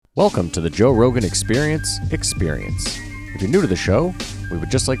Welcome to the Joe Rogan Experience. If you're new to the show, we would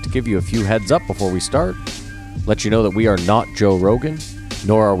just like to give you a few heads up before we start. Let you know that we are not Joe Rogan,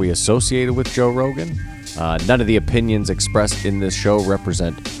 nor are we associated with Joe Rogan. None of the opinions expressed in this show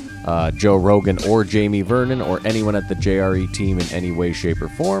represent Joe Rogan or Jamie Vernon or anyone at the JRE team in any way, shape, or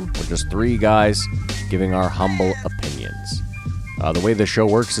form. We're just three guys giving our humble opinions. The way this show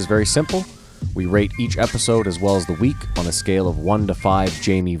works is very simple. We rate each episode as well as the week on a scale of 1 to 5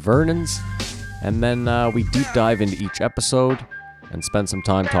 Jamie Vernons, and then we deep dive into each episode and spend some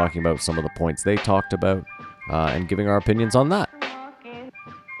time talking about some of the points they talked about and giving our opinions on that.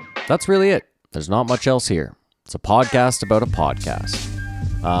 That's really it. There's not much else here. It's a podcast about a podcast.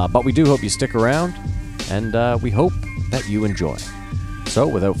 But we do hope you stick around, and we hope that you enjoy. So,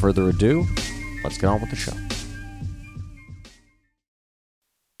 without further ado, let's get on with the show.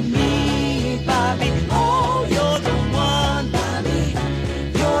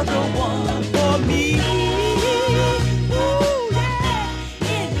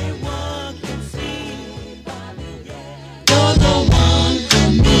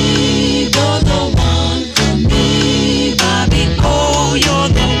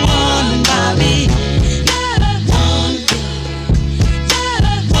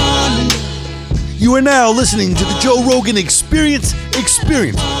 You are now listening to the Joe Rogan Experience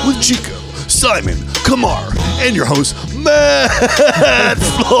with Chico, Simon, Kamar, and your host, Matt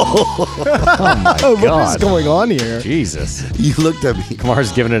Flo. Oh my God. What is going on here? Jesus. You looked at me.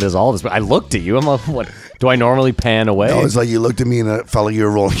 Kamar's giving it his all. I looked at you. I'm like, what? Do I normally pan away? No, it's like you looked at me and it felt like you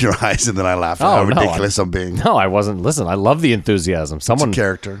were rolling your eyes, and then I laughed at how ridiculous I'm being. No, I wasn't. Listen, I love the enthusiasm. It's a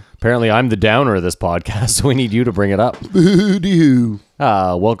character. Apparently, I'm the downer of this podcast, so we need you to bring it up. Boo-doo.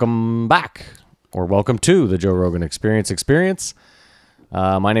 Welcome back. Or welcome to the Joe Rogan Experience.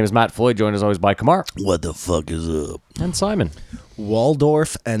 My name is Matt Floyd, joined as always by Kamar. What the fuck is up? And Simon.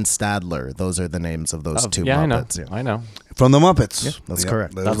 Waldorf and Stadler. Those are the names of those two Muppets. I know. From the Muppets. Yeah, that's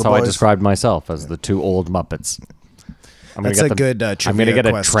correct. That's how I described myself, as the two old Muppets. That's a good trivia I'm going to get a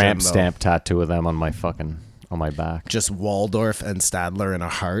question, tramp though. stamp tattoo of them on my my back. Just Waldorf and Stadler and a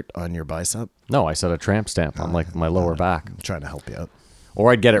heart on your bicep. No, I said a tramp stamp on my lower back. I'm trying to help you out.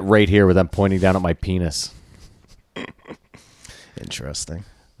 Or I'd get it right here with them pointing down at my penis. Interesting.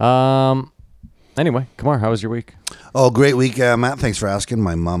 Anyway, Kamar, how was your week? Oh, great week, Matt. Thanks for asking.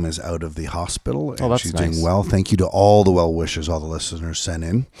 My mom is out of the hospital, and that's she's nice. doing well. Thank you to all the well wishers, all the listeners sent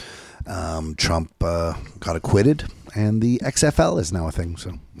in. Trump got acquitted, and the XFL is now a thing.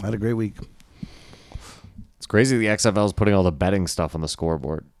 So I had a great week. It's crazy the XFL is putting all the betting stuff on the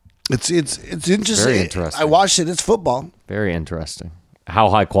scoreboard. It's interesting. Very interesting. I watched it. It's football. Very interesting. How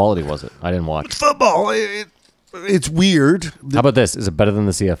high quality was it? I didn't watch. Football. It's weird. How about this? Is it better than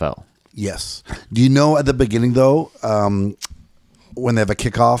the CFL? Yes. Do you know at the beginning though, when they have a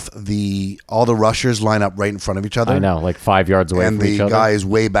kickoff, all the rushers line up right in front of each other? I know, like 5 yards away and from each other. And the guy is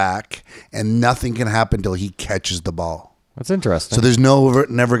way back, and nothing can happen until he catches the ball. That's interesting. So there's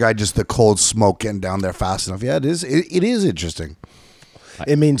never guy just the cold smoke getting down there fast enough. Yeah, it is. It is interesting.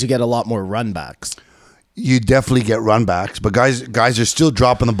 It means you get a lot more run backs. You definitely get run backs, but guys are still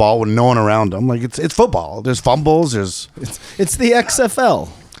dropping the ball with no one around them. Like it's football. There's fumbles. It's the XFL.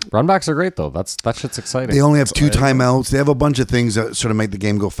 Runbacks are great though. That shit's exciting. They only have 2 timeouts. They have a bunch of things that sort of make the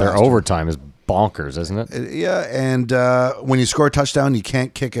game go faster. Their overtime is bonkers, isn't it? Yeah, and when you score a touchdown, you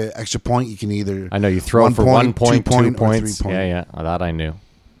can't kick an extra point. You can either you throw it for 1 point, 2 or 3 points. point. Yeah, that I knew.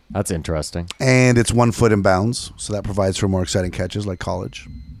 That's interesting. And it's 1 foot in bounds, so that provides for more exciting catches like college.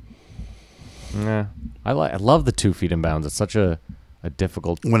 Yeah, I love the 2 feet in bounds. It's such a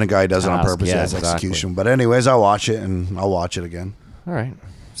difficult when a guy does it on task. purpose. Yeah, it's exactly. execution. But anyways, I'll watch it and I'll watch it again. All right,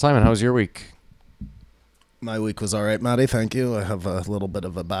 Simon, how was your week? My week was all right, Matty. Thank you. I have a little bit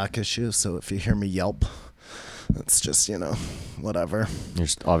of a back issue, so if you hear me yelp, it's just, whatever. You're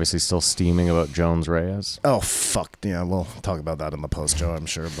obviously still steaming about Jones Reyes. Oh, fuck. Yeah, we'll talk about that in the post, Joe, I'm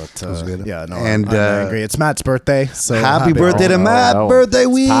sure. But, yeah, no, and, I'm angry. It's Matt's birthday. So happy birthday to Matt. no. Birthday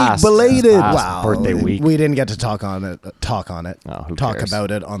week. Past. Belated. It's past. Wow. Birthday week. We didn't get to talk on it. Oh, who Talk cares?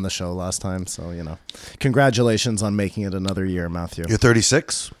 about it on the show last time. So, congratulations on making it another year, Matthew. You're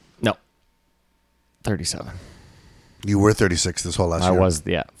 36? No, 37. You were 36 this whole last year. I was,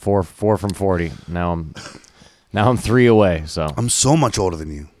 4 from 40. Now I'm 3 away. So I'm so much older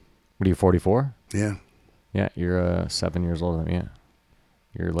than you. what are you, 44? Yeah. Yeah, you're 7 years older than me. Yeah.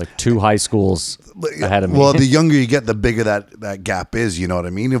 You're like 2 high schools ahead of me. Well, the younger you get, the bigger that gap is. You know what I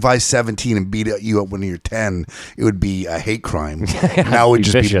mean? If I was 17 and beat you up when you're 10, it would be a hate crime. Now it would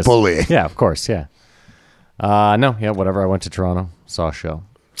just vicious. be bullying. Yeah, of course. Yeah. Whatever. I went to Toronto, saw a show.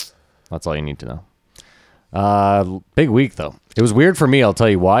 That's all you need to know. Big week, though. It was weird for me, I'll tell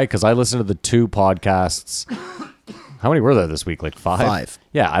you why, because I listened to the 2 podcasts. How many were there this week? Like 5? 5.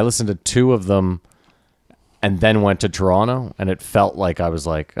 Yeah, I listened to 2 of them and then went to Toronto, and it felt like I was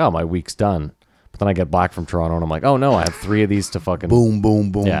like, oh, my week's done. But then I get back from Toronto, and I'm like, oh, no, I have 3 of these to fucking... Boom,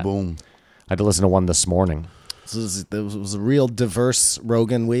 boom, boom, Yeah. boom. I had to listen to one this morning. This was a real diverse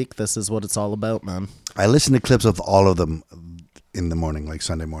Rogan week. This is what it's all about, man. I listen to clips of all of them in the morning, like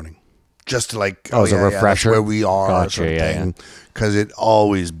Sunday morning. Just to like, as a refresher? that's where we are, Gotcha, sort of yeah, thing. Because it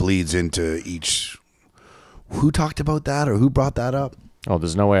always bleeds into each. Who talked about that or who brought that up? Oh,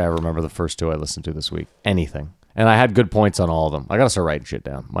 there's no way I remember the first 2 I listened to this week. Anything. And I had good points on all of them. I got to start writing shit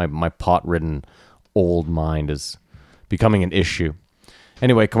down. My pot-ridden old mind is becoming an issue.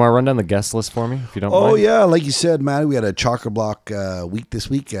 Anyway, come on, run down the guest list for me, if you don't mind. Oh, yeah. Like you said, Matt, we had a chocker block week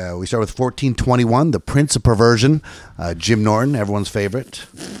this week. We started with 1421, the Prince of Perversion, Jim Norton, everyone's favorite.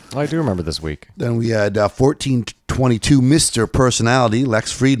 I do remember this week. Then we had 1422, Mr. Personality,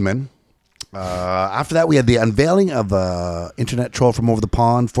 Lex Friedman. After that, we had the unveiling of internet troll from over the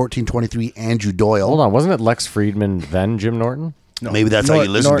pond, 1423, Andrew Doyle. Hold on, wasn't it Lex Friedman then Jim Norton? No, Maybe that's how you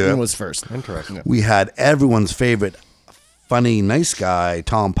listen Norton to it. was first. Interesting. We had everyone's favorite funny, nice guy,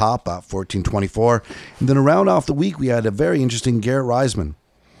 Tom Papa, 1424. And then around off the week, we had a very interesting Garrett Reisman.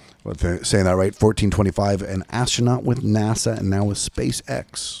 Saying that right, 1425, an astronaut with NASA and now with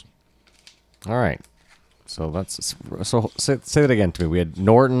SpaceX. All right. So say that again to me. We had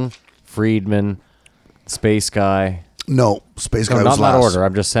Norton, Friedman, Space Guy. No, Space Guy No, was not in last. that order.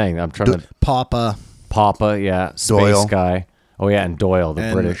 I'm just saying. I'm trying to... Papa Papa, yeah. Space Doyle. Guy. Oh, yeah, and Doyle, the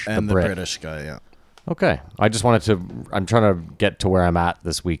and, British. and the Brit. British guy, yeah. Okay. I'm trying to get to where I'm at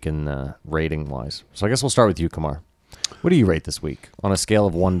this week in rating-wise. So I guess we'll start with you, Kamar. What do you rate this week on a scale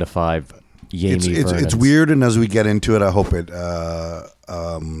of 1 to 5? It's weird, and as we get into it, I hope it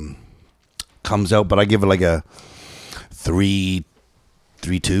comes out, but I give it like a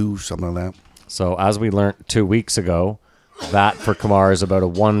 3.2, something like that. So as we learned 2 weeks ago, that for Kamar is about a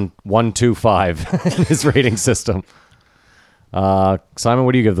 1.25 in his rating system. Simon,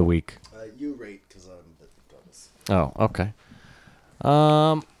 what do you give the week? You rate because I'm the dumbest. Oh, okay.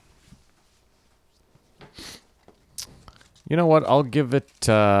 You know what? I'll give it. It's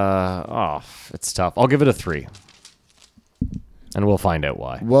tough. I'll give it a 3, and we'll find out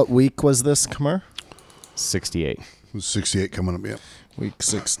why. What week was this, Kamar? 68. 68 coming up, yeah. Week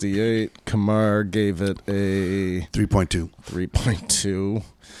 68. Kamar gave it a 3.2. 3.2.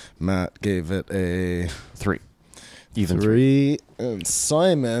 Matt gave it a 3. Even 3. And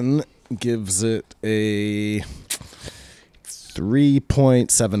Simon gives it a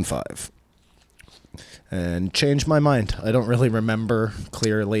 3.75. And changed my mind. I don't really remember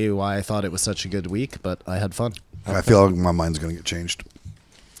clearly why I thought it was such a good week, but I had fun. I feel like my mind's going to get changed.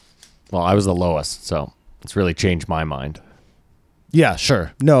 Well, I was the lowest, so it's really changed my mind. Yeah,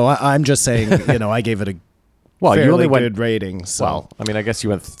 sure. No, I'm just saying, I gave it a Well, fairly you only went good rating. So. Well, I mean, I guess you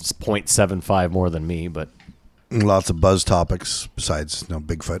went 0.75 more than me, but Lots of buzz topics besides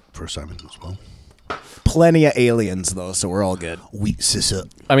Bigfoot for Simon as well. Plenty of aliens, though, so we're all good. Wheat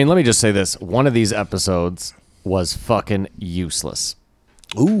sissa. I mean, let me just say this. One of these episodes was fucking useless.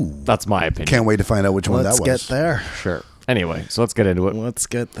 Ooh. That's my opinion. Can't wait to find out which one that Let's was. get there. Sure. Anyway, so let's get into it. Let's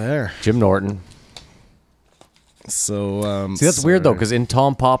get there. Jim Norton. So, See, that's weird, though, because in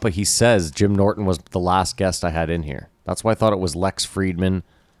Tom Papa, he says Jim Norton was the last guest I had in here. That's why I thought it was Lex Friedman,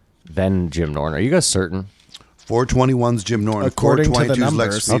 then Jim Norton. Are you guys certain? 421's Jim Norton. According to the 422's Lex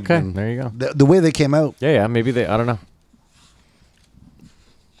numbers. Okay, Friedman. there you go. The way they came out. Yeah, maybe I don't know.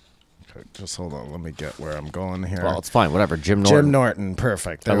 Okay, just hold on. Let me get where I'm going here. Well, it's fine. Whatever. Jim Norton. Jim Norton,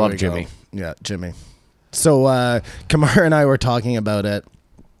 perfect. There love we go. Jimmy. Yeah, Jimmy. So Kamar and I were talking about it,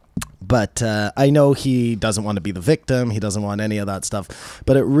 but I know he doesn't want to be the victim. He doesn't want any of that stuff.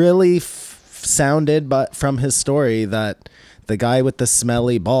 But it really sounded, from his story, that the guy with the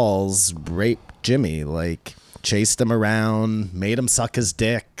smelly balls raped Jimmy. Like, chased him around, made him suck his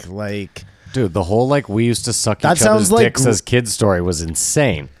dick. Like, Dude, the whole we used to suck That each other's sounds like dicks as kids story was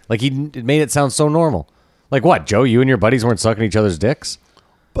insane. Like it made it sound so normal. Like what, Joe? You and your buddies weren't sucking each other's dicks?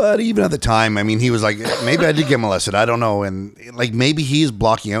 But even at the time, I mean, he was like, maybe I did get molested. I don't know. And maybe he's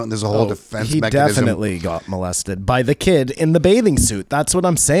blocking out and there's a whole defense he mechanism. definitely got molested by the kid in the bathing suit. That's what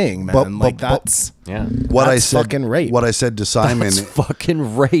I'm saying, man. But- that's Yeah. What I That's said, fucking rape. What I said to Simon, That's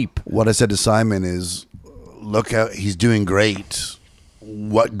fucking rape. what I said to Simon is, look out, he's doing great.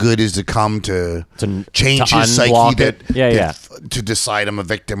 what good is to come to change to his psyche unblock that, it. Yeah. to decide I'm a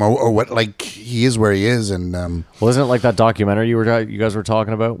victim or what, like he is where he is. And Well, isn't it like that documentary you guys were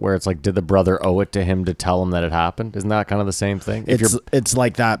talking about, where it's like, did the brother owe it to him to tell him that it happened? Isn't that kind of the same thing? It's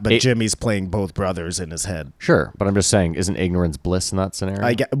like that, but Jimmy's playing both brothers in his head. Sure, but I'm just saying, isn't ignorance bliss in that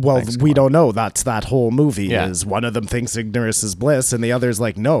scenario? We don't know. That's that whole movie. Yeah. Is one of them thinks ignorance is bliss, and the other's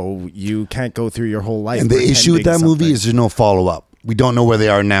like, no, you can't go through your whole life. and the issue with that pretending movie something. is there's no follow up. We don't know where they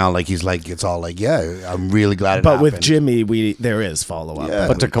are now. Like he's like, it's all like, yeah, I'm really glad it But happened. with Jimmy, there is follow up. Yeah.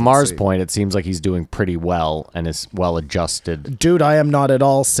 But to Kamar's point, it seems like he's doing pretty well and is well adjusted. Dude, I am not at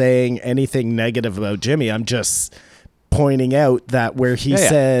all saying anything negative about Jimmy. I'm just pointing out that where he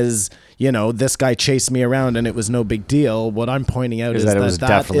says, this guy chased me around and it was no big deal. What I'm pointing out is that it was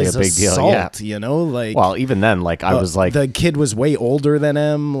definitely is a big deal. assault, Yeah. like. Well, even then, like I was like, the kid was way older than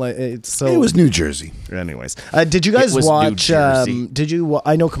him. Like it was New Jersey. Anyways, did you guys was New watch? Jersey.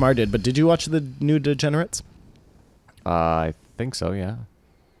 I know Kamar did, but did you watch the New Degenerates? I think so. Yeah.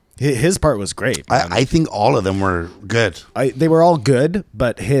 His part was great. I think all of them were good, They were all good,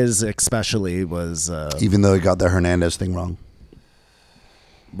 but his especially was. even though he got the Hernandez thing wrong.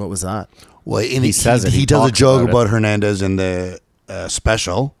 What was that? Well, He says it. He He does a talks joke about it. about Hernandez in the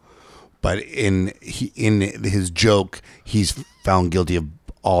special, but in his joke, he's found guilty of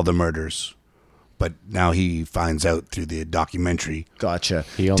all the murders. But now he finds out through the documentary. Gotcha.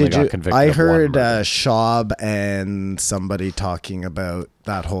 He only got convicted I of one heard murder. Schaub and somebody talking about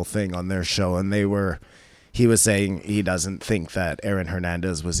that whole thing on their show, and he was saying he doesn't think that Aaron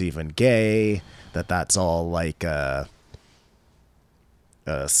Hernandez was even gay, that's all like a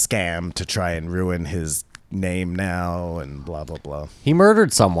scam to try and ruin his name now, and blah, blah, blah. He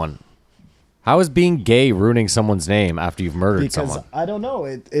murdered someone. How is being gay ruining someone's name after you've murdered Because someone? I don't know,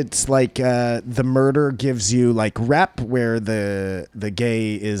 it's like the murder gives you like rep, where the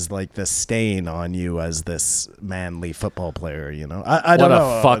gay is like the stain on you as this manly football player. I don't What a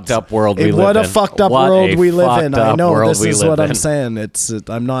know. fucked up world we live What a in. fucked up What world a we live in. fucked I up know. world This we is live what I'm in. saying.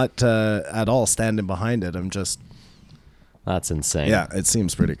 I'm not at all standing behind it. I'm just That's insane. yeah. It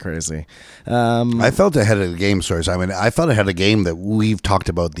seems pretty crazy. I felt ahead of the game, sorry. I mean, I felt ahead of the game that we've talked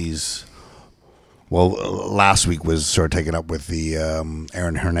about these. Well, last week was sort of taken up with the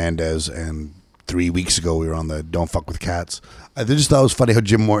Aaron Hernandez, and 3 weeks ago we were on the Don't Fuck with Cats. I just thought it was funny how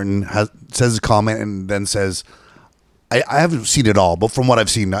Jim Morton says a comment and then says, I haven't seen it all, but from what I've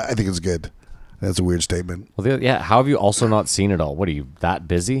seen, I think it's good. That's a weird statement. Well, yeah. How have you also not seen it all? What are you, that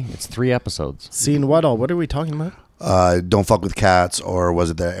busy? It's 3 episodes. Seen what all? What are we talking about? Don't Fuck with Cats, or was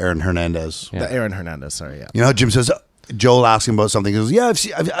it the Aaron Hernandez? Yeah. The Aaron Hernandez. Sorry. Yeah. You know how Jim says, Joel asked him about something. He goes, yeah,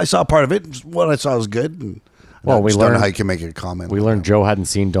 I saw part of it. What I saw was good. And Well, we I don't know learned how you can make a comment. We learned Joe hadn't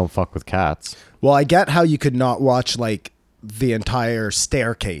seen Don't Fuck with Cats. Well, I get how you could not watch like the entire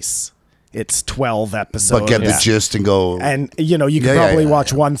Staircase. It's 12 episodes. but get the Yeah. gist and go And you could Yeah, probably yeah,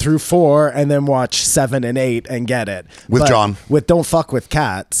 watch yeah. 1 through 4 and then watch 7 and 8 and get it. With But John. With Don't Fuck with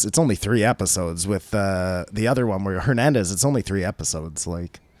Cats, it's only 3 episodes. With the other one where Hernandez, it's only 3 episodes.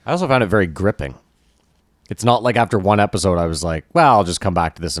 Like, I also found it very gripping. It's not like after one episode I was like, well, I'll just come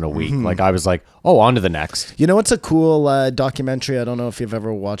back to this in a week. Mm-hmm. Like I was like, oh, on to the next. it's a cool documentary. I don't know if you've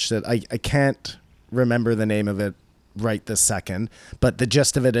ever watched it. I can't remember the name of it right this second, but the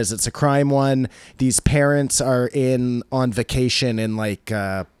gist of it is it's a crime one. These parents are on vacation in like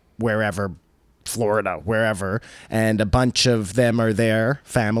wherever, Florida, wherever, and a bunch of them are there,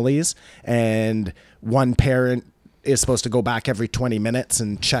 families, and one parent is supposed to go back every 20 minutes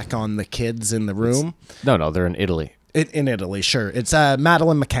and check on the kids in the room. No, they're in Italy. In Italy, sure. It's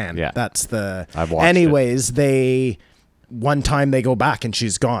Madeline McCann. Yeah. That's the. I've watched Anyways, one time they go back and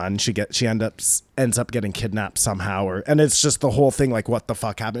she's gone. She ends up getting kidnapped somehow, and it's just the whole thing. Like, what the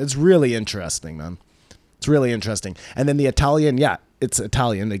fuck happened? It's really interesting, man. It's really interesting. And then the Italian, it's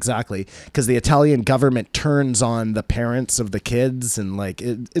Italian exactly, because the Italian government turns on the parents of the kids, and like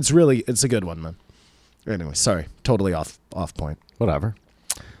it's a good one, man. Anyway, sorry, totally off point. Whatever.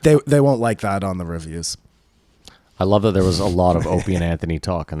 They won't like that on the reviews. I love that there was a lot of Opie and Anthony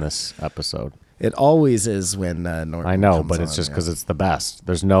talk in this episode. It always is when Norton I know, comes but it's on, just yeah. because it's the best.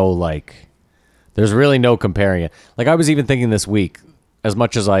 There's really no comparing it. Like I was even thinking this week, as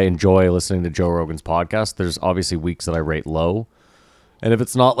much as I enjoy listening to Joe Rogan's podcast, there's obviously weeks that I rate low. And if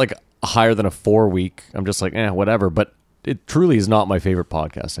it's not like higher than a 4 week, I'm just like, whatever. But it truly is not my favorite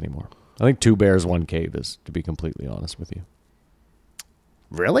podcast anymore. I think 2 Bears, 1 Cave is, to be completely honest with you.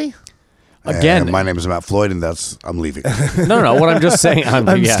 Really? Again, And my name is Matt Floyd, and I'm leaving. no. What I'm just saying,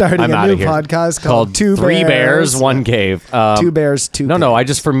 I'm starting a outta new here. podcast called Two Three Bears, Bears. One Cave. Two Bears, Two No, Caves. I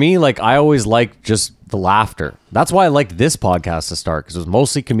just for me, like I always liked just the laughter. That's why I liked this podcast to start because it was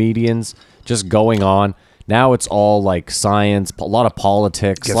mostly comedians just going on. Now it's all like science, a lot of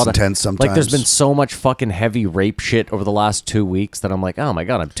politics, Gets a lot of intense Like there's sometimes. been so much fucking heavy rape shit over the last 2 weeks that I'm like, oh my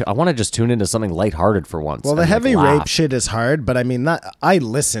god, I want to just tune into something lighthearted for once. Well, the and, like, heavy laugh. rape shit is hard, but I mean, I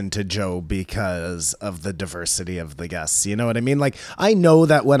listen to Joe because of the diversity of the guests. You know what I mean? Like, I know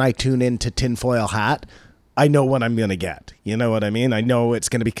that when I tune into Tinfoil Hat, I know what I'm gonna get. You know what I mean? I know it's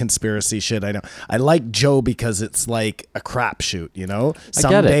gonna be conspiracy shit. I know. I like Joe because it's like a crapshoot. You know,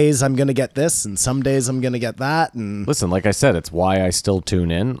 some get it. days I'm gonna get this, and some days I'm gonna get that, and Listen, like I said, it's why I still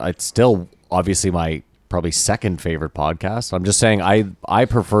tune in. It's still obviously my probably second favorite podcast. I'm just saying I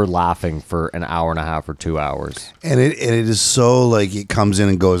prefer laughing for an hour and a half or 2 hours. And it is so like it comes in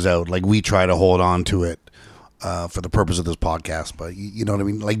and goes out. Like we try to hold on to it for the purpose of this podcast. But you know what I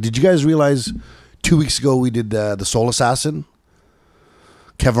mean? Like, did you guys realize 2 weeks ago we did the Soul Assassin?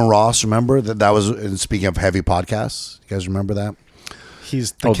 Kevin Ross, remember that was. And speaking of heavy podcasts, you guys remember that?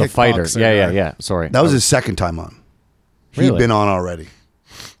 he's the The fighter. kickboxer. Yeah. Sorry. That was his second time on. He'd Really? been on already,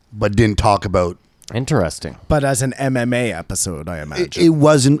 but didn't talk about. Interesting. But as an MMA episode, I imagine. It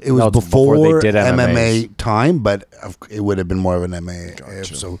wasn't. It was No, it's before, before they did MMA MMAs. time, but it would have been more of an MMA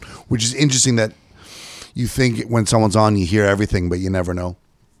episode, which is interesting. That you think when someone's on, you hear everything, but you never know.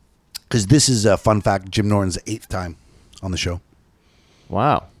 Because this is a fun fact: Jim Norton's 8th time on the show.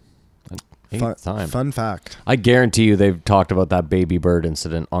 Wow. Eighth time. Fun fact. I guarantee you they've talked about that baby bird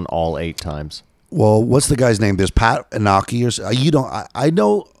incident on all 8 times. Well, what's the guy's name? There's Pat Inaki, or you don't. I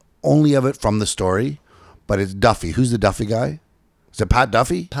know only of it from the story, but it's Duffy. Who's the Duffy guy? Is it Pat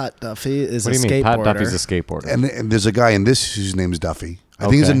Duffy? Pat Duffy is What a do you mean? skateboarder. Pat Duffy's a skateboarder. And there's a guy in this whose name is Duffy. I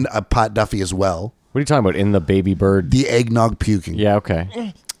think Okay. it's a Pat Duffy as well. What are you talking about? In the baby bird? The eggnog puking. Yeah,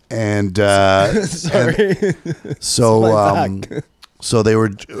 okay. And Sorry. so my so they were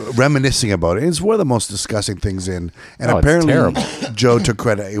reminiscing about it. It's one of the most disgusting things in. And Oh, it's apparently terrible. Joe took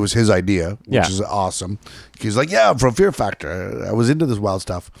credit. It was his idea, which Yeah. is awesome. He's like, yeah, I'm from Fear Factor. I was into this wild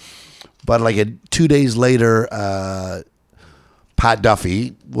stuff. But like 2 days later, Pat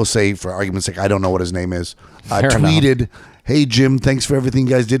Duffy, we'll say for argument's sake, I don't know what his name is, Fair enough. tweeted, "Hey Jim, thanks for everything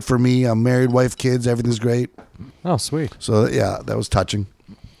you guys did for me. I'm married, wife, kids, everything's great." Oh, sweet. So yeah, that was touching.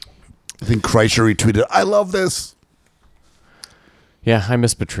 I think Kreischer retweeted, "I love this." Yeah, I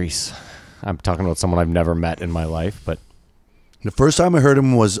miss Patrice. I'm talking about someone I've never met in my life, but The first time I heard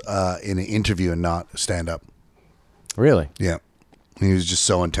him was in an interview and not stand up. really, Yeah, he was just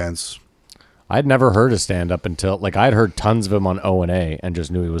so intense. I'd never heard a stand-up until, like, I'd heard tons of him on O&A and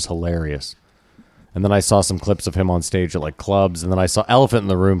just knew he was hilarious. And then I saw some clips of him on stage at, like, clubs, and then I saw Elephant in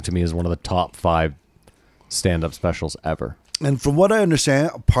the Room to me is one of the top 5 stand-up specials ever. And from what I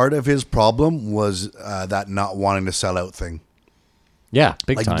understand, part of his problem was that not wanting to sell out thing. Yeah,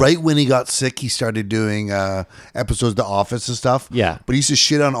 big Like time. right when he got sick, he started doing episodes of The Office and stuff. Yeah. But he used to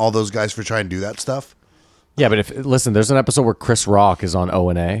shit on all those guys for trying to do that stuff. Yeah, but listen, there's an episode where Chris Rock is on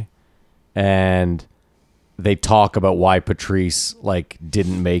O&A, and they talk about why Patrice like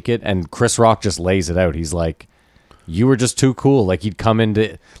didn't make it, and Chris Rock just lays it out. He's like, "You were just too cool." Like he'd come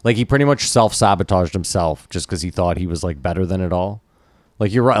into, like he pretty much self-sabotaged himself just because he thought he was like better than it all.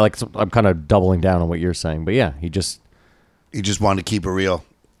 Like you're right. Like I'm kind of doubling down on what you're saying, but yeah, he just wanted to keep it real.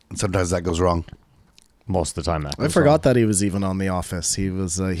 And sometimes that goes wrong. most of the time that I goes forgot wrong. that he was even on The Office. He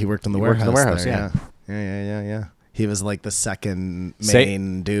was he worked in the He warehouse. worked in the warehouse, there, yeah. yeah. He was like the second Say-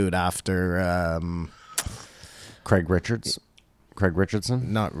 main dude after Craig Richardson.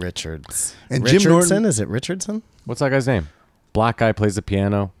 not Richards. And Jim Richardson? Norton- Is it Richardson? What's that guy's name? Black guy plays the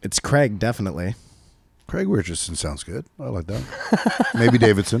piano. It's Craig, definitely. Craig Richardson sounds good. I like that. Maybe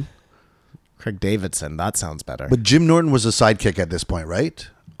Davidson. Craig Davidson. That sounds better. But Jim Norton was a sidekick at this point, right?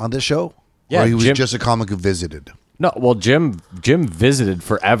 On this show? Yeah, Or he was Jim- just a comic who visited. No, well, Jim visited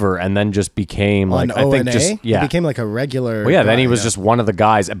forever and then just became like on I O&A, think just he yeah. became like a regular. Well, yeah. Then he guy, was yeah. just one of the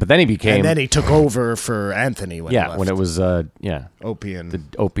guys, but then he became and then he took over for Anthony when he yeah left. when it was Opie and the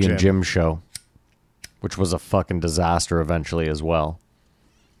Opie and Jim show, which was a fucking disaster eventually as well.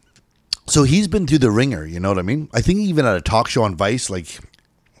 So he's been through the ringer, you know what I mean? I think even at a talk show on Vice, like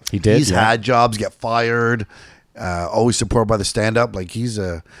He did. he's yeah. had jobs, get fired, always supported by the stand-up. Like he's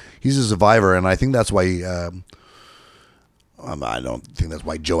a survivor, and I think that's why. I don't think that's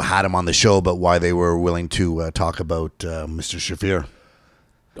why Joe had him on the show, but why they were willing to talk about Mr. Shafir.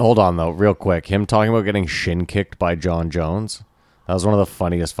 Hold on though, real quick. Him talking about getting shin kicked by John Jones. That was one of the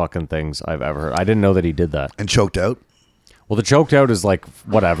funniest fucking things I've ever heard. I didn't know that he did that. And choked out. Well, the choked out is like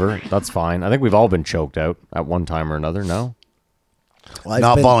whatever. That's fine. I think we've all been choked out at one time or another. No. Well, I've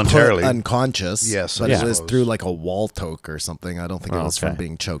Not been voluntarily. put unconscious. Yes, but I it was suppose. through like a wall toke or something. I don't think it was from okay.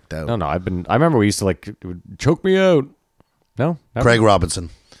 being choked out. No. I remember we used to like it would choke me out. No. Never? Craig Robinson.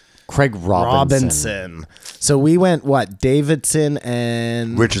 Craig Robinson. So we went what? Davidson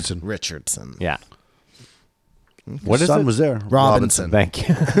and Richardson. Yeah. What His is son it? was there. Robinson. Thank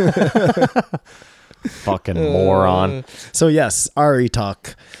you. Fucking moron. So yes, Ari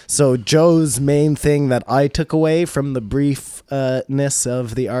talk. So Joe's main thing that I took away from the briefness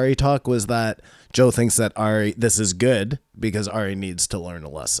of the Ari talk was that Joe thinks that this is good because Ari needs to learn a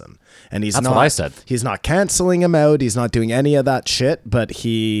lesson, and That's what I said. He's not canceling him out. He's not doing any of that shit. But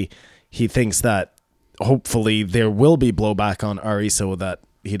he thinks that hopefully there will be blowback on Ari so that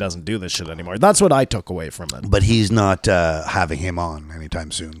he doesn't do this shit anymore. That's what I took away from it. But he's not having him on anytime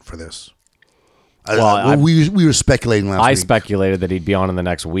soon for this. Well, we were speculating last I week. speculated that he'd be on in the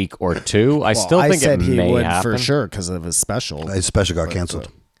next week or two. I still I think said it he may would happen. for sure because of his special. His special got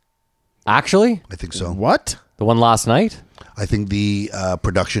canceled. Actually, I think so. What? the one last night. I think the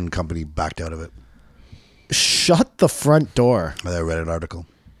production company backed out of it. Shut the front door. I read an article.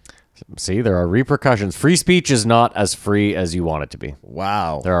 See, there are repercussions. Free speech is not as free as you want it to be.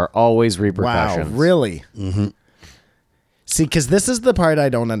 Wow. There are always Wow, repercussions. really? Mm-hmm. See, because this is the part I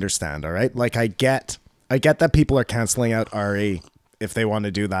don't understand. All right, like I get that people are canceling out Ari if they want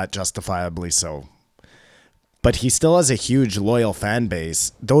to do that, justifiably so. But he still has a huge loyal fan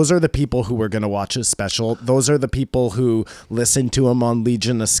base. Those are the people who were going to watch his special. Those are the people who listen to him on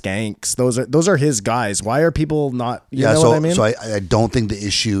Legion of Skanks. Those are his guys. Why are people not? You know so what I mean? so I don't think the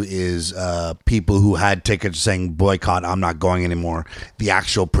issue is people who had tickets saying boycott. I'm not going anymore. The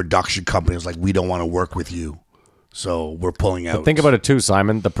actual production company is like, we don't want to work with you, so we're pulling out. But think about it too,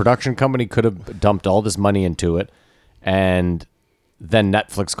 Simon. The production company could have dumped all this money into it, and then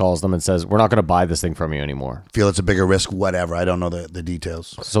Netflix calls them and says, we're not going to buy this thing from you anymore. Feel it's a bigger risk, whatever. I don't know the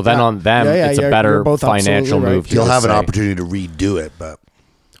details. So then on them, it's a you're better both financial absolutely right. move. to He'll just have an say, opportunity to redo it, but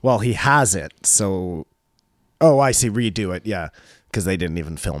Well, he has it. So, oh, I see. Redo it. Yeah. Because they didn't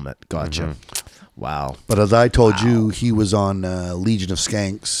even film it. Gotcha. Mm-hmm. Wow. But as I told you, he was on Legion of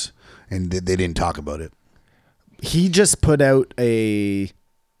Skanks, and they didn't talk about it. He just put out a.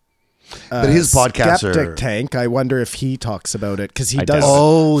 But his podcasts are... Skeptic Tank. I wonder if he talks about it because he I does doubt it.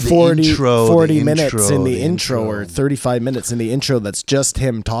 Oh, the 40 intro, 40 the minutes intro, in the the intro intro. or 35 minutes in the intro that's just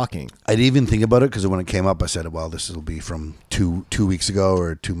him talking. I didn't even think about it because when it came up, I said, well, this will be from two weeks ago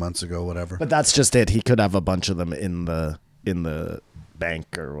or 2 months ago, whatever. But that's just it. He could have a bunch of them in the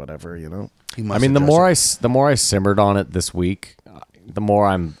bank or whatever, you know. He I must mean, address the more I simmered on it this week, the more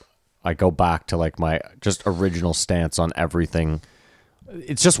I go back to like my just original stance on everything.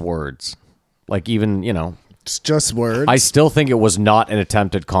 It's just words. Like even, It's just words. I still think it was not an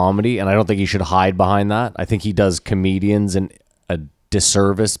attempt at comedy, and I don't think he should hide behind that. I think he does comedians a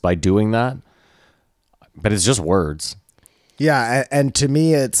disservice by doing that. But it's just words. Yeah, and to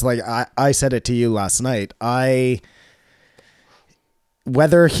me, it's like I said it to you last night.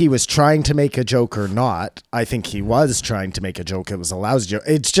 Whether he was trying to make a joke or not, I think he was trying to make a joke. It was a lousy joke.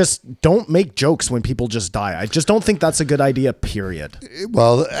 It's just, don't make jokes when people just die. I just don't think that's a good idea, period.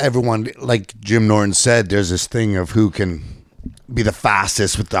 Well, everyone, like Jim Norton said, there's this thing of who can be the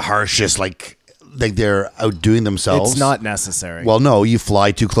fastest with the harshest, like they're outdoing themselves. It's not necessary. Well, no, you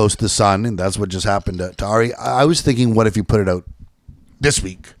fly too close to the sun, and that's what just happened to Ari. I was thinking, what if you put it out this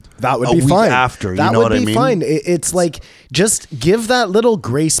week? That would a be week fine. after, that you know would what I be mean? fine. It's like just give that little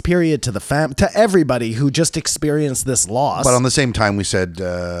grace period to the to everybody who just experienced this loss. But on the same time, we said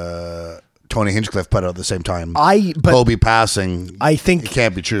Tony Hinchcliffe put out at the same time. but Kobe passing. I think it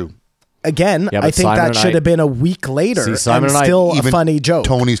can't be true. again, Yeah, I but think Simon that and should I- have been a week later See, Simon and and I- still a even funny joke.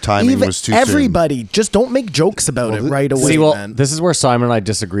 Tony's timing was too soon. Everybody, just don't make jokes about it right away, See, well, man. this is where Simon and I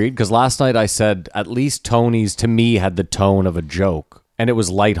disagreed because last night I said at least Tony's to me had the tone of a joke and it was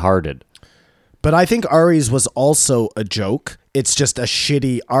lighthearted. But I think Ari's was also a joke. It's just a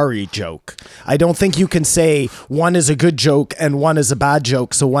shitty Ari joke. I don't think you can say one is a good joke and one is a bad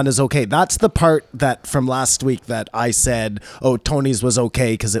joke, so one is okay. That's the part that from last week that I said, oh, Tony's was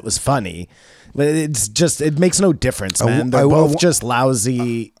okay because it was funny. But it's just, it makes no difference, man. They're both just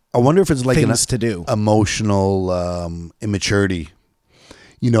lousy. I wonder if it's like things to do. emotional immaturity.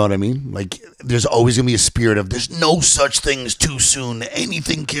 You know what I mean? Like, there's always going to be a spirit of there's no such thing as too soon.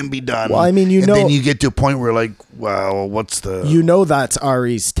 Anything can be done. Well, I mean, and then you get to a point where, like, well, what's the... You know that's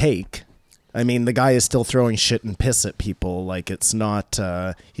Ari's take. I mean, the guy is still throwing shit and piss at people. Like, it's not,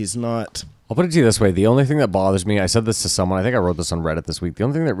 he's not... I'll put it to you this way. The only thing that bothers me, I said this to someone, I think I wrote this on Reddit this week. The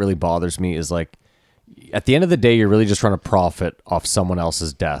only thing that really bothers me is like, at the end of the day, you're really just trying to profit off someone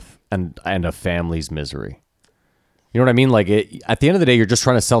else's death and a family's misery. You know what I mean? Like, at the end of the day, you're just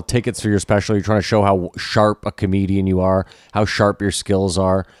trying to sell tickets for your special. You're trying to show how sharp a comedian you are, how sharp your skills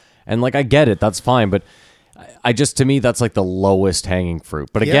are. And, like, I get it. That's fine. But to me, that's like the lowest hanging fruit.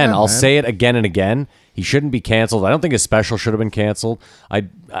 But again, I'll say it again and again. He shouldn't be canceled. I don't think his special should have been canceled. I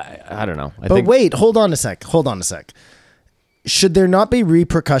don't know. But wait, hold on a sec. Should there not be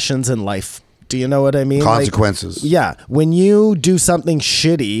repercussions in life? Do you know what I mean? Consequences. Yeah. When you do something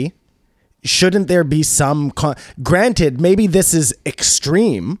shitty, shouldn't there be some... Granted, maybe this is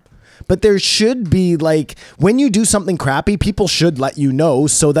extreme, but there should be, like, when you do something crappy, people should let you know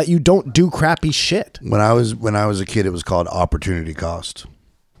so that you don't do crappy shit. When I was a kid, it was called opportunity cost.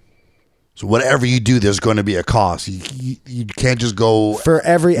 So whatever you do, there's going to be a cost. You can't just go for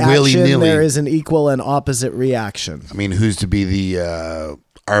every action. willy-nilly. There is an equal and opposite reaction. I mean, who's to be the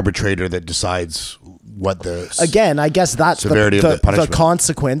arbitrator that decides what the again? I guess that's severity of the punishment, the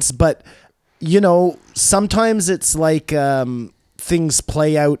consequence. But you know, sometimes it's like things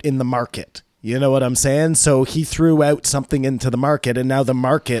play out in the market. You know what I'm saying? So he threw out something into the market and now the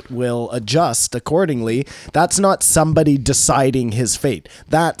market will adjust accordingly. That's not somebody deciding his fate.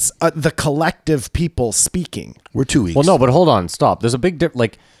 That's the collective people speaking. We're 2 weeks. Well, no, but hold on. Stop. There's a big difference.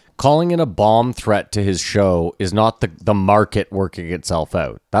 Like, calling in a bomb threat to his show is not the market working itself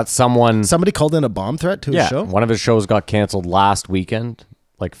out. That's someone... Somebody called in a bomb threat to his show? One of his shows got canceled last weekend,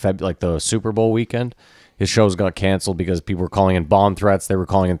 like the Super Bowl weekend. His shows got canceled because people were calling in bomb threats. They were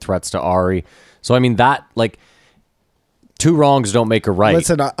calling in threats to Ari. So, I mean, that, like, two wrongs don't make a right.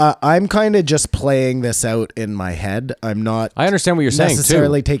 Listen, I'm kind of just playing this out in my head. I'm not... I understand what you're saying, too.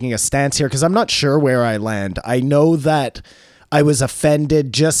 Necessarily taking a stance here because I'm not sure where I land. I know that I was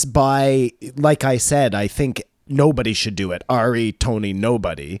offended just by, like I said, I think nobody should do it. Ari, Tony,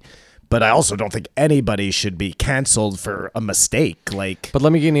 nobody. But I also don't think anybody should be canceled for a mistake. Like, but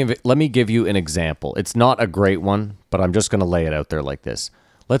let me give you an example. It's not a great one, but I'm just going to lay it out there like this.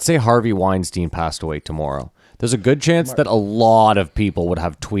 Let's say Harvey Weinstein passed away tomorrow. There's a good chance that a lot of people would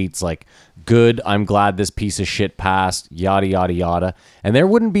have tweets like, "Good, I'm glad this piece of shit passed," yada, yada, yada. And there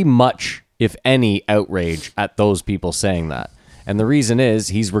wouldn't be much, if any, outrage at those people saying that. And the reason is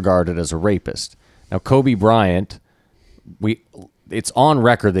he's regarded as a rapist. Now, Kobe Bryant, it's on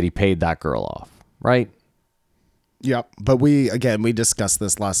record that he paid that girl off, right? Yep. But we discussed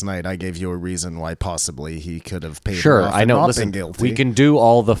this last night. I gave you a reason why possibly he could have paid her off. I know. Not Listen, been guilty. we can do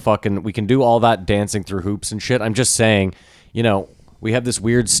all that dancing through hoops and shit. I'm just saying, you know, we have this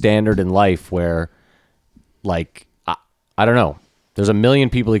weird standard in life where, like, I don't know. There's a million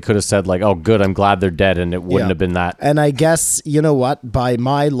people he could have said, like, "Oh, good, I'm glad they're dead," and it wouldn't have been that. And I guess, you know what? By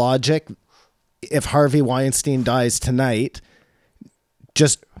my logic, if Harvey Weinstein dies tonight,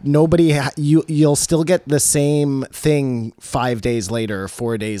 just nobody, you'll still get the same thing 5 days later or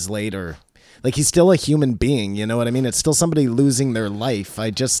 4 days later. Like, he's still a human being, you know what I mean? It's still somebody losing their life. I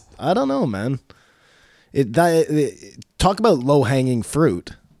don't know, man. Talk about low-hanging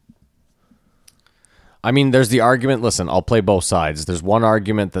fruit. I mean, there's the argument. Listen, I'll play both sides. There's one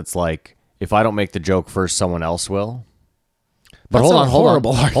argument that's like, if I don't make the joke first, someone else will. But That's hold a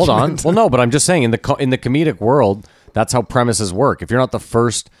horrible on. Well, no, but I'm just saying in the comedic world, that's how premises work. If you're not the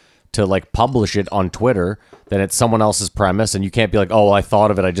first to, like, publish it on Twitter, then it's someone else's premise, and you can't be like, "Oh, I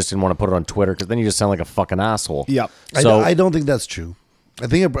thought of it, I just didn't want to put it on Twitter," because then you just sound like a fucking asshole. Yep. So I don't think that's true. I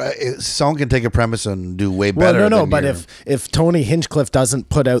think someone can take a premise and do way better. Well, no, than but your- if Tony Hinchcliffe doesn't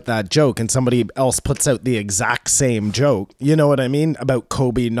put out that joke and somebody else puts out the exact same joke, you know what I mean, about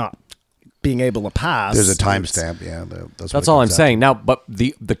Kobe not being able to pass. there's a timestamp. Yeah, that's all I'm saying. Now, but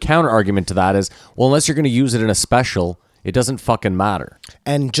the counter argument to that is, well, unless you're going to use it in a special, it doesn't fucking matter.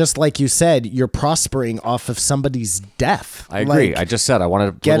 And just like you said, you're prospering off of somebody's death. I agree. Like, I just said I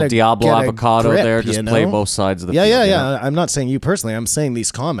want to get put a a- Diablo get a avocado grip, there. Just you play know? both sides of the Yeah, field, yeah, you yeah. know? I'm not saying you personally. I'm saying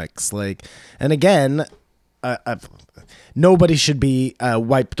these comics. Like, and again, nobody should be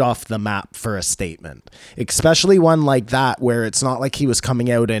wiped off the map for a statement, especially one like that where it's not like he was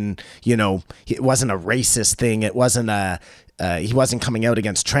coming out and, you know, it wasn't a racist thing. It wasn't he wasn't coming out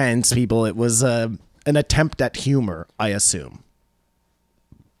against trans people. It was an attempt at humor, I assume.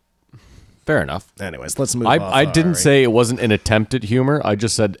 Fair enough. Anyways, let's move on. I didn't say it wasn't an attempt at humor. I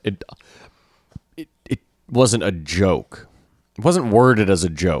just said it wasn't a joke. It wasn't worded as a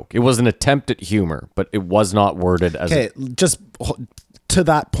joke. It was an attempt at humor, but it was not worded as Okay, just to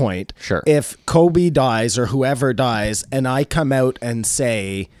that point. Sure. If Kobe dies or whoever dies and I come out and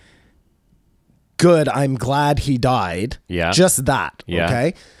say, "Good, I'm glad he died." Yeah. Just that. Yeah.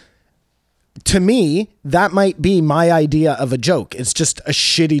 Okay. to me, that might be my idea of a joke. It's just a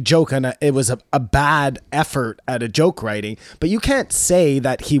shitty joke, and it was a bad effort at a joke writing. But you can't say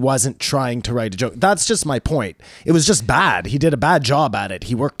that he wasn't trying to write a joke. That's just my point. It was just bad. He did a bad job at it.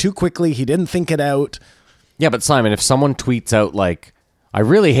 He worked too quickly. He didn't think it out. Yeah, but Simon, if someone tweets out like, I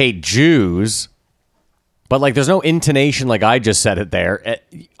really hate Jews, but like there's no intonation like I just said it there.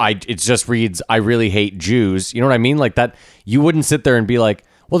 It just reads, I really hate Jews. You know what I mean? Like that, you wouldn't sit there and be like,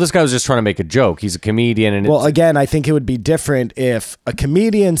 well, this guy was just trying to make a joke. He's a comedian. And well, again, I think it would be different if a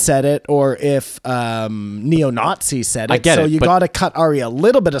comedian said it or if neo-Nazi said it. I get so it, you but- got to cut Ari a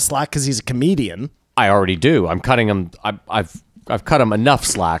little bit of slack because he's a comedian. I already do. I'm cutting him. I've cut him enough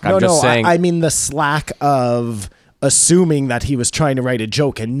slack. I'm just saying. I mean the slack of assuming that he was trying to write a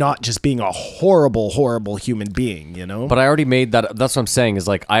joke and not just being a horrible, horrible human being, you know? But I already made that. That's what I'm saying is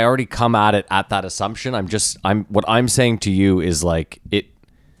like, I already come at it at that assumption. What I'm saying to you is like, it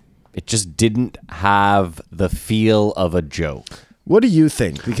just didn't have the feel of a joke. What do you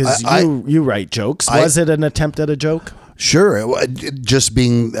think? Because you write jokes. Was it an attempt at a joke? Sure. Just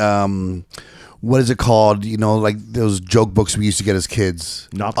being, what is it called? You know, like those joke books we used to get as kids.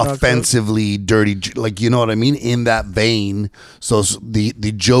 Knock, knock, offensively dirty, like, you know what I mean? In that vein. So the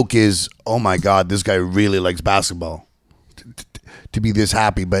joke is, oh my God, this guy really likes basketball. To be this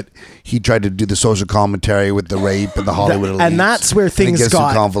happy, but he tried to do the social commentary with the rape and the Hollywood elites, and that's where things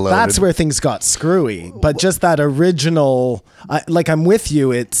got convoluted. that's where things got screwy. But just that original, like I'm with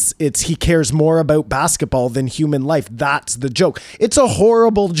you. It's he cares more about basketball than human life. That's the joke. It's a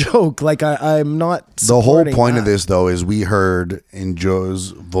horrible joke. Like I'm not. The whole point of that. this, though, is we heard in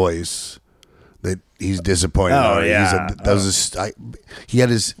Joe's voice that he's disappointed. Oh, yeah. He had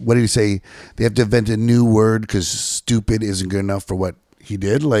his, what did he say? They have to invent a new word because stupid isn't good enough for what he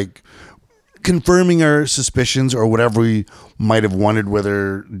did. Like confirming our suspicions or whatever we might have wondered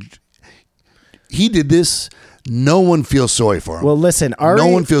whether he did this. No one feels sorry for him. Well, listen, no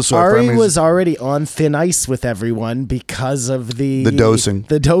one feels sorry for him. Ari was already on thin ice with everyone because of the dosing.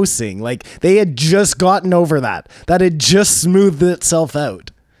 The dosing. Like they had just gotten over that. That had just smoothed itself out.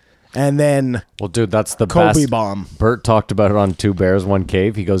 And then, well, dude, that's the Kobe best. bomb. Bert talked about it on Two Bears, One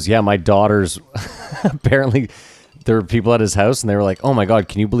Cave. He goes, yeah, my daughter's apparently there were people at his house and they were like, oh my God,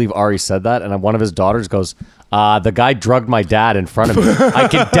 can you believe Ari said that? And one of his daughters goes, the guy drugged my dad in front of me. I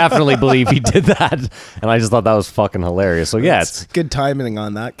can definitely believe he did that. And I just thought that was fucking hilarious. So yeah, it's good timing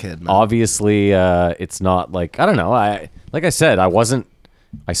on that kid, man. Obviously, it's not like, I don't know. Like I said, I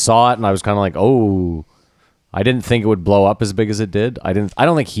saw it and I was kind of like, oh, I didn't think it would blow up as big as it did. I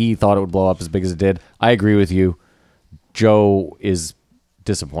don't think he thought it would blow up as big as it did. I agree with you. Joe is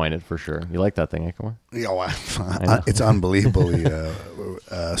disappointed for sure. You like that thing, Kumar? Yeah, it's unbelievably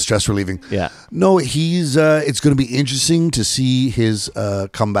stress relieving. Yeah. No, he's. It's going to be interesting to see his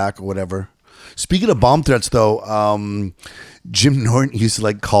comeback or whatever. Speaking of bomb threats, though, Jim Norton used to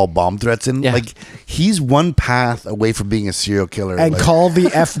like call bomb threats in. Yeah. Like he's one path away from being a serial killer. And like, call the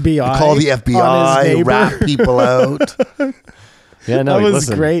FBI. call the on his FBI, neighbor. rat people out. Yeah, no, That was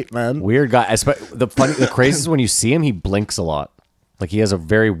listen, great, man. Weird guy. The crazy is when you see him, he blinks a lot. Like he has a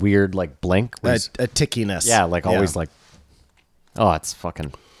very weird like blink. A tickiness. Yeah, like always like. Oh, it's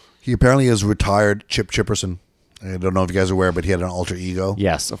fucking. He apparently is retired Chip Chipperson. I don't know if you guys are aware, but he had an alter ego.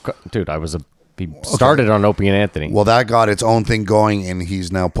 Yes, of course. Dude, he started on Opie and Anthony. Well, that got its own thing going, and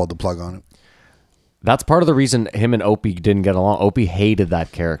he's now pulled the plug on it. That's part of the reason him and Opie didn't get along. Opie hated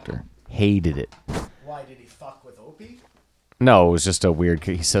that character. Hated it. Why did he fuck with Opie? No, it was just a weird.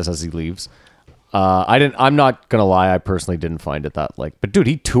 He says as he leaves. I'm not gonna lie. I personally didn't find it that like. But dude,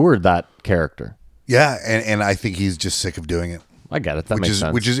 he toured that character. Yeah, and I think he's just sick of doing it. I get it. That makes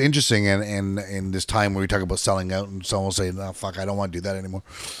sense. Which is interesting, and in this time where we talk about selling out, and someone will say, "No, fuck, I don't want to do that anymore."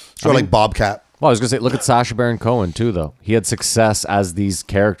 Sort of like Bobcat. Well, I was gonna say, look at Sacha Baron Cohen too, though. He had success as these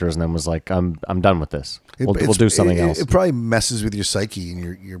characters, and then was like, "I'm done with this. We'll do something else." It probably messes with your psyche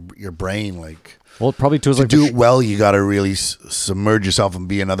and your brain. Like, well, probably too. To do it well, you got to really submerge yourself and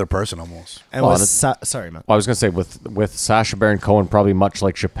be another person almost. And sorry, man. Well, I was gonna say with Sacha Baron Cohen, probably much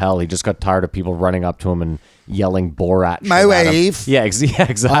like Chappelle, he just got tired of people running up to him and yelling Borat. My wife. Yeah,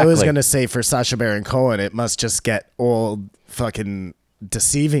 exactly. I was gonna say for Sacha Baron Cohen, it must just get old fucking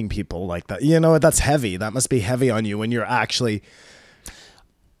deceiving people like that. You know, that's heavy. That must be heavy on you when you're actually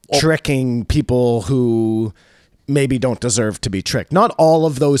tricking people who maybe don't deserve to be tricked. Not all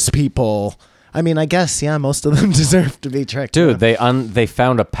of those people. I mean, I guess, yeah, most of them deserve to be tricked. Dude, they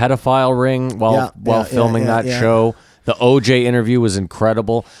found a pedophile ring while filming that show. The OJ interview was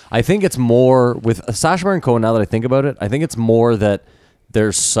incredible. I think it's more with Sacha Baron Cohen, now that I think about it, I think it's more that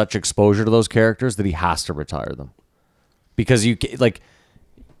there's such exposure to those characters that he has to retire them. Because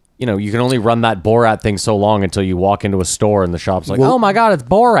you know, you can only run that Borat thing so long until you walk into a store and the shop's like, oh my God, it's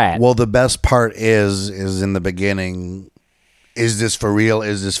Borat. Well, the best part is in the beginning, is this for real?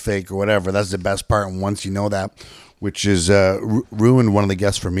 Is this fake or whatever? That's the best part. And once you know that, which is ruined one of the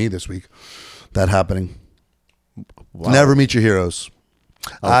guests for me this week, that happening. Wow. Never meet your heroes.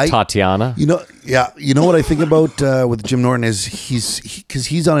 Tatiana. You know what I think about with Jim Norton is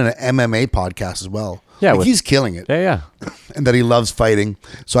he's on an MMA podcast as well. Yeah, like he's killing it. Yeah. And that he loves fighting.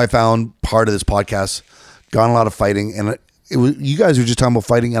 So I found part of this podcast got a lot of fighting, and it was you guys were just talking about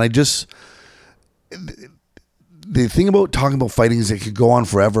fighting, and the thing about talking about fighting is it could go on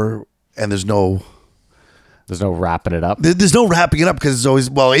forever, and there's no wrapping it up. There's no wrapping it up because it's always,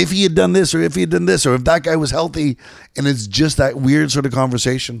 well, if he had done this or if he had done this or if that guy was healthy, and it's just that weird sort of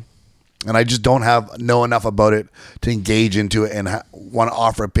conversation. And I just don't know enough about it to engage into it and want to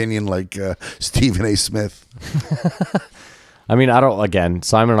offer opinion like Stephen A. Smith. I mean,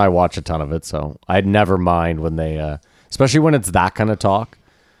 Simon and I watch a ton of it, so I'd never mind when they, especially when it's that kind of talk.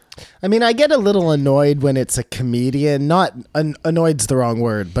 I mean, I get a little annoyed when it's a comedian. Not annoyed's the wrong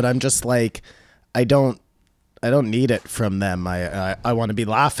word, but I'm just like, I don't need it from them. I want to be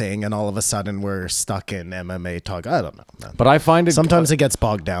laughing, and all of a sudden we're stuck in MMA talk. I don't know, man. But I find it sometimes it gets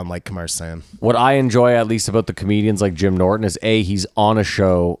bogged down, like Kamar's saying. What I enjoy at least about the comedians like Jim Norton is he's on a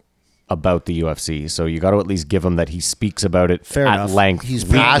show about the UFC, so you got to at least give him that he speaks about it Fair at enough. length. He's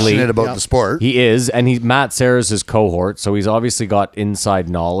weekly. passionate about the sport. He is, and Matt Serra's his cohort, so he's obviously got inside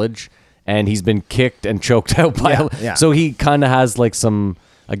knowledge, and he's been kicked and choked out by. Yeah. So he kind of has like some.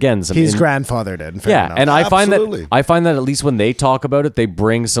 Again, he's grandfathered in. Yeah, enough. and I Absolutely. find that at least when they talk about it, they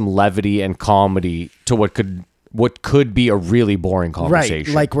bring some levity and comedy to what could be a really boring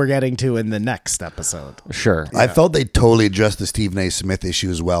conversation. Right, like we're getting to in the next episode. Sure. I felt they totally addressed the Stephen A. Smith issue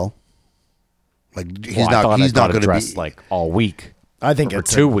as well. Like he's not going to addressed be like all week. I think for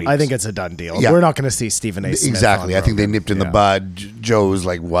it's 2 weeks. I think it's a done deal. Yeah. We're not going to see Stephen A. Smith exactly. on I think they Rogan. nipped in the bud. Joe's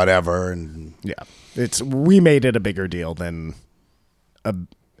like whatever, and we made it a bigger deal than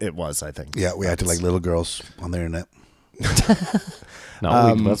it was. I think. yeah, we acted like little girls on the internet.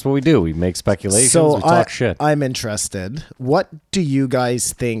 No, that's what we do. We make speculations. So we talk shit. I'm interested. What do you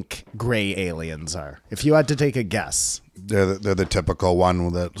guys think gray aliens are? If you had to take a guess. They're the typical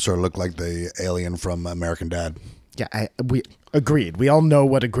one that sort of look like the alien from American Dad. Yeah, we agreed. We all know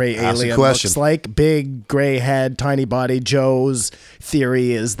what a gray alien looks like. Big gray head, tiny body. Joe's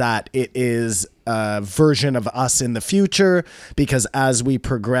theory is that it is a version of us in the future because as we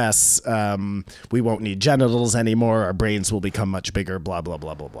progress, we won't need genitals anymore. Our brains will become much bigger, blah, blah,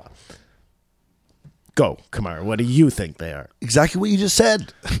 blah, blah, blah. Go, Kamar. What do you think they are? Exactly what you just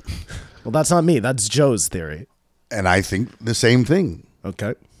said. Well, that's not me. That's Joe's theory. And I think the same thing.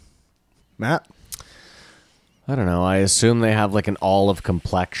 Okay. Matt? I don't know. I assume they have like an olive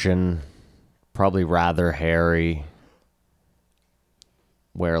complexion, probably rather hairy.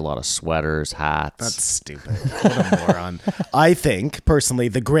 Wear a lot of sweaters, hats. That's stupid. What a moron. I think, personally,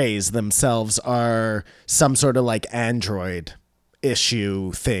 the Greys themselves are some sort of like android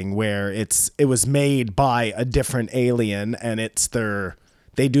issue thing where it was made by a different alien and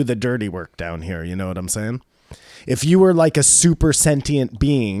they do the dirty work down here. You know what I'm saying? If you were like a super sentient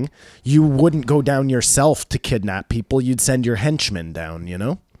being, you wouldn't go down yourself to kidnap people. You'd send your henchmen down, you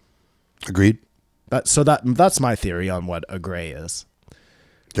know? Agreed. That's my theory on what a gray is.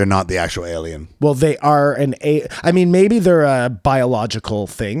 They're not the actual alien. Well, they are I mean, maybe they're a biological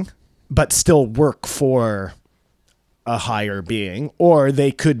thing, but still work for a higher being. Or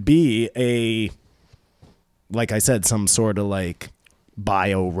they could be like I said, some sort of like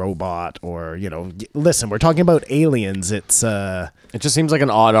bio-robot or, you know, listen, we're talking about aliens. It just seems like an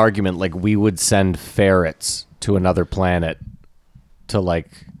odd argument. Like we would send ferrets to another planet to like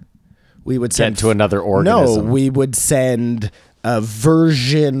we would send to another organism. No, we would send a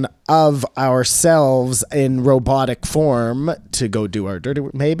version of ourselves in robotic form to go do our dirty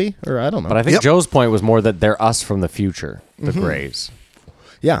work, maybe, or I don't know. But I think Joe's point was more that they're us from the future, the Greys.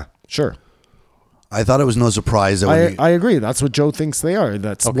 Yeah, sure. I thought it was no surprise that I agree. That's what Joe thinks they are.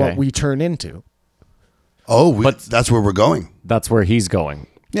 That's what we turn into. That's where we're going. That's where he's going.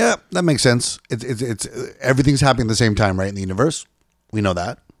 Yeah, that makes sense. It's everything's happening at the same time, right? In the universe, we know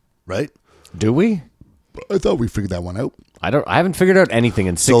that, right? Do we? I thought we figured that one out. I haven't figured out anything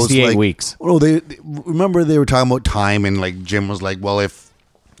in 68 weeks. Oh, they remember they were talking about time, and like Jim was like, "Well, if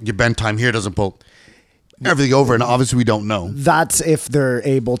you bend time here, doesn't pull everything over," and obviously we don't know. That's if they're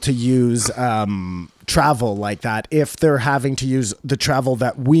able to use travel like that. If they're having to use the travel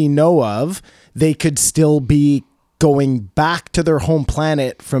that we know of, they could still be going back to their home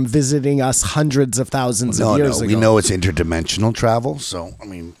planet from visiting us hundreds of thousands of years ago. We know it's interdimensional travel, so I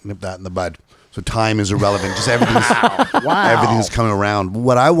mean, nip that in the bud. So time is irrelevant. Just everything's coming around.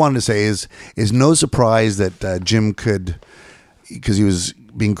 What I wanted to say is no surprise that Jim could, because he was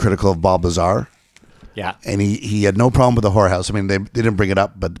being critical of Bob Lazar. Yeah. And he had no problem with the whorehouse. I mean, they didn't bring it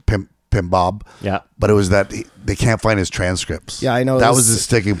up, but Pimp Bob. Yeah. But it was that they can't find his transcripts. Yeah, I know. That was the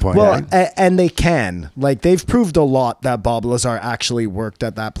sticking point. Well, right? and they can. Like, they've proved a lot that Bob Lazar actually worked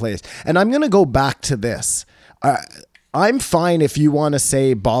at that place. And I'm going to go back to this. I'm fine if you want to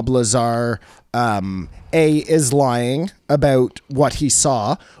say Bob Lazar, A, is lying about what he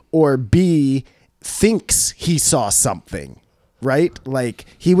saw, or B, thinks he saw something, right? Like,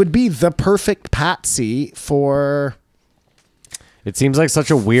 he would be the perfect patsy for... It seems like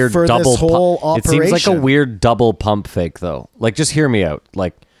such a weird For double this whole It seems like a operation. weird double pump fake, though. Like, just hear me out.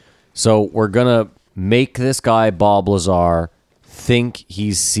 Like, so we're going to make this guy, Bob Lazar, think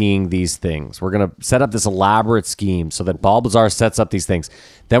he's seeing these things. We're going to set up this elaborate scheme so that Bob Lazar sets up these things.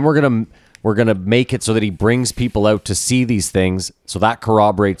 Then we're going to make it so that he brings people out to see these things. So that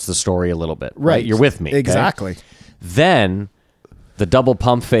corroborates the story a little bit. Right? You're with me. Okay? Exactly. Then the double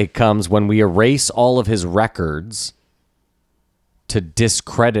pump fake comes when we erase all of his records to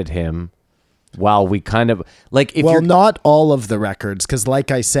discredit him, while we kind of like if Well, you're not all of the records, because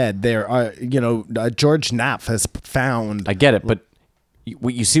like I said, there are, George Knapp has found. I get it, but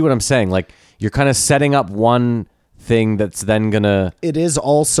you see what I'm saying? Like, you're kind of setting up one thing that's then gonna. It is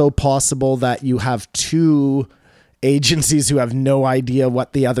also possible that you have two agencies who have no idea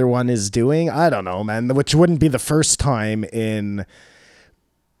what the other one is doing. I don't know, man, which wouldn't be the first time in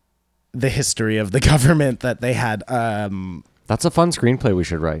the history of the government that they had That's a fun screenplay we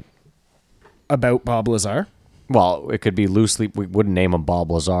should write. about Bob Lazar. Well, it could be loosely. We wouldn't name him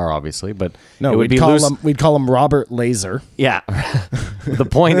Bob Lazar, obviously, but No, it would we'd be call loose. him. We'd call him Robert Laser, Yeah. The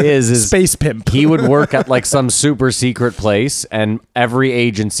point is Space Pimp. he would work at like some super secret place, and every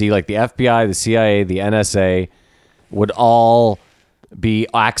agency, like the FBI, the CIA, the NSA, would all be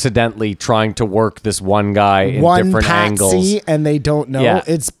accidentally trying to work this one guy in One different patsy, angles. and they don't know. Yeah.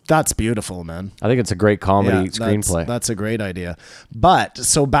 That's beautiful, man. I think it's a great comedy Yeah, screenplay. That's a great idea. But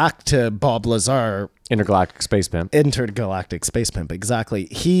so back to Bob Lazar, Intergalactic Space Pimp. Intergalactic Space Pimp. Exactly.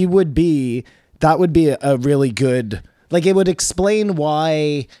 He would be. That would be a really good. Like, it would explain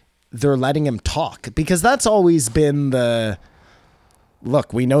why they're letting him talk, because that's always been the.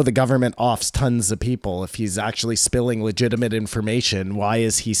 Look, we know the government offs tons of people. If he's actually spilling legitimate information, why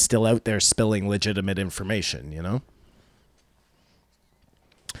is he still out there spilling legitimate information, you know?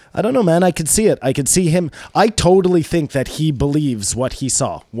 I don't know, man. I could see it. I could see him. I totally think that he believes what he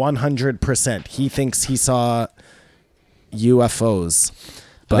saw. 100%. He thinks he saw UFOs.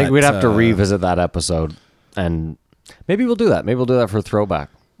 I think we'd have to But, revisit that episode, and maybe we'll do that. Maybe we'll do that for a throwback.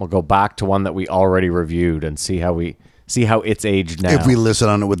 We'll go back to one that we already reviewed and see how it's aged now. If we listen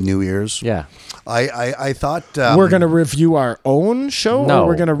on it with new ears. Yeah. I thought we're going to review our own show, No, or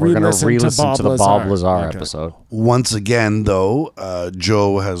we're going to re-listen to the Bob Lazar Okay. episode. once again though,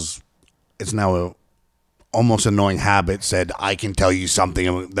 Joe it's now almost annoying habit, said, I can tell you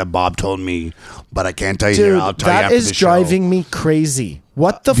something that Bob told me, but I can't tell you here. Dude, I'll tell you that after is the show. driving me crazy.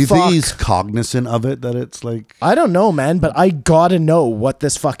 What the Do you fuck? think he's cognizant of it, that it's like I don't know, man, but I gotta know what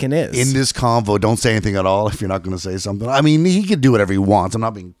this fucking is. in this convo, don't say anything at all if you're not going to say something. I mean, he could do whatever he wants. I'm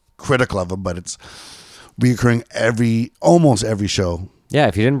not being critical of him, but it's reoccurring almost every show. Yeah,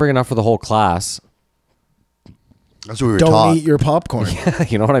 if you didn't bring enough for the whole class, That's what we were Don't taught. eat your popcorn.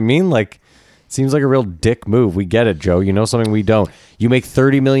 you know what I mean? Like, it seems like a real dick move. We get it, Joe. You know something we don't. You make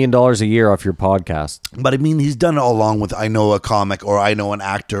 $30 million a year off your podcast. But I mean, he's done it all along with, I know a comic, or I know an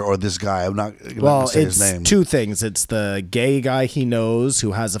actor, or this guy. I'm not going Well, to say it's his name. two things. It's the gay guy he knows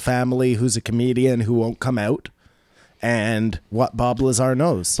who has a family, who's a comedian who won't come out, and what Bob Lazar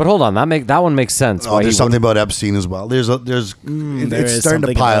knows. But hold on, that one makes sense. Oh, why there's he something wouldn't- about Epstein as well. There There it's is starting to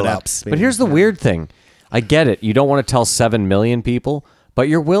something pile about up. Epstein. But here's the weird thing. I get it. You don't want to tell 7 million people, but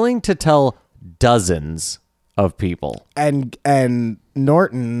you're willing to tell dozens of people. and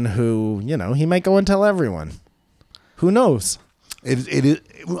Norton, who, he might go and tell everyone. Who knows?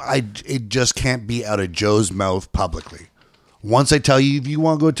 It just can't be out of Joe's mouth publicly. Once I tell you, if you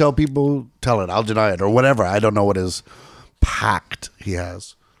want to go tell people, tell it. I'll deny it or whatever. I don't know what his pact he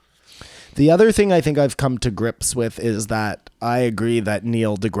has. The other thing I think I've come to grips with is that I agree that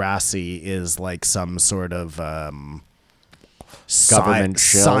Neil deGrasse is like some sort of Government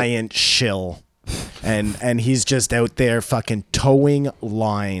shill. science shill. and he's just out there fucking towing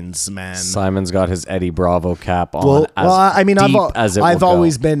lines, man. Simon's got his Eddie Bravo cap on. Well, I mean, deep as it I've will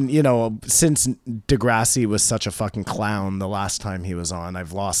always go. been, since Degrassi was such a fucking clown the last time he was on,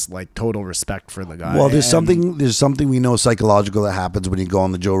 I've lost like total respect for the guy. Well, there's And- something we know psychological that happens when you go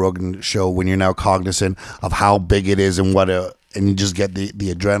on the Joe Rogan show when you're now cognizant of how big it is and and you just get the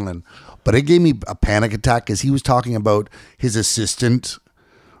adrenaline. But it gave me a panic attack because he was talking about his assistant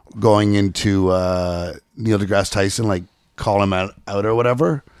going into Neil deGrasse Tyson, like call him out or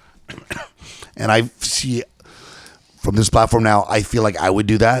whatever. And I see from this platform now, I feel like I would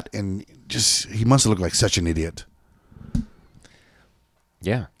do that, and just he must have looked like such an idiot.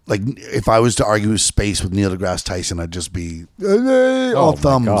 Yeah. Like if I was to argue space with Neil deGrasse Tyson, I'd just be Oh all my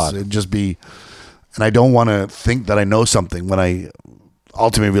thumbs. God. It'd just be, and I don't want to think that I know something when I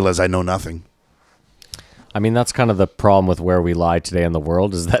ultimately realize I know nothing. I mean, that's kind of the problem with where we lie today in the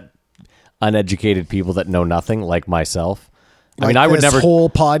world is that uneducated people that know nothing, like myself. I mean, like I would this never. whole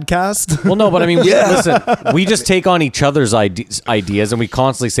podcast. Well, no, but I mean, listen, we just take on each other's ideas and we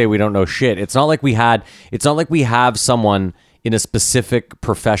constantly say we don't know shit. It's not like we have someone in a specific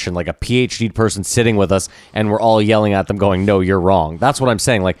profession, like a PhD person sitting with us and we're all yelling at them going, no, you're wrong. That's what I'm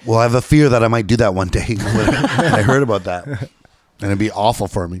saying. Like, Well, I have a fear that I might do that one day. I heard about that, and it'd be awful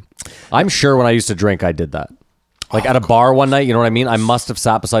for me. I'm sure when I used to drink, I did that. Like at a bar one night, you know what I mean? I must have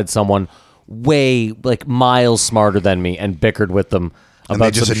sat beside someone way, like miles smarter than me and bickered with them And they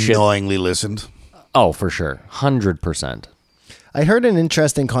about just some shit. annoyingly listened. Oh, for sure. 100%. I heard an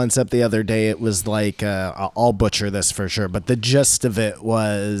interesting concept the other day. It was like, I'll butcher this for sure, but the gist of it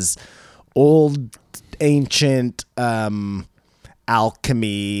was old, ancient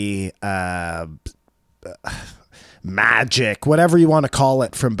alchemy, magic, whatever you want to call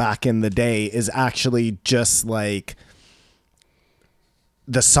it from back in the day is actually just like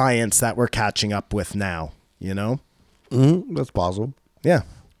the science that we're catching up with now, That's possible. Yeah.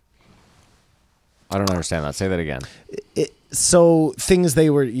 I don't understand that. Say that again. So things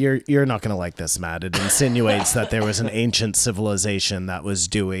you're not going to like this, Matt. It insinuates that there was an ancient civilization that was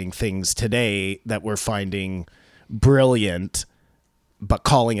doing things today that we're finding brilliant, but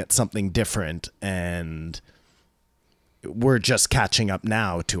calling it something different. And we're just catching up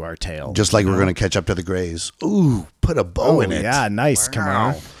now to our tale. Just like we're going to catch up to the Greys. Ooh, put a bow in it. Yeah, nice,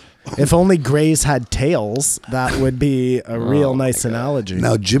 Kamar. If only Greys had tails, that would be a real nice analogy.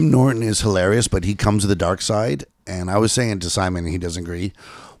 Now, Jim Norton is hilarious, but he comes to the dark side. And I was saying to Simon, and he doesn't agree,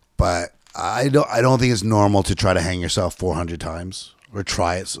 but I don't think it's normal to try to hang yourself 400 times or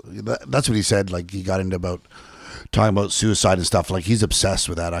try it. So that's what he said. Like he got into talking about suicide and stuff. Like he's obsessed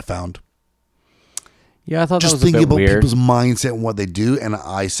with that. I found Yeah, I thought just that was a thinking bit about weird. people's mindset and what they do. And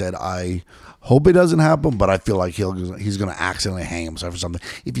I said I hope it doesn't happen, but I feel like he's going to accidentally hang himself or something.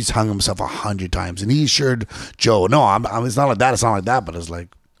 If he's hung himself 100 times, and he assured Joe, no, I'm it's not like that. It's not like that. But it's like.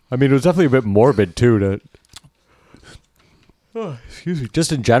 I mean, it was definitely a bit morbid too. Excuse me.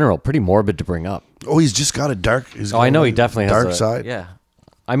 Just in general, pretty morbid to bring up. Oh, he's just got a dark. Oh, I know he definitely has dark side. Yeah.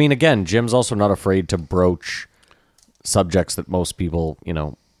 I mean, again, Jim's also not afraid to broach subjects that most people,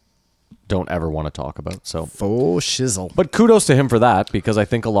 don't ever want to talk about. So, Oh, shizzle. but kudos to him for that because I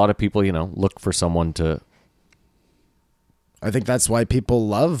think a lot of people, look for someone to. I think that's why people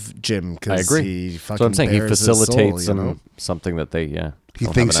love Jim. I agree. He That's fucking what I'm saying. He bears his facilitates soul, something that they, He don't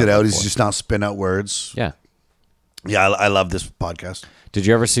have thinks an it out. outlet He's for. just not spin out words. Yeah. Yeah, I love this podcast. Did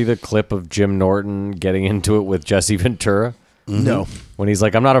you ever see the clip of Jim Norton getting into it with Jesse Ventura? No. When he's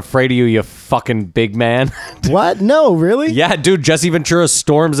like, I'm not afraid of you, you fucking big man. What? No, really? Yeah, dude, Jesse Ventura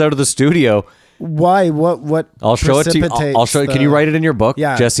storms out of the studio. Why? What? I'll show it to you. I'll show you. Can you write it in your book?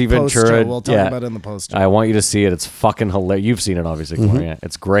 Yeah, Jesse poster. Ventura. We'll talk yeah. about it in the poster. I want you to see it. It's fucking hilarious. You've seen it, obviously. Kumar, yeah.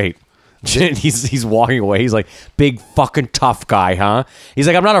 It's great. He's walking away. He's like, big fucking tough guy, huh? He's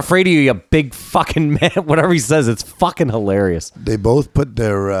like, I'm not afraid of you, you big fucking man. Whatever he says, it's fucking hilarious. They both put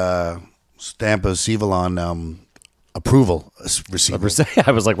their stamp of Seville on approval receipt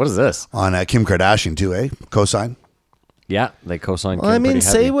I was like, what is this? on Kim Kardashian too, eh? Cosign. Yeah, they co-signed. Well, I Kim mean, pretty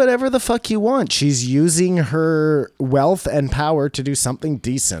say heavy. whatever the fuck you want. She's using her wealth and power to do something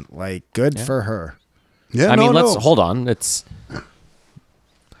decent. Like, good for her. Yeah, I mean, let's hold on. It's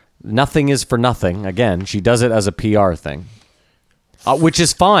nothing is for nothing. Again, she does it as a PR thing, which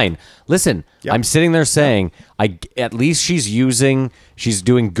is fine. Listen, Yep. I'm sitting there saying, at least she's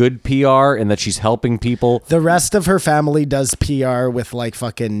doing good PR and that she's helping people. The rest of her family does PR with like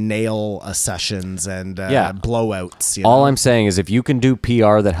fucking nail sessions and Yeah. blowouts. You All know? I'm saying is, if you can do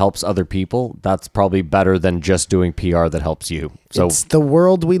PR that helps other people, that's probably better than just doing PR that helps you. So It's the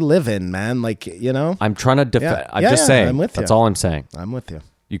world we live in, man. Like, I'm trying to Yeah. I'm Yeah, just yeah, saying. I'm with that's you. all I'm saying. I'm with you.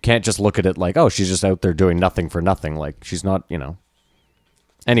 You can't just look at it like, oh, she's just out there doing nothing for nothing. Like, she's not,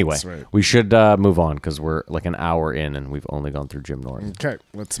 Anyway, That's right. we should move on because we're like an hour in and we've only gone through Jim Norton. Okay,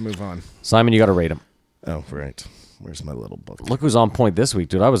 let's move on. Simon, you got to rate him. Oh, right. Where's my little book? Look who's on point this week,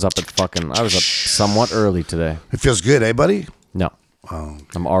 dude. I was up somewhat early today. It feels good, eh, buddy? No. Oh.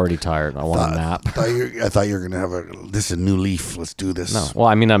 I'm already tired. I want a nap. I thought you were gonna have this is a new leaf. Let's do this. No. Well,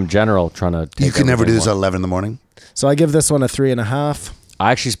 I mean, I'm general trying to take You can never do everything this at one. 11 in the morning. So I give this one a 3.5.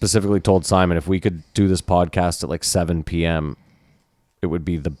 I actually specifically told Simon if we could do this podcast at like 7 p.m., it would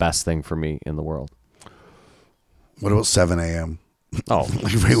be the best thing for me in the world. What about 7 a.m.? Oh,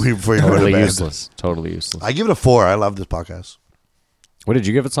 Like right before you go to totally bed? useless. Totally useless. I give it a 4. I love this podcast. What did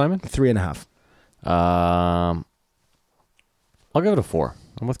you give it, Simon? 3.5. I'll give it a 4.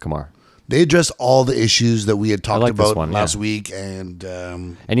 I'm with Kamar. They addressed all the issues that we had talked like this about one, last yeah. week, and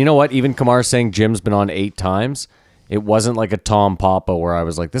And you know what? Even Kamar saying Jim's been on 8 times. It wasn't like a Tom Papa where I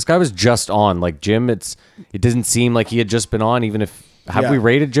was like, this guy was just on. Like Jim, it didn't seem like he had just been on. Even if have Yeah. we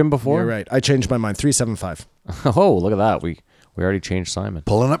rated Jim before? You're right. I changed my mind. 3.75. Oh, look at that. We already changed Simon.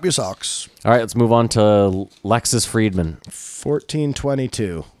 pulling up your socks. All right, let's move on to Lexus Friedman.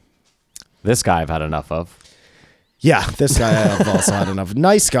 14.22. This guy I've had enough of. Yeah, this guy I've also had enough.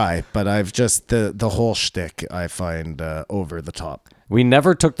 Nice guy, but I've just the whole shtick I find over the top. We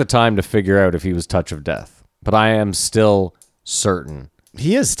never took the time to figure out if he was touch of death, but I am still certain.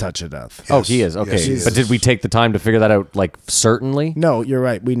 He is touch of death. Oh, he is. Okay. Yes, he But is. did we take the time to figure that out, like, certainly? No, you're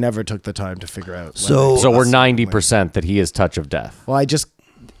right. We never took the time to figure out. So, So we're 90% that he is touch of death. Well,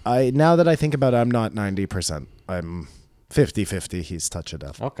 now that I think about it, I'm not 90%. I'm 50-50. He's touch of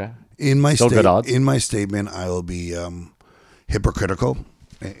death. Okay. in my Still good odds. in my statement, I will be hypocritical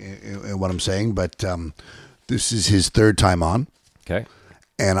in what I'm saying, but this is his 3rd time on. Okay.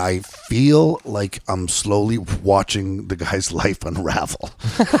 And I feel like I'm slowly watching the guy's life unravel.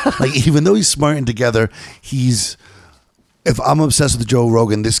 Like, even though he's smart and together, if I'm obsessed with Joe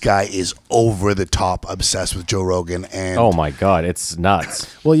Rogan, this guy is over the top obsessed with Joe Rogan. And Oh, my God. It's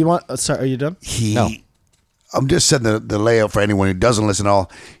nuts. Well, you want... sorry, are you done? No. I'm just setting the layout for anyone who doesn't listen at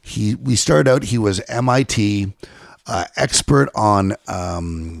all. We started out, he was MIT, expert on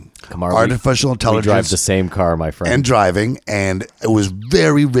Kamar, artificial we intelligence. drive the same car, my friend. And driving, and it was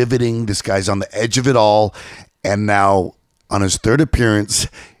very riveting. This guy's on the edge of it all, and now on his 3rd appearance,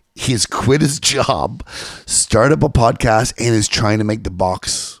 he's quit his job, started up a podcast, and is trying to make the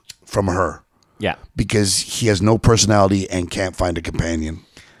box from her Yeah. because he has no personality and can't find a companion.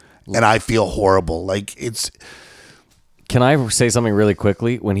 And I feel horrible. Like, Can I say something really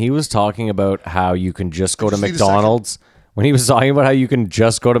quickly? When he was talking about how you can just go to just need a second. McDonald's, when he was talking about how you can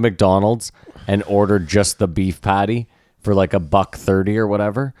just go to McDonald's and order just the beef patty for like $1.30 or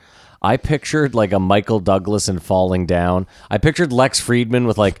whatever, I pictured like a Michael Douglas in Falling Down. I pictured Lex Friedman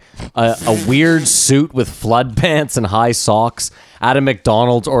with like a weird suit with flood pants and high socks at a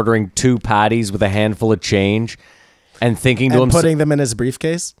McDonald's ordering 2 patties with a handful of change and thinking to And himself, putting them in his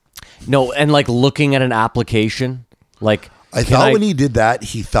briefcase? no, and like looking at an application. Like, I can thought when he did that,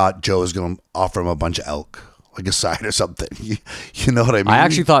 he thought Joe was going to offer him a bunch of elk, like a side or something. You know what I mean? I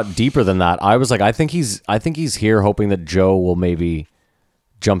actually thought deeper than that. I was like, I think he's here hoping that Joe will maybe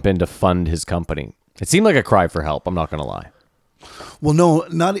jump in to fund his company. It seemed like a cry for help. I'm not going to lie. Well, no,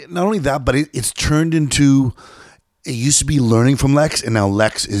 not only that, but it's turned into. It used to be learning from Lex, and now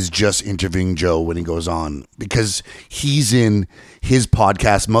Lex is just interviewing Joe when he goes on because he's in his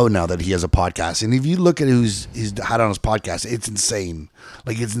podcast mode now that he has a podcast. And if you look at who's he's had on his podcast, it's insane.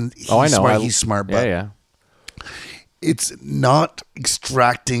 Like he's I know. smart. He's smart, but Yeah. it's not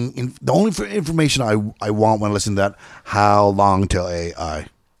extracting. The only information I want when I listen to that, how long till AI?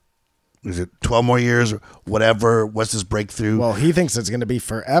 Is it 12 more years or whatever? What's this breakthrough? Well, he thinks it's going to be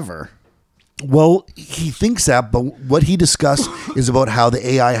forever. Well, he thinks that, but what he discussed is about how the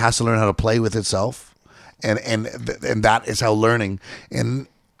AI has to learn how to play with itself, and that is how learning. And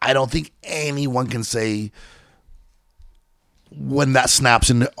I don't think anyone can say when that snaps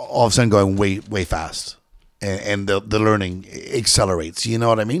and all of a sudden going way fast, and the learning accelerates. You know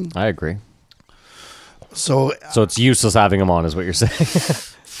what I mean? I agree. So So it's useless having him on, is what you're saying.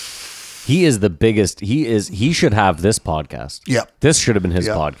 He is the biggest. He should have this podcast. Yeah. This should have been his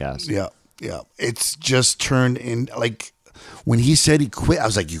yeah, podcast. Yeah. Yeah. It's just turned in like when he said he quit, I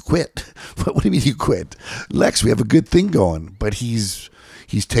was like, you quit? What do you mean you quit? Lex, we have a good thing going, but he's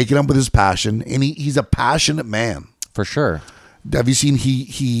taken up with his passion, and he's a passionate man. For sure. Have you seen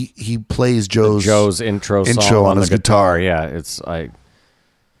he plays Joe's intro song on the his guitar? Yeah, it's I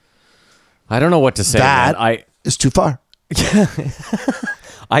don't know what to say. That man. is too far.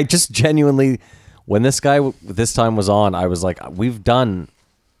 I just genuinely, when this guy this time was on, I was like, we've done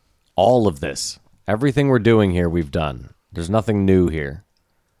all of this. Everything we're doing here, we've done. There's nothing new here.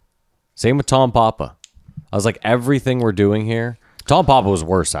 Same with Tom Papa. I was like, everything we're doing here. Tom Papa was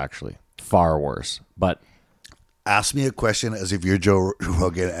worse, actually. Far worse. But Ask me a question as if you're Joe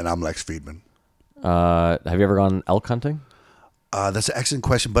Rogan and I'm Lex Friedman. have you ever gone elk hunting? That's an excellent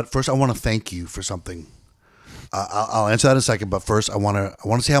question. But first, I want to thank you for something. I'll answer that in a second. But first, I want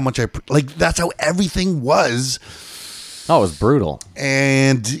to say how much that's how everything was. Oh, it was brutal.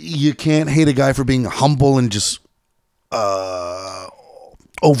 And you can't hate a guy for being humble and just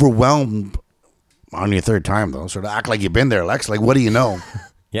overwhelmed on your third time, though. Sort of act like you've been there, Lex. Like, what do you know?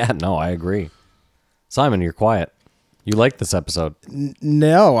 Yeah, no, I agree. Simon, you're quiet. You liked this episode.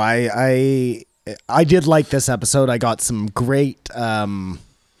 No, I did like this episode. I got some great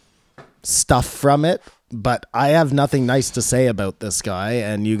stuff from it, but I have nothing nice to say about this guy,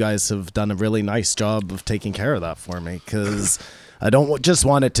 and you guys have done a really nice job of taking care of that for me, because I don't just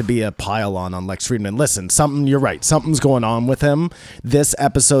want it to be a pile-on Lex Friedman. Listen, you're right. Something's going on with him. This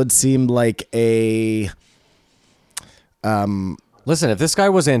episode seemed like a... Listen, if this guy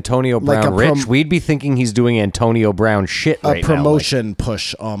was Antonio Brown rich, we'd be thinking he's doing Antonio Brown shit right now. A promotion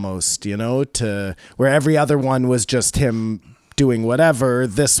push almost, to where every other one was just him doing whatever.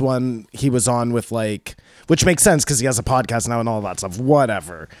 This one, he was on with which makes sense because he has a podcast now and all that stuff,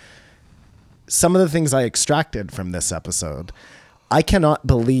 whatever. Some of the things I extracted from this episode, I cannot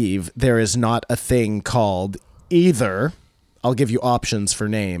believe there is not a thing called either, I'll give you options for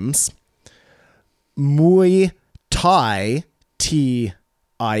names, Muay Thai,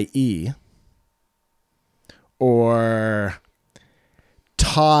 Tie, or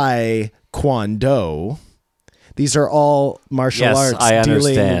Thai Kwon. These are all martial arts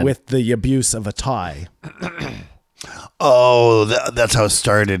dealing with the abuse of a Thai. Oh, that's how it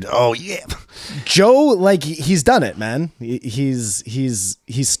started. Oh, yeah. Joe, he's done it, man. He's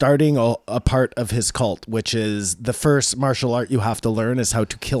starting a part of his cult, which is the first martial art you have to learn is how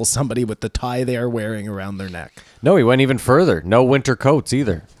to kill somebody with the tie they are wearing around their neck. No, he went even further. No winter coats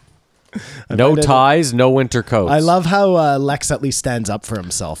either. No ties, no winter coats. I love how Lex at least stands up for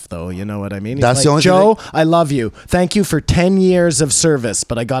himself, though. You know what I mean? He's That's like, the only Joe, I love you. Thank you for 10 years of service,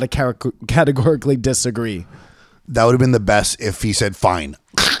 but I got to categorically disagree. That would have been the best if he said fine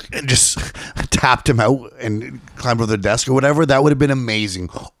and just tapped him out and climbed over the desk or whatever. That would have been amazing.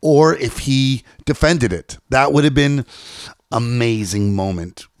 Or if he defended it, that would have been amazing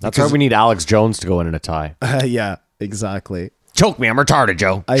moment. That's why we need Alex Jones to go in a tie. Yeah, exactly. Choke me, I'm retarded,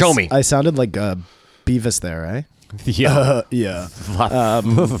 Joe. Show me. I sounded like Beavis there, right? Yeah. Yeah.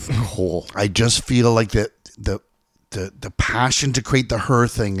 Cool. I just feel like the passion to create the her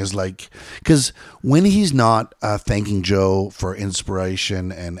thing is because when he's not thanking Joe for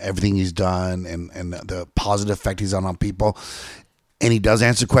inspiration and everything he's done and the positive effect he's on people, and he does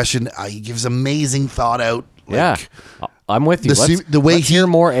answer the question, he gives amazing thought out. Yeah, I'm with you. Let's hear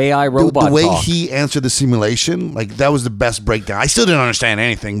more AI robot the way talk. he answered the simulation, that was the best breakdown. I still didn't understand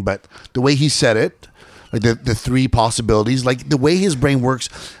anything, but the way he said it, the three possibilities, the way his brain works,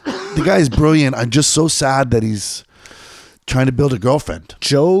 the guy is brilliant. I'm just so sad that he's trying to build a girlfriend.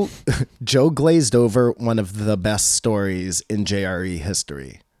 Joe glazed over one of the best stories in JRE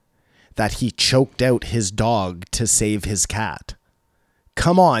history, that he choked out his dog to save his cat.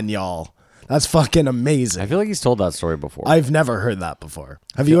 Come on, y'all. That's fucking amazing. I feel like he's told that story before. I've never heard that before.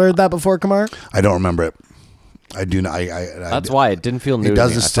 Have you heard that before, Kamar? I don't remember it. I do not. That's why it didn't feel new. It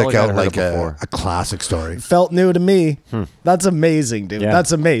doesn't to me. stick out like a a classic story. Felt new to me. That's amazing, dude. Yeah.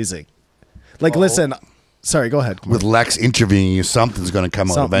 That's amazing. Listen. Sorry, go ahead. Kamar. With Lex interviewing you, something's going to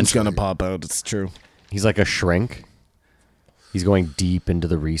come out eventually. Something's going to pop out. It's true. He's like a shrink. He's going deep into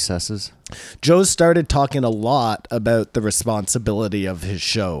the recesses. Joe started talking a lot about the responsibility of his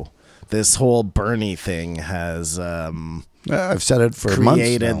show. This whole Bernie thing has I've said it for months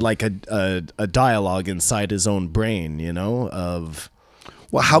created now. a dialogue inside his own brain, of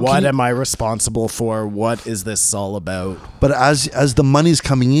well, what am I responsible for? What is this all about? But as the money's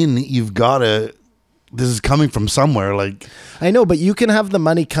coming in, you've got to. This is coming from somewhere. I know, but you can have the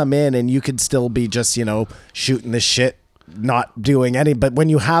money come in, and you could still be just shooting the shit, not doing any. But when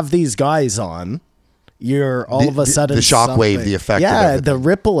you have these guys on, you're all of a sudden the shockwave, the effect. Yeah, the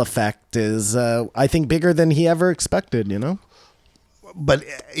ripple effect is, I think, bigger than he ever expected. But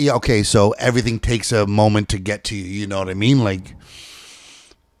yeah, okay, so everything takes a moment to get to you. You know what I mean?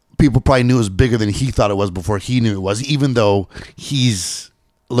 People probably knew it was bigger than he thought it was before he knew it was. Even though he's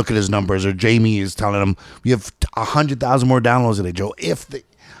look at his numbers, or Jamie is telling him we have 100,000 more downloads today, Joe.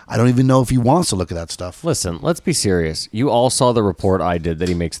 I don't even know if he wants to look at that stuff. Listen, let's be serious. You all saw the report I did that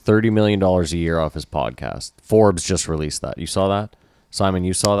he makes $30 million a year off his podcast. Forbes just released that. You saw that? Simon,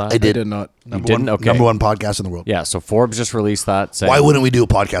 you saw that? I did. did not. Number didn't? one, Okay. Number one podcast in the world. Yeah, so Forbes just released that saying Why wouldn't we do a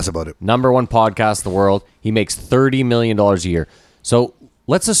podcast about it? number one podcast in the world. He makes $30 million a year. So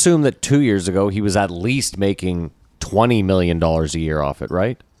let's assume that 2 years ago he was at least making $20 million a year off it,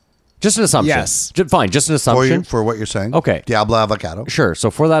 right? Just an assumption. Yes. Fine, just an For, assumption. for what you're saying. Okay. Diablo Avocado. Sure.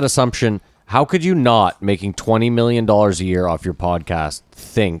 So for that assumption, how could you not, making $20 million a year off your podcast,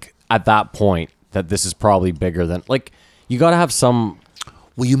 think at that point that this is probably bigger than, like, you got to have some.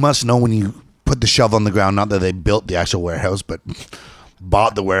 Well, you must know when you put the shovel on the ground, not that they built the actual warehouse, but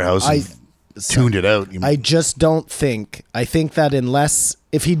bought the warehouse and tuned it out. I just don't think. I think that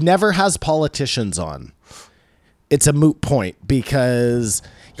if he never has politicians on, it's a moot point because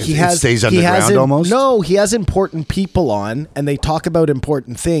he It stays underground almost? No, he has important people on, and they talk about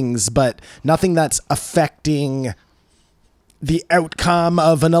important things, but nothing that's affecting the outcome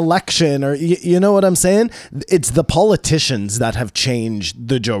of an election, or you know what I'm saying? It's the politicians that have changed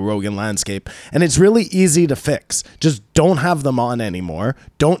the Joe Rogan landscape, and it's really easy to fix. Just don't have them on anymore.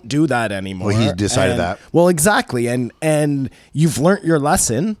 Don't do that anymore. Well, he's decided that. Well, exactly, and you've learnt your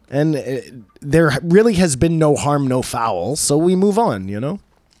lesson, and there really has been no harm, no foul. So we move on. You know?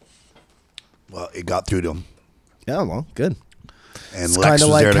 Well, it got through to him. Yeah. Well, good. And It's Lex kind of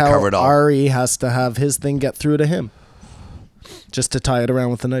was there like to how cover it all. Ari has to have his thing get through to him, just to tie it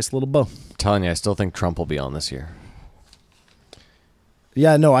around with a nice little bow. I'm telling you, I still think Trump will be on this year.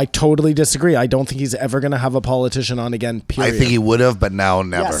 Yeah, no, I totally disagree. I don't think he's ever going to have a politician on again, period. I think he would have, but now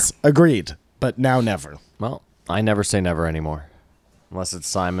never. Yes, agreed. But now never. Well, I never say never anymore. Unless it's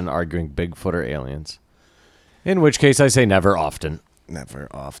Simon arguing Bigfoot or aliens. In which case I say never often. Never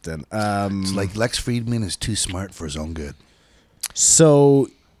often. It's like Lex Friedman is too smart for his own good. So,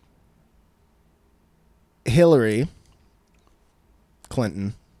 Hillary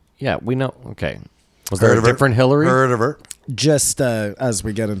Clinton, Yeah, we know. Okay. Was there Heard a of her? different Hillary? Heard of her? just as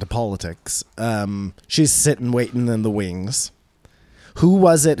we get into politics, she's sitting waiting in the wings. Who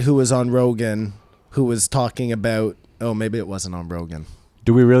was it who was on Rogan who was talking about, oh, maybe it wasn't on Rogan.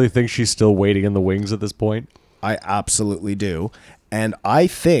 Do we really think she's still waiting in the wings at this point? I absolutely do. And I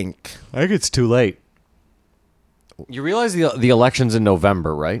think I think it's too late. You realize the election's in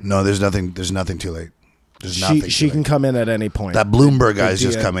November, right? No, there's nothing. There's nothing too late. There's nothing. she too can late. come in at any point. That Bloomberg guy's The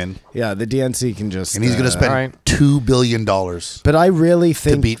just DN come in, Yeah, the DNC can just... and he's going to spend all right. $2 billion to But I really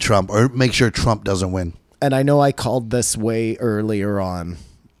think... beat Trump or make sure Trump doesn't win. And I know I called this way earlier on,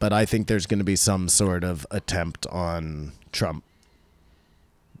 but I think there's going to be some sort of attempt on Trump.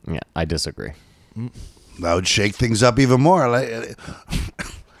 Yeah, I disagree. That would shake things up even more. Like,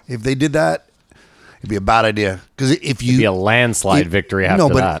 if they did that, it'd be a bad idea. Because if you Be a landslide victory after no,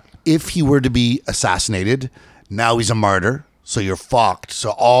 but that. if he were to be assassinated, now he's a martyr, so you're fucked.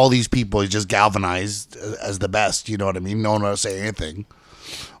 So all these people, he's just galvanized as the best. You know what I mean? No one will say anything.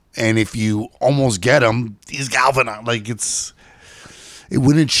 And if you almost get him, he's galvanized. Like it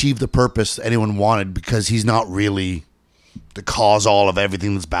wouldn't achieve the purpose anyone wanted because he's not really the cause all of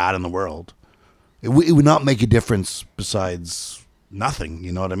everything that's bad in the world. It would not make a difference besides nothing.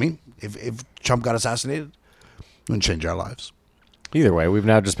 You know what I mean? If Trump got assassinated, it wouldn't change our lives. Either way, we've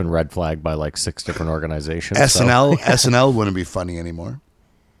now just been red flagged by like 6 different organizations. SNL wouldn't be funny anymore.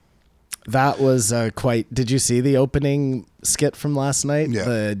 That was quite... Did you see the opening skit from last night? Yeah.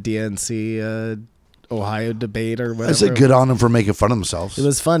 The DNC Ohio debate or whatever. I said good on them for making fun of themselves. It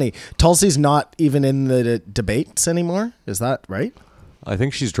was funny. Tulsi's not even in the debates anymore. Is that right? I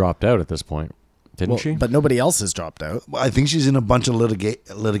think she's dropped out at this point. Didn't Well, she? But nobody else has dropped out. I think she's in a bunch of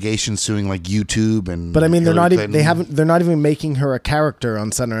litigation suing like YouTube and. But I mean, they're Hillary not even. They Clinton. haven't. They're not even making her a character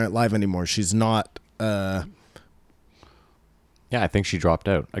on Saturday Night Live anymore. She's not. Yeah, I think she dropped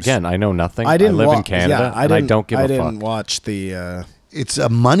out. Again, I know nothing. I didn't live in wa- Canada, yeah, and I don't give I a didn't fuck. watch the. It's a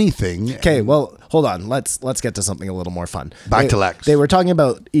money thing. Okay, well, hold on. Let's get to something a little more fun. Back to Lex. They were talking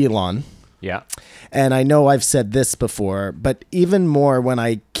about Elon. Yeah. And I know I've said this before, but even more when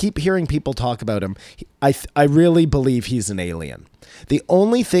I keep hearing people talk about him, I really believe he's an alien. The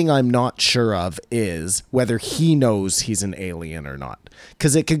only thing I'm not sure of is whether he knows he's an alien or not.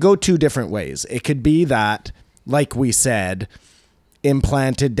 Because it could go two different ways. It could be that, like we said,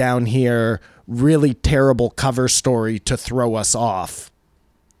 implanted down here, really terrible cover story to throw us off.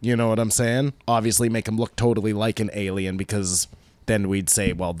 You know what I'm saying? Obviously make him look totally like an alien because then we'd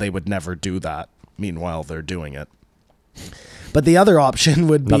say, well, they would never do that. Meanwhile, they're doing it. But the other option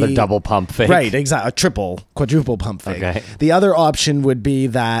would be... Another double pump fake. Right, exactly. A triple, quadruple pump fake. Okay. The other option would be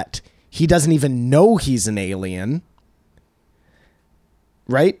that he doesn't even know he's an alien.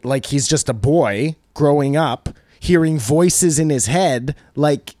 Right? Like he's just a boy growing up, hearing voices in his head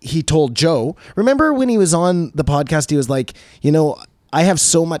like he told Joe. Remember when he was on the podcast, he was like, you know, I have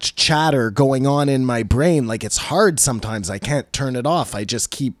so much chatter going on in my brain. Like, it's hard sometimes. I can't turn it off. I just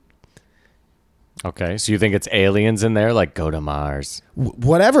keep Okay, so you think it's aliens in there? Like, go to Mars.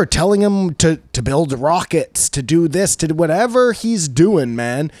 whatever, telling him to build rockets, to do this, to do whatever he's doing,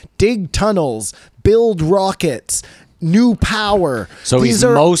 man. Dig tunnels, build rockets, new power. So These he's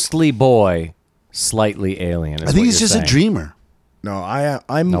are mostly boy, slightly alien. I think he's just a dream. dreamer. No,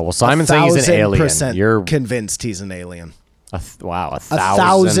 I'm No, well, Simon's saying he's an alien. 1,000% You're- convinced he's an alien. Wow,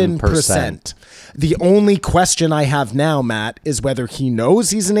 1,000%. The only question I have now, Matt, is whether he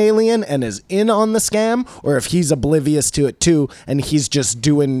knows he's an alien and is in on the scam, or if he's oblivious to it too, and he's just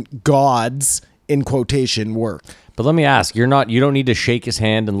doing God's, in quotation, work. But let me ask, you don't need to shake his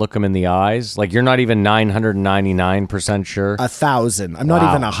hand and look him in the eyes? Like, you're not even 999% sure? 1,000. I'm not Wow.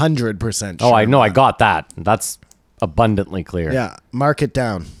 even 100% sure. Oh, I know, I got that. That's abundantly clear. Yeah, mark it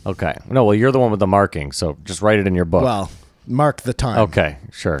down. Okay. No, well, you're the one with the marking, so just write it in your book. Well, mark the time. Okay,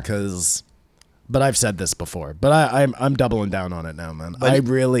 sure. But I've said this before. But I'm doubling down on it now, man. I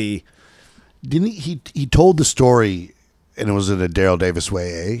really. Didn't he told the story, and it was in a Daryl Davis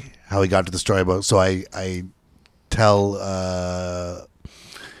way, eh? How he got to the story about. So I tell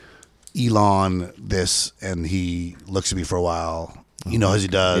Elon this, and he looks at me for a while. You know, as he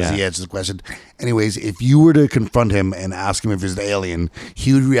does, Yeah. he answers the question. Anyways, if you were to confront him and ask him if he's an alien,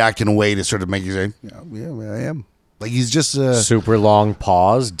 he would react in a way to sort of make you say, "Yeah, I am." Like he's just Super long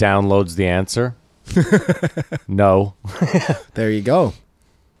pause, downloads the answer. No. There you go.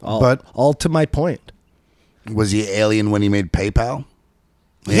 All to my point. Was he alien when he made PayPal?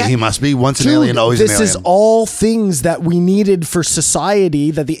 Yeah. He must be. Once an Dude, alien, always an this alien. is all things that we needed for society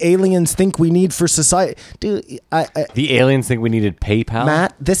that the aliens think we need for society. Dude, The aliens think we needed PayPal?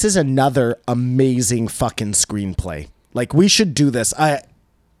 Matt, this is another amazing fucking screenplay. Like, we should do this.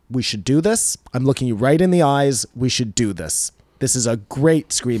 We should do this. I'm looking you right in the eyes. We should do this. This is a great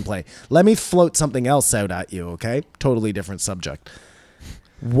screenplay. Let me float something else out at you, okay? Totally different subject.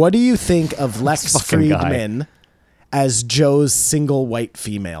 What do you think of Lex fucking guy. Friedman as Joe's single white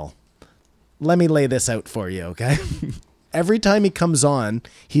female? Let me lay this out for you, okay? Every time he comes on,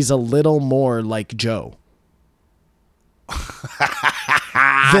 he's a little more like Joe.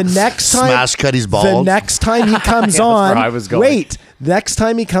 The next time Smash cut, he's bald. The next time he comes on, where I was going. wait. Next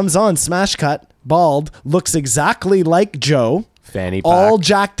time he comes on, smash cut, bald, looks exactly like Joe. Fanny pack. All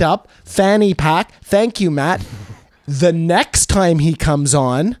jacked up, fanny pack. Thank you, Matt. The next time he comes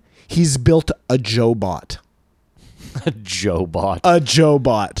on, he's built a Joe bot. Joe bot. A Joe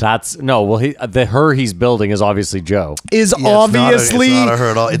bot That's no. Well, he's building is obviously Joe. is Yeah, obviously it's not a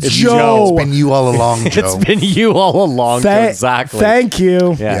her at all. It's Joe. It's been you all along, Joe. It's been you all along. Joe, exactly. Thank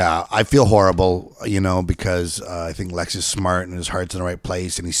you. Yeah. Yeah, I feel horrible, because I think Lex is smart and his heart's in the right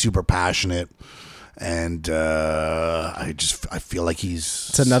place, and he's super passionate, and I feel like he's.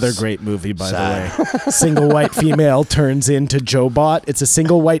 It's another great movie, by Sad. the way. Single white female turns into Joe Bot. It's a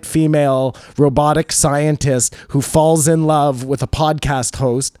single white female robotic scientist who falls in love with a podcast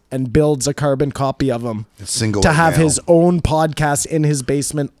host and builds a carbon copy of him Single to white have male. his own podcast in his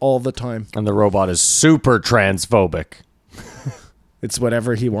basement all the time. And the robot is super transphobic. It's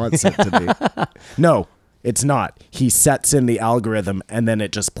whatever he wants it to be. No, it's not. He sets in the algorithm and then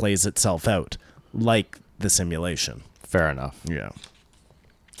it just plays itself out like the simulation. Fair enough. Yeah.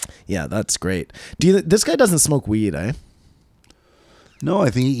 Yeah, that's great. This guy doesn't smoke weed, eh? No,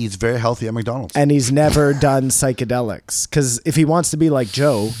 I think he eats very healthy at McDonald's. And he's never done psychedelics. Because if he wants to be like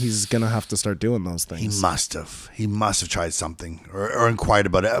Joe, he's going to have to start doing those He things. must have. He must have tried something or inquired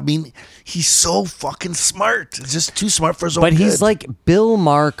about it. I mean, he's so fucking smart. It's just too smart for his own But he's good. like Bill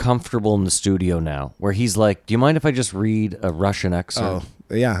Maher comfortable in the studio now, where he's like, "Do you mind if I just read a Russian excerpt?"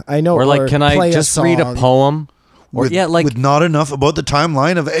 Oh, yeah. I know. Or like, "Can I play just read a song." poem?" Or with, yeah, like with not enough about the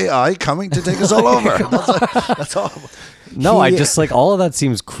timeline of AI coming to take us all over. That's all. no, I He- just like all of that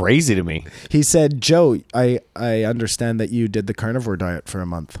seems crazy to me. He said, Joe, I understand that you did the carnivore diet for a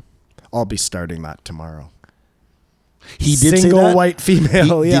month. I'll be starting that tomorrow. He did say Single that? white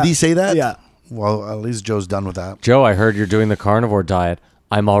female. yeah. Did he say that? Yeah. Well, at least Joe's done with that. Joe, I heard you're doing the carnivore diet.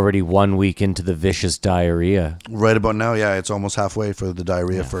 I'm already 1 week into the vicious diarrhea. Right about now, yeah, it's almost halfway for the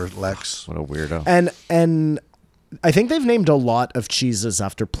diarrhea for Lex. What a weirdo. And I think they've named a lot of cheeses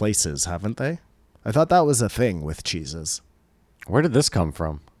after places, haven't they? I thought that was a thing with cheeses. Where did this come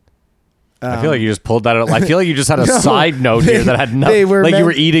from? I feel like you just pulled that out. I feel like you just had a No, side note they- here that had they nothing. were Like you meant-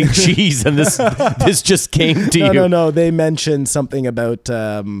 were eating cheese and this just came to you. No. They mentioned something about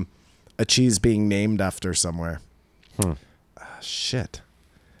a cheese being named after somewhere. Shit.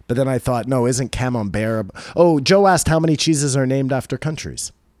 But then I thought, no, isn't Camembert? Oh, Joe asked how many cheeses are named after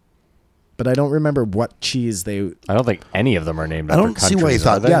countries. but I don't remember what cheese they. I don't think any of them are named I after don't see why you countries,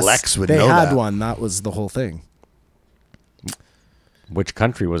 thought are they? that. Lex would they know had that. one. That was the whole thing. Which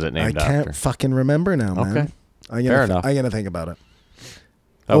country was it I named can't after? fucking remember now, man. Okay. I'm Fair enough. I'm gonna think about it.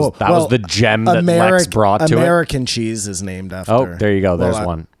 That was the gem that Lex brought to it. American cheese is named after. Oh, there you go. There's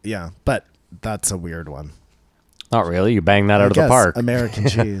one. Yeah, but that's a weird one. Not really. You bang that out of the Guess park. American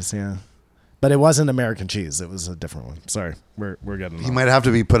cheese, yeah. But it wasn't American cheese. It was a different one. Sorry, we're getting. He might have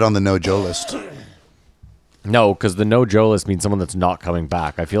to be put on the no Joe list. No, because the no Joe list means someone that's not coming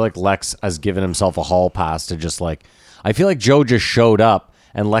back. I feel like Lex has given himself a hall pass to just like. I feel like Joe just showed up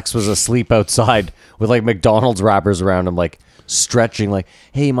and Lex was asleep outside with like McDonald's wrappers around him, like stretching, like,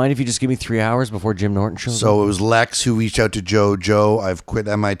 "Hey, you mind if you just give me 3 hours before Jim Norton shows up?" So it was Lex who reached out to Joe. Joe, I've quit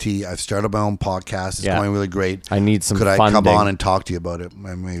MIT. I've started my own podcast. It's going really great. I need some Could I funding. come on and talk to you about it?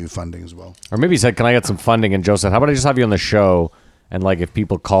 And maybe funding as well. Or maybe he said, "Can I get some funding?" And Joe said, "How about I just have you on the show and like if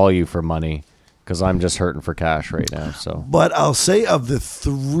people call you for money, because I'm just hurting for cash right now." So But I'll say of the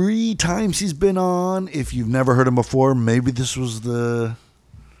 3 times he's been on, if you've never heard him before, maybe this was the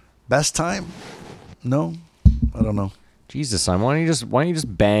best time. No, I don't know. Jesus, Simon, why don't you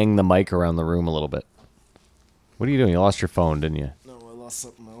just bang the mic around the room a little bit? What are you doing? You lost your phone, didn't you? No, I lost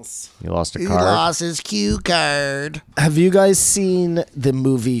something else. You lost a card. his cue card. Have you guys seen the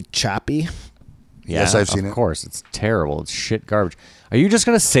movie Chappie? Yes, I've seen it. Of course, it's terrible. It's shit garbage. Are you just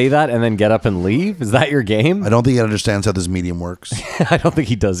gonna say that and then get up and leave? Is that your game? I don't think he understands how this medium works. I don't think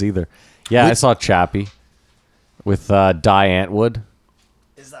he does either. Yeah, I saw Chappie with Die Antwood.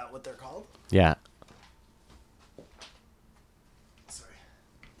 Is that what they're called? Yeah.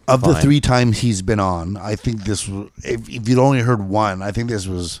 Of the Fine. 3 times he's been on, I think this was, if you'd only heard one, I think this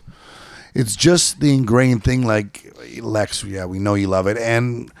was, it's just the ingrained thing, like, Lex, yeah, we know you love it,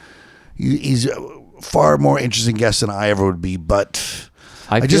 and he's a far more interesting guest than I ever would be, but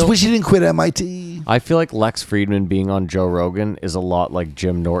I just feel- wish he didn't quit MIT. I feel like Lex Friedman being on Joe Rogan is a lot like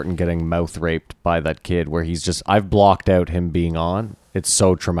Jim Norton getting mouth raped by that kid, where he's just, I've blocked out him being on. It's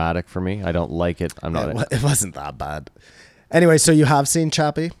so traumatic for me. I don't like it. I'm not. It wasn't that bad. Anyway, so you have seen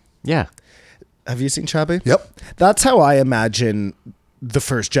Chappie? Yeah. Have you seen Chappie? Yep. That's how I imagine the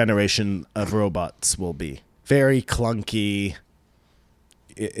first generation of robots will be. Very clunky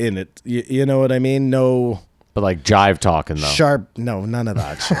in it. You know what I mean? No But like jive talking though. sharp. No, none of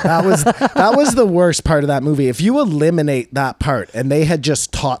that. That was the worst part of that movie. If you eliminate that part and they had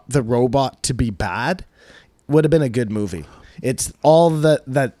just taught the robot to be bad, would have been a good movie. It's all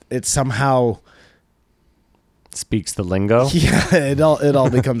that it somehow. Speaks the lingo. Yeah, it all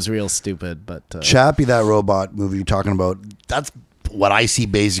becomes real stupid. But Chappie, that robot movie you're talking about, that's what I see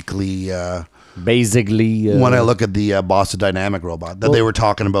basically Basically, when I look at the Boston Dynamic robot that they were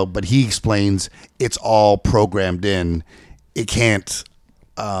talking about, but he explains it's all programmed in. It can't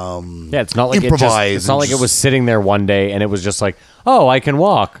it's not like improvise. it's not and like it just- was sitting there one day and it was just like, oh, I can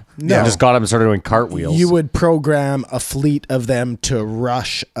walk. No. And just got up and started doing cartwheels. you would program a fleet of them to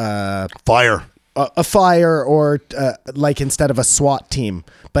rush fire. a fire or like instead of a SWAT team,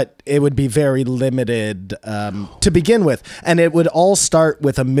 but it would be very limited to begin with, and it would all start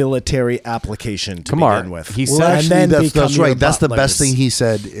with a military application to Kamar, begin with. he Well, said- And actually, then that's become your right. That's the best butlers. thing he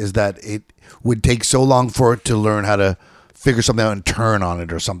said is that it would take so long for it to learn how to figure something out and turn on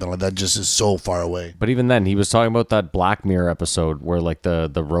it or something like that. Just is so far away. But even then, he was talking about that Black Mirror episode where like the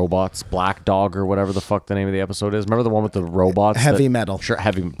robots, Black Dog or whatever the fuck the name of the episode is. Remember the one with the robots? Heavy Metal. Sure,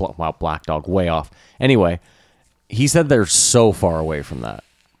 wow, Black Dog, way off. Anyway, he said they're so far away from that.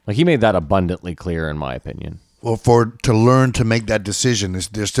 Like he made that abundantly clear, in my opinion. Well, to learn to make that decision,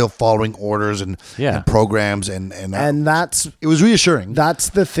 they're still following orders and programs and that's it was reassuring. That's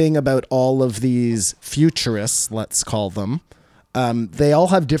the thing about all of these futurists, let's call them. They all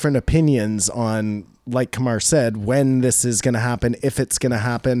have different opinions on, like Kamar said, when this is going to happen, if it's going to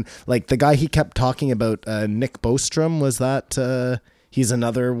happen. Like the guy he kept talking about, Nick Bostrom, was that? He's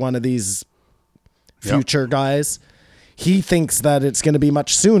another one of these future guys. He thinks that it's going to be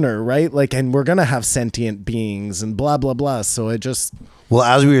much sooner, right? Like, and we're going to have sentient beings and blah, blah, blah. So I just... Well,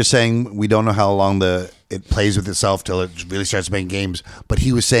 as we were saying, we don't know how long it plays with itself till it really starts making games. But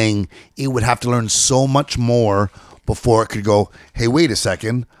he was saying it would have to learn so much more before it could go, hey, wait a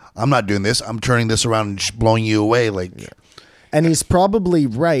second, I'm not doing this. I'm turning this around and just blowing you away. Like, And he's probably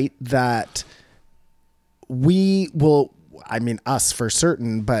right that we will, I mean, us for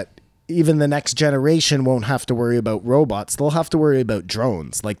certain, but even the next generation won't have to worry about robots. They'll have to worry about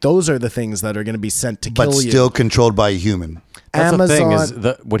drones. Like those are the things that are going to be sent to kill but you. still controlled by a human. That's the thing is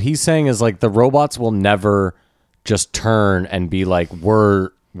Amazon- what he's saying is like the robots will never just turn and be like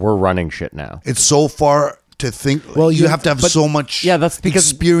we're running shit now. It's so far to think. Well, you you- have to have but- so much yeah, that's because-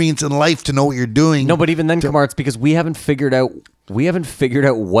 experience in life to know what you're doing. No, but even then, Kamar, it's because we haven't figured out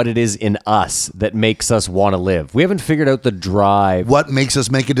what it is in us that makes us want to live. We haven't figured out the drive. what makes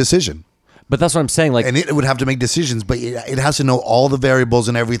us make a decision? But that's what I'm saying. Like, And it would have to make decisions, but it has to know all the variables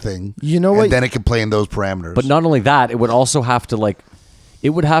and everything. You know and what- then it can play in those parameters. but not only that, it would also have to it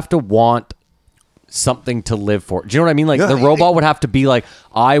would have to want something to live for. Do you know what I mean? Like Yeah, the robot would have to be like,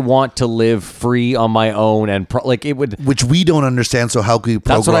 I want to live free on my own, and it would. which we don't understand. So how can we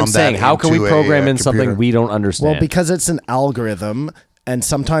program That's what I'm that saying. How can we into program in computer? something we don't understand? Well, because it's an algorithm, and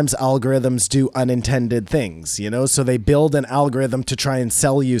sometimes algorithms do unintended things, So they build an algorithm to try and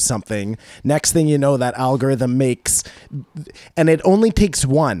sell you something. Next thing you know, that algorithm makes, and it only takes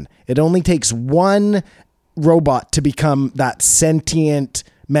one. It only takes one robot to become that sentient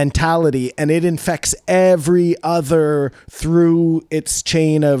mentality, and it infects every other through its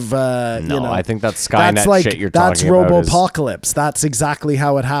chain of I think that's Skynet shit you're that's talking about is- Robopocalypse. That's exactly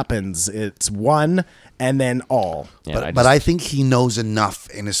how it happens. It's one and then all. Yeah, But I think he knows enough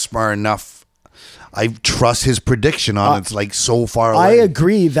and is smart enough. I trust his prediction on it's like so far I away.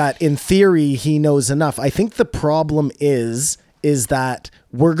 agree that in theory he knows enough. I think the problem is that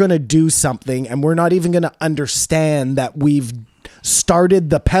we're going to do something and we're not even going to understand that we've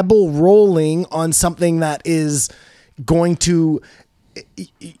started the pebble rolling on something that is going to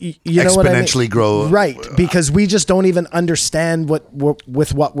you know what I mean? Exponentially grow. Right, because we just don't even understand what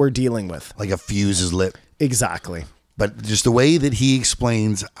we're dealing with. Like a fuse is lit. Exactly. But just the way that he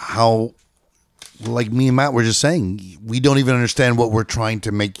explains how, like me and Matt were just saying, we don't even understand what we're trying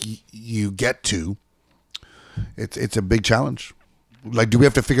to make you get to. It's a big challenge. Like, do we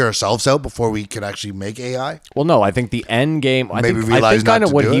have to figure ourselves out before we can actually make AI? Well, no, I think the end game. I Maybe think realize kind not of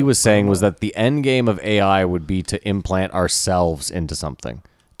to what do he it? was saying was that the end game of AI would be to implant ourselves into something,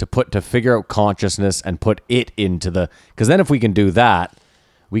 to figure out consciousness and put it into the. Because then, if we can do that,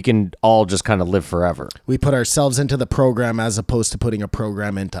 we can all just kind of live forever. We put ourselves into the program as opposed to putting a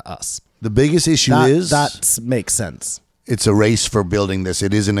program into us. The biggest issue That makes sense. it's a race for building this.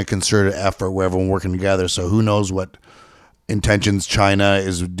 It isn't a concerted effort where everyone working together. So who knows what intentions China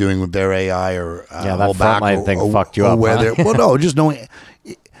is doing with their AI or Yeah, that hold back frontline thing fucked you up, where huh? they're- well, no, just knowing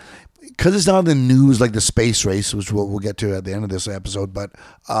because it's not in the news like the space race, which we'll get to at the end of this episode. But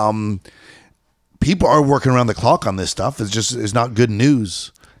people are working around the clock on this stuff. It's not good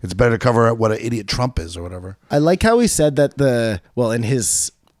news. It's better to cover what an idiot Trump is or whatever. I like how he said that in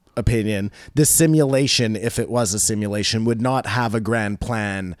his opinion, this simulation, if it was a simulation, would not have a grand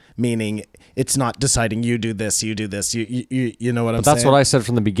plan, meaning it's not deciding you do this, you do this. You know what I'm saying? That's what I said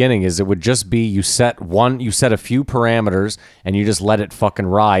from the beginning. Is it would just be you set a few parameters and you just let it fucking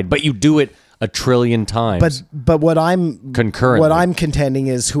ride, but you do it a trillion times. But what I'm Concurrently. what I'm contending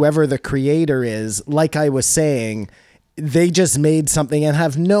is whoever the creator is, like I was saying, they just made something and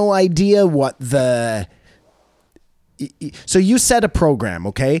have no idea what the. So you set a program,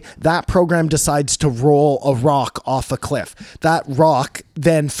 okay? That program decides to roll a rock off a cliff. That rock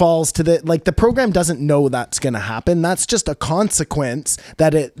then falls to the program doesn't know that's going to happen. That's just a consequence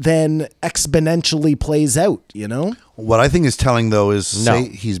that it then exponentially plays out, What I think is telling though is No. say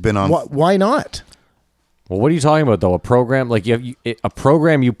he's been on. Why not? Well, what are you talking about though? A program like a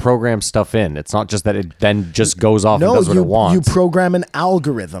program you program stuff in. It's not just that it then just goes off and does what it wants. You program an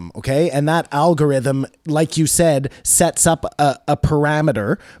algorithm, okay? And that algorithm, like you said, sets up a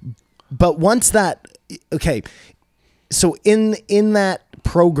parameter. But once that, okay, so in that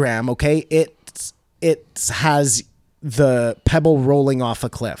program, okay, it has the pebble rolling off a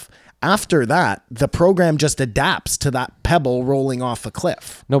cliff. After that, the program just adapts to that pebble rolling off a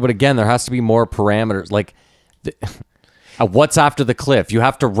cliff. No, but again, there has to be more parameters. Like, what's after the cliff? You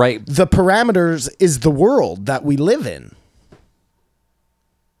have to write. The parameters is the world that we live in.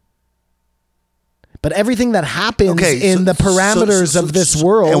 But everything that happens in the parameters of this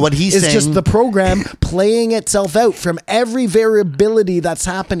world and what he's is saying, just the program playing itself out from every variability that's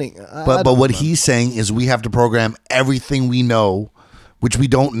happening. But what he's saying is we have to program everything we know, which we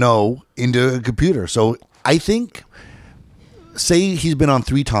don't know, into a computer. So I think, say he's been on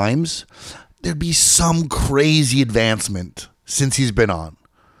 3 times, there'd be some crazy advancement since he's been on.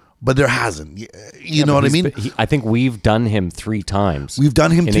 But there hasn't. You know what I mean? I think we've done him 3 times. We've done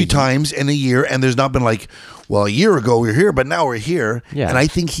him in 3 times in a year, and there's not been like, well, a year ago we were here, but now we're here. Yeah. And I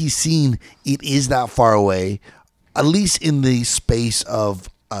think he's seen it is that far away, at least in the space of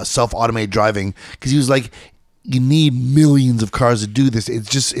self-automated driving, because he was like, you need millions of cars to do this.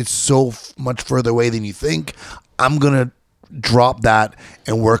 It's so much further away than you think. I'm going to drop that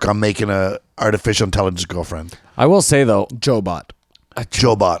and work on making a artificial intelligence girlfriend. I will say though, Joe Bot.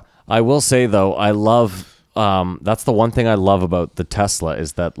 Joe Bot. I will say though, I love that's the one thing I love about the Tesla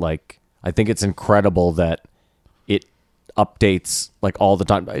is that, like, I think it's incredible that it updates like all the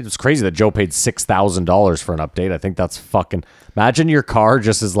time. It's crazy that Joe paid $6,000 for an update. I think that's fucking. Imagine your car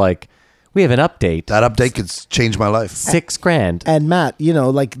just is like, we have an update. That update could change my life. $6,000. And Matt, you know,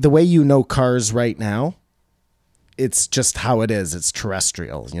 like the way you know cars right now, it's just how it is. It's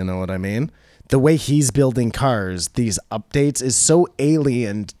terrestrial. You know what I mean? The way he's building cars, these updates is so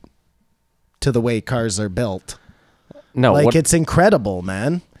alien to the way cars are built. No, Like it's incredible,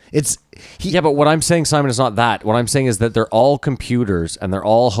 man. Yeah, but what I'm saying, Simon, is not that. What I'm saying is that they're all computers and they're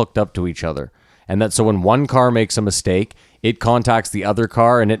all hooked up to each other. And that so when one car makes a mistake, it contacts the other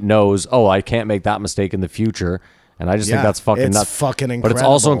car and it knows, oh, I can't make that mistake in the future. And I just think that's fucking it's nuts. fucking But it's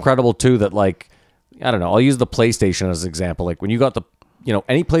also incredible. incredible too that, like, I don't know, I'll use the PlayStation as an example. Like when you got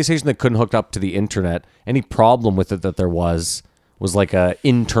any PlayStation that couldn't hook up to the internet, any problem with it that there was like a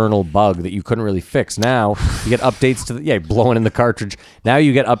internal bug that you couldn't really fix. Now you get updates to blowing in the cartridge. Now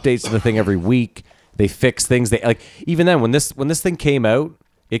you get updates to the thing every week. They fix things. They like even then when this thing came out,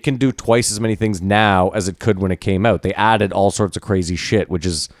 it can do twice as many things now as it could when it came out. They added all sorts of crazy shit, which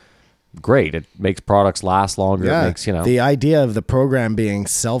is great. It makes products last longer. Yeah, It makes, the idea of the program being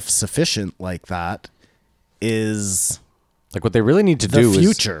self-sufficient like that is like what they really need to the do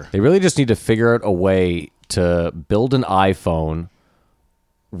future. is they really just need to figure out a way to build an iPhone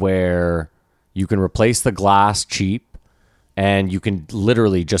where you can replace the glass cheap and you can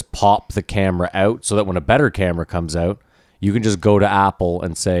literally just pop the camera out so that when a better camera comes out, you can just go to Apple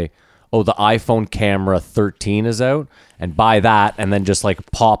and say, oh, the iPhone camera 13 is out, and buy that and then just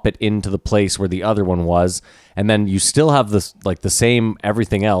like pop it into the place where the other one was. And then you still have this like the same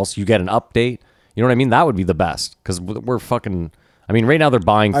everything else. You get an update. You know what I mean? That would be the best because we're fucking... I mean, right now they're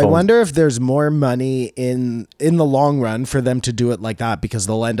buying phones. I wonder if there's more money in the long run for them to do it like that because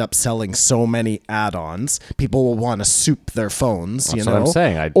they'll end up selling so many add-ons. People will want to soup their phones, That's what I'm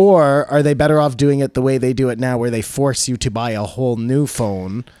saying. Or are they better off doing it the way they do it now where they force you to buy a whole new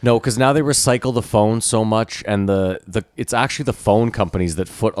phone? No, because now they recycle the phones so much, and it's actually the phone companies that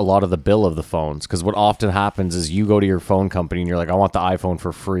foot a lot of the bill of the phones. Because what often happens is you go to your phone company and you're like, I want the iPhone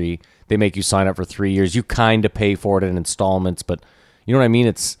for free. They make you sign up for 3 years. You kind of pay for it in installments, but you know what I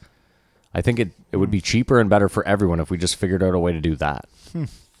mean? I think it would be cheaper and better for everyone if we just figured out a way to do that.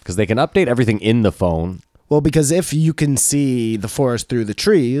 Because they can update everything in the phone. Well, because if you can see the forest through the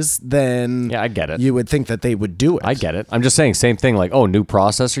trees, then Yeah, I get it. you would think that they would do it. I get it. I'm just saying, same thing. Like, oh, new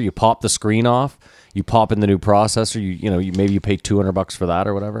processor. You pop the screen off. You pop in the new processor. Maybe you pay $200 for that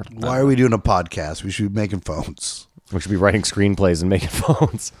or whatever. Why are we doing a podcast? We should be making phones. We should be writing screenplays and making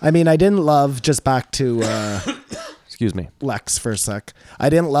phones. I mean, I didn't love, just back to Excuse me. Lex for a sec, I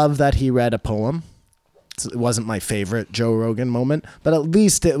didn't love that he read a poem. It wasn't my favorite Joe Rogan moment, but at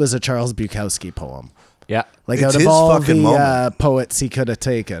least it was a Charles Bukowski poem. Yeah. Like It's out of his all fucking the moment. poets he could have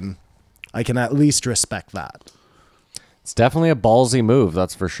taken, I can at least respect that. It's definitely a ballsy move,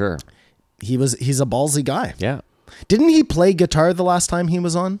 that's for sure. He's a ballsy guy. Yeah. Didn't he play guitar the last time he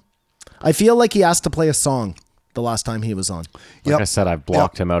was on? I feel like he asked to play a song the last time he was on. Like Yep. I said, I've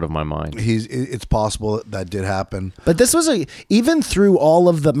blocked him out of my mind. It's possible that did happen. But this was even through all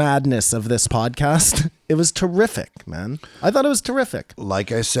of the madness of this podcast, it was terrific, man. I thought it was terrific. Like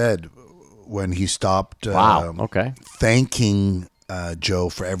I said, when he stopped Wow. Okay. thanking Joe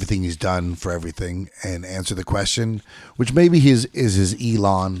for everything he's done for everything and answer the question, which maybe is his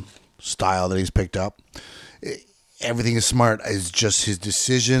Elon style that he's picked up. Everything is smart is just his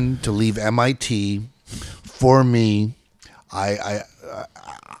decision to leave MIT. For me, I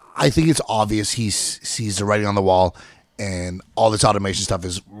think it's obvious he sees the writing on the wall, and all this automation stuff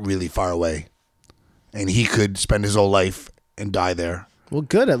is really far away, and he could spend his whole life and die there. Well,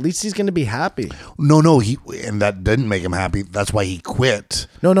 good. At least he's going to be happy. No, and that didn't make him happy. That's why he quit.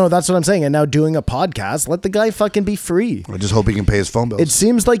 No, that's what I'm saying. And now doing a podcast, let the guy fucking be free. I just hope he can pay his phone bills. It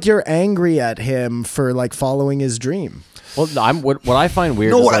seems like you're angry at him for like following his dream. Well, what I find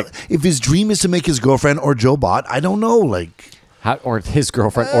weird no, is like if his dream is to make his girlfriend or Joe Bot, I don't know. Like, or his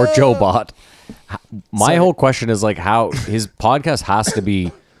girlfriend or Joe Bot. My whole question is like how his podcast has to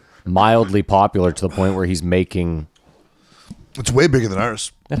be mildly popular to the point where he's making. it's way bigger than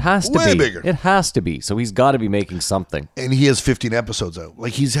ours. It has to Way be. bigger. It has to be. So he's got to be making something. And he has 15 episodes out.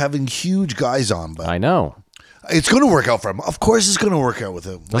 Like, he's having huge guys on, but I know. it's going to work out for him. Of course, it's going to work out with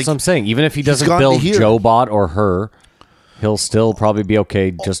him. That's what I'm saying. Even if he doesn't gotten to build hear Joe Bot or her, he'll still probably be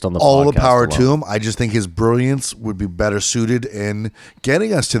okay just on the all the podcast power alone. to him. I just think his brilliance would be better suited in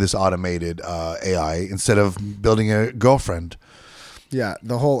getting us to this automated AI instead of building a girlfriend. Yeah,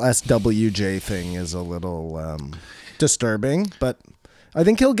 the whole SWJ thing is a little disturbing, but I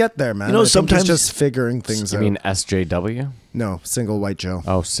think he'll get there, man. You know, I think sometimes- he's just figuring things You out. mean SJW? No, single white Joe.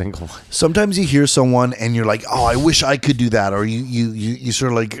 Oh, single. Sometimes you hear someone and you're like, oh, I wish I could do that. Or you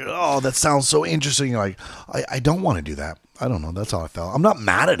sort of like, oh, that sounds so interesting. You're like, I don't want to do that. I don't know. That's how I felt. I'm not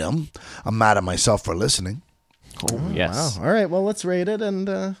mad at him. I'm mad at myself for listening. Oh, yes. Wow. All right. Well, let's rate it and.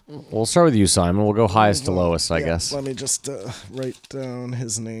 We'll start with you, Simon. We'll go highest to lowest, I guess. Let me just write down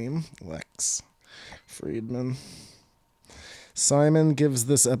his name, Lex Friedman. Simon gives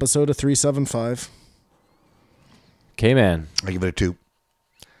this episode a 3.75. Okay, man. I give it a 2.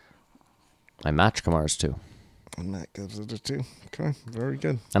 I match Kamar's too. And Matt gives it a 2. Okay, very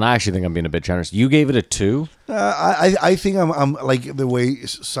good. And I actually think I'm being a bit generous. You gave it a 2? I think I'm like the way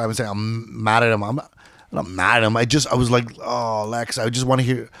Simon said, I'm mad at him. I'm not mad at him. I was like, oh, Lex, I just want to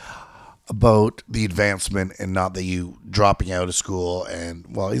hear about the advancement and not that you dropping out of school. And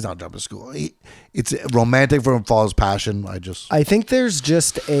well, he's not dropping out of school. It's romantic for him, follow his passion. I think there's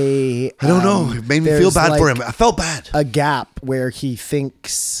just I don't know. It made me feel bad for him. I felt bad. A gap where he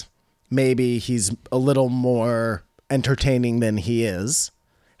thinks maybe he's a little more entertaining than he is.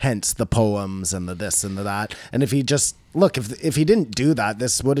 Hence the poems and the this and the that. And if he just if he didn't do that,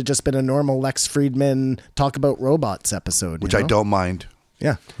 this would have just been a normal Lex Friedman talk about robots episode. Which I don't mind.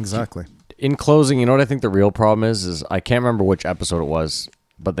 Yeah, exactly. In closing, you know what I think the real problem is I can't remember which episode it was,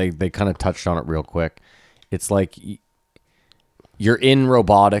 but they kind of touched on it real quick. It's like you're in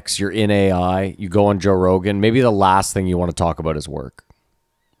robotics, you're in AI, you go on Joe Rogan. Maybe the last thing you want to talk about is work.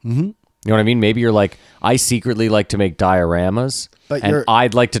 Mm-hmm. You know what I mean? Maybe you're like, I secretly like to make dioramas, and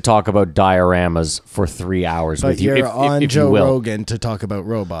I'd like to talk about dioramas for 3 hours with you. But you're on Joe will. Rogan to talk about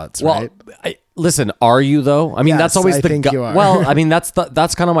robots, Well, right? listen, are you though? I mean, Yes, that's always I the think you are. Well, I mean, that's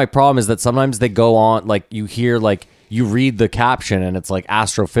kind of my problem is that sometimes they go on like you hear like you read the caption and it's like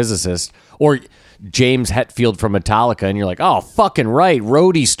astrophysicist or James Hetfield from Metallica and you're like, oh, fucking right,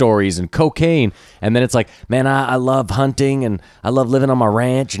 roadie stories and cocaine. And then it's like, man, I love hunting and I love living on my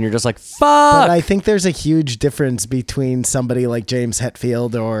ranch. And you're just like, fuck. But I think there's a huge difference between somebody like James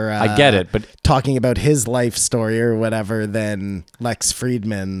Hetfield or I get it, but talking about his life story or whatever than Lex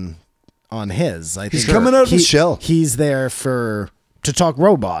Friedman on his. I think He's coming out of his shell. He's there to talk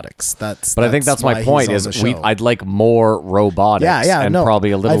robotics. But I think that's my point is I'd like more robotics and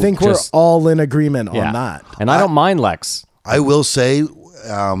probably a little. I think we're all in agreement on that. And I don't mind Lex. I will say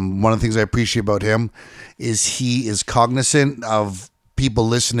one of the things I appreciate about him is he is cognizant of people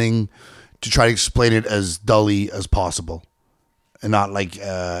listening to try to explain it as dully as possible and not like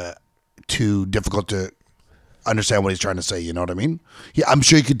too difficult to understand what he's trying to say. You know what I mean? Yeah, I'm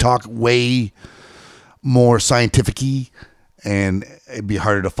sure he could talk way more scientific-y and it'd be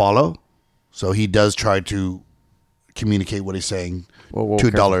harder to follow. So he does try to communicate what he's saying to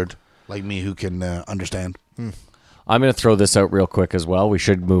a dullard like me who can understand. I'm going to throw this out real quick as well. We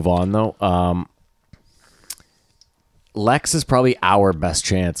should move on, though. Lex is probably our best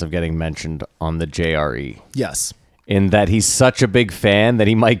chance of getting mentioned on the JRE. Yes. In that he's such a big fan that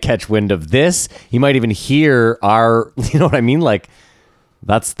he might catch wind of this. He might even hear our, you know what I mean? Like,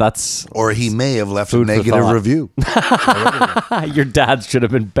 that's or he may have left a food for negative thought. review. Your dad should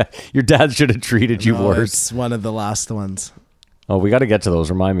have been. Your dad should have treated you worse. It's one of the last ones. Oh, we got to get to those.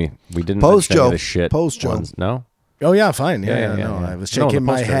 Remind me. We didn't Post mention any of Joe. the shit. Post Joe. ones. No. Oh yeah, fine. Yeah. I was No, the shaking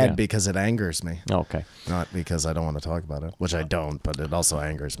my poster, head yeah. because it angers me. Oh, okay. Not because I don't want to talk about it, which I don't, but it also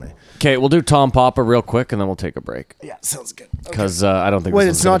angers me. Okay, we'll do Tom Papa real quick, and then we'll take a break Yeah, sounds good. because I don't think. Wait,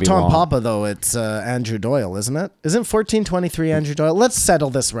 this is it's gonna not be Tom long. Papa though. It's Andrew Doyle, isn't it? Isn't 1423 Andrew Doyle? Let's settle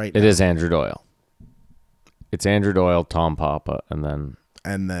this right It now. is Andrew Doyle. It's Andrew Doyle, Tom Papa, and then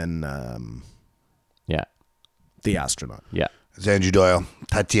And then yeah, the astronaut. yeah. It's Andrew Doyle,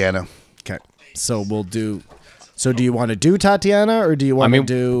 Tatiana. Okay, so we'll do. So do you want to do Tatiana or do you I want mean,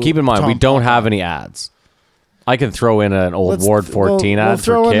 to do? keep in mind Tom we don't Papa? have any ads. I can throw in an old Let's- Ward 14 ad we'll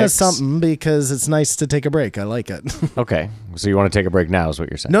throw for in kicks. something because it's nice to take a break. I like it. Okay, so you want to take a break now? Is what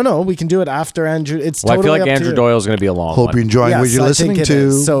you're saying? no, we can do it after Andrew. It's Well, totally I feel like up to Andrew you. Doyle is going to be a long Hope one. you're enjoying what Yes, you're I listening think it to.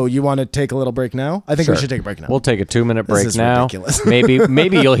 is. So you want to take a little break now? I think Sure. we should take a break now. We'll take a 2-minute This break is now. ridiculous.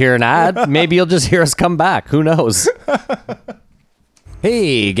 maybe you'll hear an ad. Maybe you'll just hear us come back. Who knows?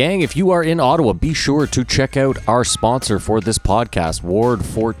 Hey, gang, if you are in Ottawa, be sure to check out our sponsor for this podcast, Ward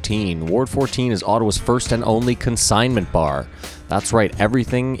 14. Ward 14 is Ottawa's first and only consignment bar. That's right,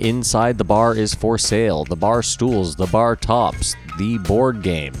 everything inside the bar is for sale. The bar stools, the bar tops, the board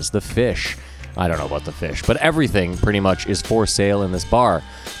games, the fish. I don't know about the fish, but everything pretty much is for sale in this bar.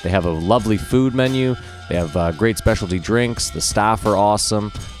 They have a lovely food menu. They have great specialty drinks. The staff are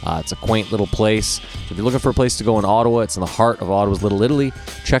awesome. It's a quaint little place. So if you're looking for a place to go in Ottawa, it's in the heart of Ottawa's Little Italy.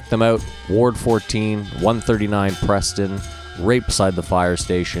 Check them out. Ward 14, 139 Preston. right beside the fire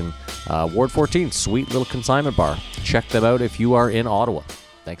station. Ward 14, sweet little consignment bar. Check them out if you are in Ottawa.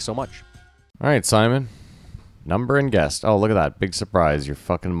 Thanks so much. All right, Simon. Number and guest. Oh, look at that. Big surprise. Your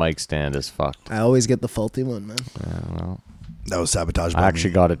fucking mic stand is fucked. I always get the faulty one, man. That was sabotage. I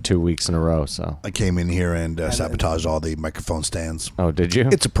actually got it 2 weeks in a row, so. I came in here and sabotaged all the microphone stands. Oh, did you?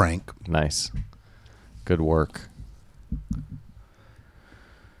 It's a prank. Nice. Good work.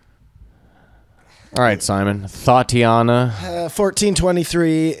 All right, Simon. Tatiana.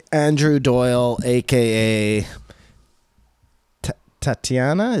 1423, Andrew Doyle, a.k.a.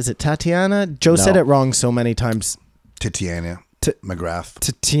 Tatiana? Is it Tatiana? Joe said it wrong so many times. Tatiana McGrath.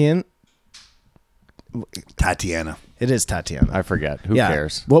 Tatiana. It is Tatiana. I forget. Who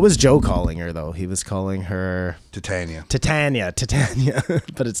cares? What was Joe calling her, though? He was calling her... Titania.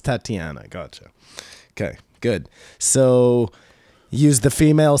 But it's Tatiana. Gotcha. Okay, good. So... use the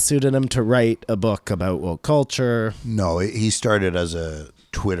female pseudonym to write a book about woke culture. No, he started as a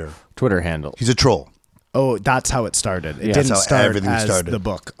Twitter handle. He's a troll. Oh, that's how it started. It That's didn't how start everything as started. the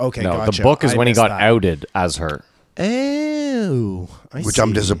book. Okay, No, gotcha. the book is I when he missed got that. outed as her. Oh, Which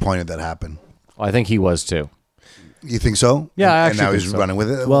I'm disappointed that happened. I think he was too. You think so? Yeah, I And actually now think he's so. running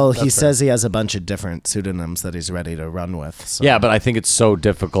with it? Well, That's he fair. says he has a bunch of different pseudonyms that he's ready to run with. So. Yeah, but I think it's so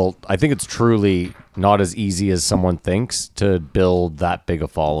difficult. I think it's truly not as easy as someone thinks to build that big a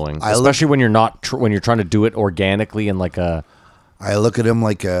following, especially when you're not when you're trying to do it organically and like a. I look at him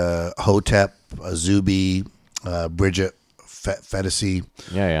like a Hotep, a Zuby, Bridget Fetisi.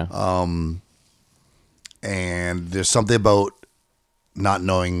 Yeah. And there's something about not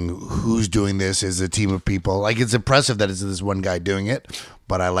knowing who's doing this as a team of people. Like, it's impressive that it's this one guy doing it,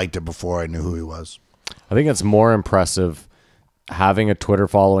 but I liked it before I knew who he was. I think it's more impressive having a Twitter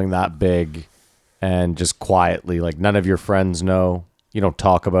following that big and just quietly, like, none of your friends know. You don't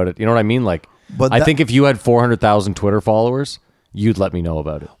talk about it. You know what I mean? Like, But I think if you had 400,000 Twitter followers, you'd let me know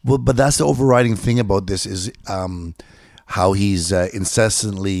about it. Well, but that's the overriding thing about this is how he's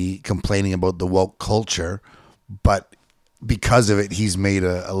incessantly complaining about the woke culture, but because of it, he's made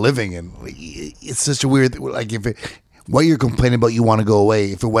a living, and it's such a weird. Like, what you're complaining about, you want to go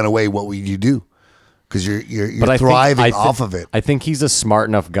away. If it went away, what would you do? Because you're thriving off of it. I think he's a smart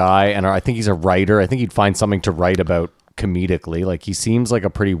enough guy, and I think he's a writer. I think he'd find something to write about comedically. Like, he seems like a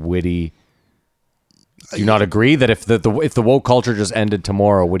pretty witty. Do you not agree that if the woke culture just ended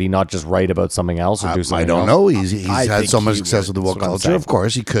tomorrow, would he not just write about something else or do something I don't else? know. He's I had think so much he success would. with the woke That's what I'm culture. saying. Of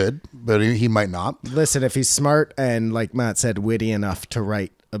course, he could, but he might not. Listen, if he's smart and, like Matt said, witty enough to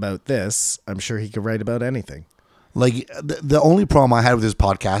write about this, I'm sure he could write about anything. Like, the only problem I had with this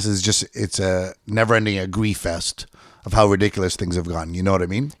podcast is just it's a never-ending agree fest of how ridiculous things have gotten. You know what I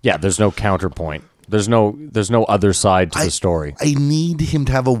mean? Yeah, there's no counterpoint. There's no other side to the story. I need him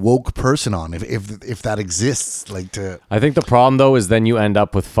to have a woke person on if that exists. Like, to I think the problem though is then you end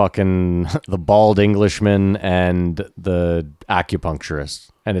up with fucking the bald Englishman and the acupuncturist,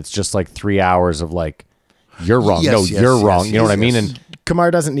 and it's just like 3 hours of like, you're wrong. Yes, No, yes, you're yes, wrong. You know what I mean? yes. And Kamar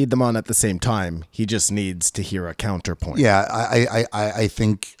doesn't need them on at the same time. He just needs to hear a counterpoint. yeah, I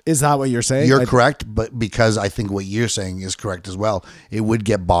think Is that what you're saying? you're correct, but because I think what you're saying is correct as well, it would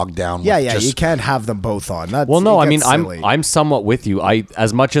get bogged down. Yeah, with yeah. just- You can't have them both on. That's, well, no, it I mean, gets silly. I'm somewhat with you.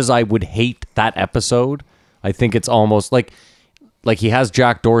 As much as I would hate that episode, I think it's almost like he has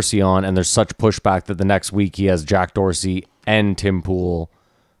Jack Dorsey on, and there's such pushback that the next week he has Jack Dorsey and Tim Pool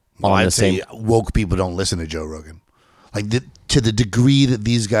on I'd the say same. woke people don't listen to Joe Rogan. Like, to the degree that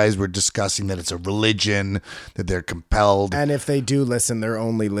these guys were discussing that it's a religion, that they're compelled. And if they do listen, they're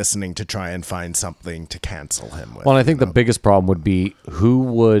only listening to try and find something to cancel him with. Well, and I think the biggest problem would be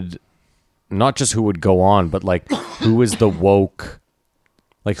not just who would go on, but like who is the woke,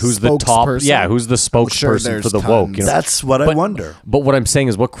 like who's the top, Spokesperson? who's the sure spokesperson there's for the woke. tons. You know? That's what I But- wonder. But what I'm saying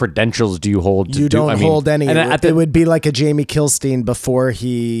is, what credentials do you hold? You don't hold any. And at the, it would be like a Jamie Kilstein before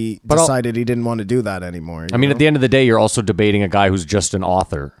he I'll- decided he didn't want to do that anymore. I mean, at the end of the day, you're also debating a guy who's just an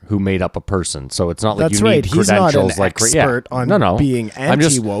author who made up a person. So it's not like That's you right. need He's not credentials. an like expert on being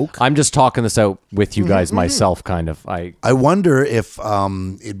anti-woke. I'm just talking this out with you guys myself, kind of. I wonder if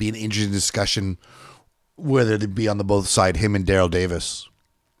it'd be an interesting discussion whether it'd be on the both side, him and Daryl Davis.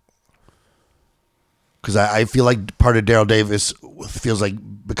 Because I feel like part of Daryl Davis feels like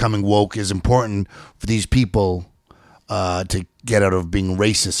becoming woke is important for these people to get out of being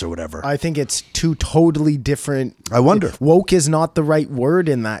racist or whatever. I think it's two totally different. I wonder. Woke is not the right word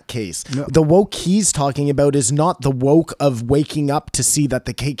in that case. No. The woke he's talking about is not the woke of waking up to see that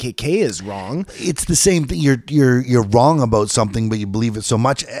the KKK is wrong. It's the same thing. You're wrong about something, but you believe it so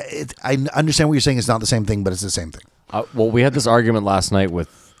much. I understand what you're saying. It's not the same thing, but it's the same thing. Well, we had this argument last night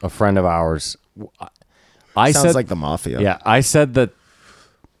with a friend of ours. I Sounds said like the mafia. Yeah, I said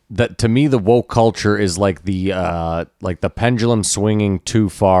that to me the woke culture is like the pendulum swinging too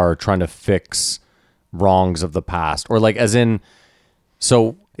far, trying to fix wrongs of the past, or like as in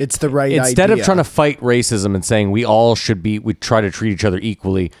so. It's the right Instead idea. of trying to fight racism and saying we try to treat each other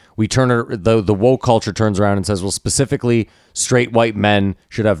equally, the woke culture turns around and says, well, specifically, straight white men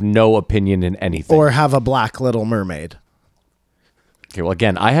should have no opinion in anything. Or have a black Little Mermaid. Okay, well,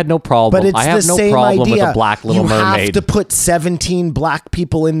 again, I had no problem. But it's I have the no same problem idea. with a black Little you Mermaid. have to put 17 black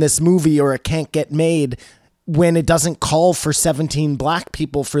people in this movie or it can't get made when it doesn't call for 17 black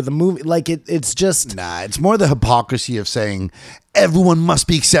people for the movie. Like, it's just... Nah, it's more the hypocrisy of saying everyone must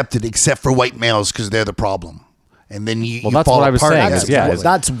be accepted except for white males because they're the problem. And then you that's fall what I was apart. saying. That's, Yeah,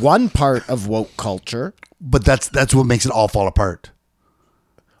 that's one part of woke culture. But that's what makes it all fall apart.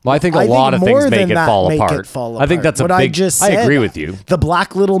 Well, I think a lot of more things than make it that fall make apart. it fall I think apart. that's a what big. I just I said. agree with you. The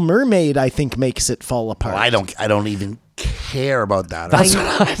Black Little Mermaid, I think, makes it fall apart. Well, I don't even care about that.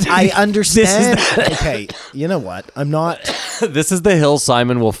 I understand. Okay, you know what? I'm not. This is the hill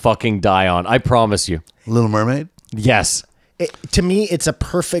Simon will fucking die on. I promise you. Little Mermaid? Yes. To me, it's a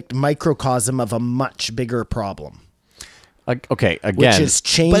perfect microcosm of a much bigger problem, Okay. Again, which is But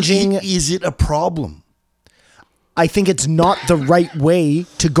changing. is it a problem? I think it's not the right way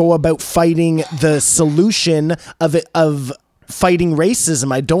to go about fighting the solution of fighting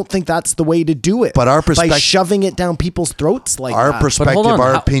racism. I don't think that's the way to do it. But our by perspective- shoving it down people's throats like Our that. perspective, hold on,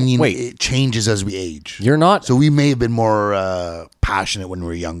 our how- opinion, wait. it changes as we age. You're not So we may have been more passionate when we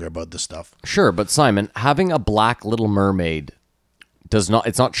were younger about this stuff. sure, but Simon, having a black Little Mermaid it's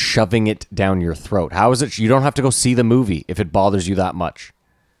not shoving it down your throat. How is it? You don't have to go see the movie if it bothers you that much.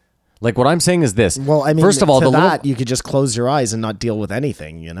 Like what I'm saying is this. Well, I mean, first of all, to the that you could just close your eyes and not deal with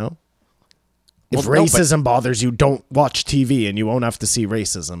anything. You know, if Well, no, but- racism bothers you, don't watch TV, and you won't have to see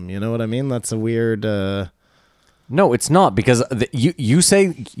racism. You know what I mean? That's a weird. No, it's not because you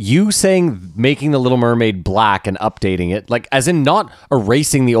saying making the Little Mermaid black and updating it, like as in not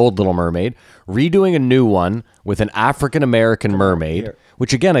erasing the old Little Mermaid, redoing a new one with an African American mermaid.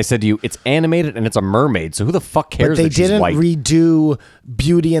 Which again, I said to you, it's animated and it's a mermaid. So who the fuck cares But they that she's didn't white? redo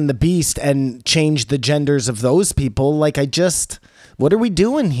Beauty and the Beast and change the genders of those people. Like, what are we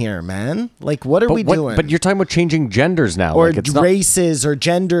doing here, man? Like, what are we doing? But you're talking about changing genders now, or like it's not, races or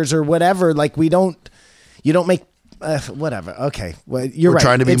genders or whatever. Like, you don't make. Whatever. Okay. Well, you're We're right.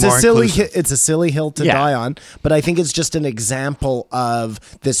 trying to be it's more a silly. inclusive. It's a silly hill to Yeah. die on. But I think it's just an example of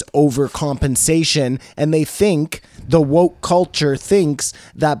this overcompensation, and they think the woke culture thinks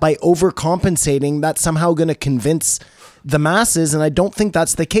that by overcompensating, that's somehow going to convince the masses, and I don't think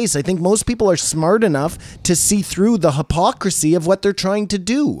that's the case. I think most people are smart enough to see through the hypocrisy of what they're trying to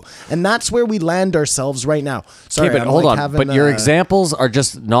do, and that's where we land ourselves right now. Sorry, Okay, but I'm hold like on. having But your a- examples are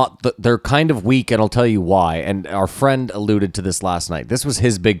just not. They're kind of weak, and I'll tell you why. And our friend alluded to this last night. This was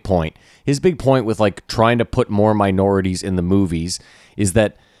his big point. His big point with like trying to put more minorities in the movies is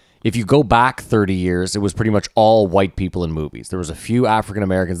that if you go back 30 years, it was pretty much all white people in movies. There was a few African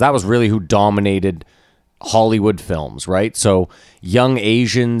Americans. That was really who dominated Hollywood films, right? So young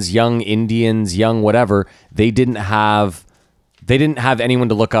Asians, young Indians, young whatever, they didn't have anyone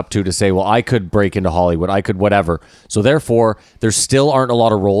to look up to say, well, I could break into Hollywood, I could whatever. So therefore, there still aren't a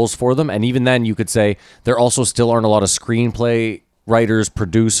lot of roles for them. And even then, you could say there also still aren't a lot of screenplay writers,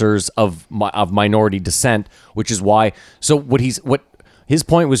 producers of minority descent, which is why. So what his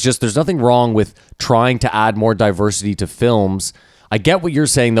point was just there's nothing wrong with trying to add more diversity to films. I get what you're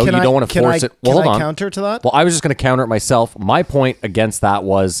saying, though. You don't want to force it. Well, Can hold I on. counter to that? Well, I was just going to counter it myself. My point against that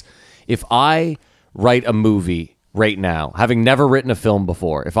was if I write a movie right now, having never written a film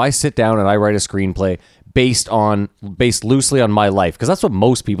before, if I sit down and I write a screenplay based loosely on my life, because that's what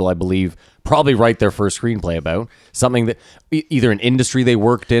most people, I believe, probably write their first screenplay about, something that either an industry they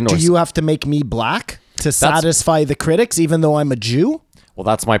worked in or... Do you have to make me black to satisfy the critics, even though I'm a Jew? Well,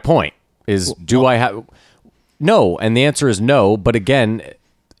 that's my point, is do I have... No, and the answer is no, but again...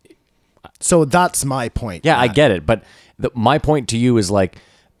 So that's my point. Yeah, I Matt. get it. But my point to you is like,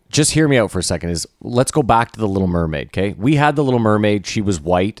 just hear me out for a second, is let's go back to the Little Mermaid, okay? We had the Little Mermaid. She was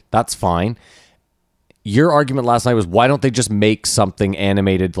white. That's fine. Your argument last night was, why don't they just make something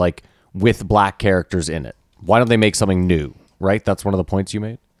animated like with black characters in it? Why don't they make something new, right? That's one of the points you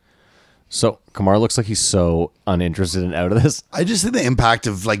made. So Kamar looks like he's so uninterested and out of this. I just think the impact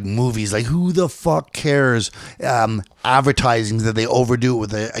of like movies, like who the fuck cares? Advertising that they overdo it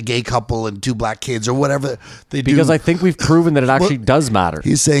with a gay couple and two black kids or whatever they do. Because I think we've proven that it actually does matter.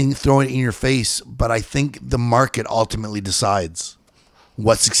 He's saying throw it in your face, but I think the market ultimately decides.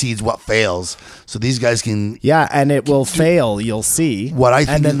 what succeeds, what fails. So these guys can. Yeah, and it will fail. You'll see. What I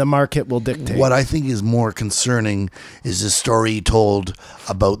think and then is- the market will dictate. What I think is more concerning is the story told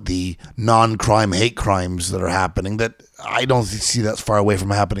about the non-crime hate crimes that are happening. That I don't see that's far away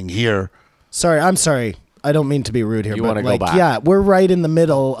from happening here. I'm sorry. I don't mean to be rude here. You but wanna go like, back? Yeah, we're right in the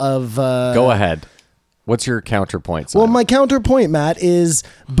middle of. Go ahead. What's your counterpoint? Well, Simon? my counterpoint, Matt, is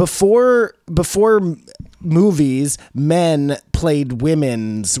before movies, men played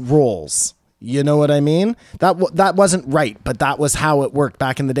women's roles. You know what I mean? That wasn't right, but that was how it worked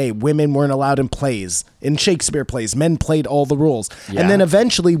back in the day. Women weren't allowed in plays. In Shakespeare plays, men played all the roles. Yeah. And then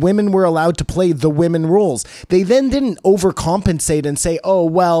eventually women were allowed to play the women roles. They then didn't overcompensate and say, oh,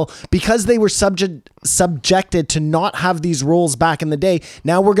 well, because they were subjected to not have these roles back in the day,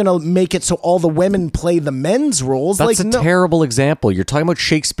 now we're going to make it so all the women play the men's roles. That's like, a no. terrible example. You're talking about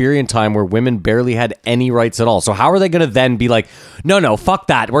Shakespearean time where women barely had any rights at all. So how are they going to then be like, no, fuck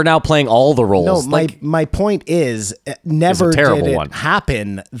that. We're now playing all the roles. No, my point is, never terrible did it one.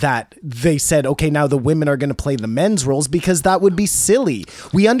 happen that they said, okay, now the women are going to play the men's roles, because that would be silly.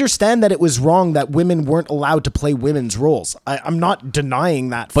 We understand that it was wrong that women weren't allowed to play women's roles. I'm not denying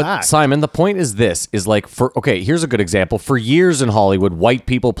that But fact. Simon, the point is this, is like, here's a good example. For years in Hollywood, white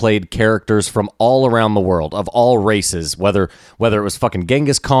people played characters from all around the world, of all races, whether it was fucking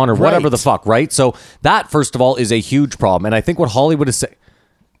Genghis Khan or whatever Right. the fuck, right? So that, first of all, is a huge problem. And I think what Hollywood is saying...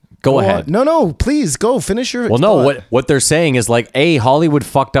 Go ahead. No, please go finish your. Well, no, thought. what they're saying is like, Hollywood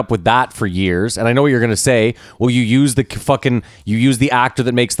fucked up with that for years, and I know what you're going to say. Well, you use the actor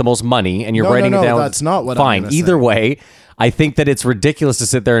that makes the most money, and you're No, writing no, it down. that's not what I'm Fine. gonna Either say. way, I think that it's ridiculous to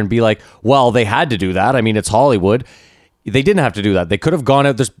sit there and be like, well, they had to do that. I mean, it's Hollywood. They didn't have to do that. They could have gone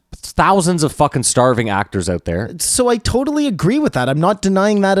out. There's thousands of fucking starving actors out there. So I totally agree with that. I'm not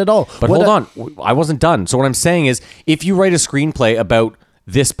denying that at all. But hold on, I wasn't done. So what I'm saying is, if you write a screenplay about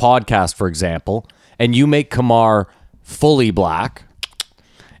this podcast, for example, and you make Kamar fully black,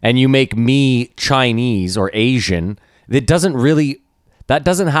 and you make me Chinese or Asian, that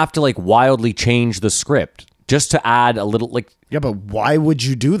doesn't have to like wildly change the script, just to add a little like. Yeah, but why would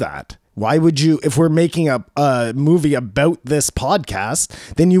you do that? Why would you, if we're making a movie about this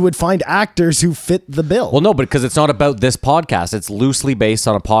podcast, then you would find actors who fit the bill. Well, no, but because it's not about this podcast. It's loosely based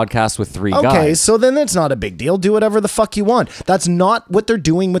on a podcast with three Okay, guys. so then it's not a big deal. Do whatever the fuck you want. That's not what they're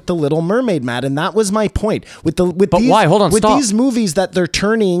doing with The Little Mermaid, Matt, and that was my point. But why? Hold on, with stop. these movies that they're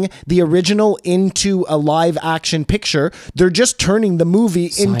turning the original into a live action picture, they're just turning the movie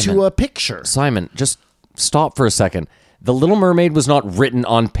into a picture. Simon, just stop for a second. The Little Mermaid was not written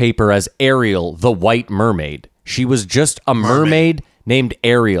on paper as Ariel, the White Mermaid. She was just a mermaid named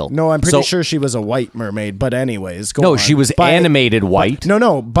Ariel. No, I'm pretty sure she was a white mermaid, but anyways, go on. No, she was animated white.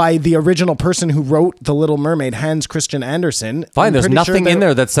 No, by the original person who wrote The Little Mermaid, Hans Christian Andersen. Fine, I'm there's pretty sure nothing in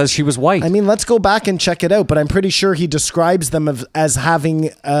there that says she was white. I mean, let's go back and check it out, but I'm pretty sure he describes them as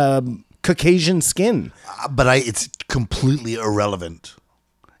having Caucasian skin. But it's completely irrelevant.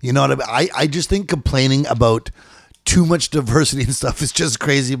 You know what I mean? I just think complaining about too much diversity and stuff is just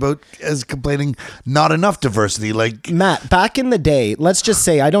crazy as complaining not enough diversity. Like, Matt, back in the day, let's just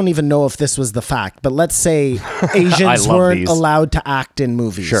say, I don't even know if this was the fact, but let's say Asians love weren't these. allowed to act in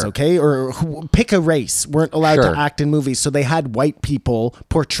movies, Sure. okay? Or pick a race, weren't allowed Sure. to act in movies, so they had white people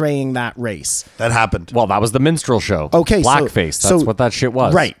portraying that race. that happened. Well, that was the minstrel show. Okay, Blackface. so That's what that shit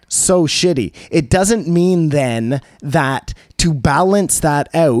was. Right. So shitty. It doesn't mean then that to balance that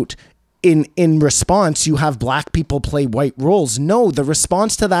out, in response, you have black people play white roles. No, the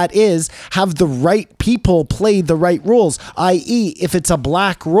response to that is have the right people play the right roles, i.e., if it's a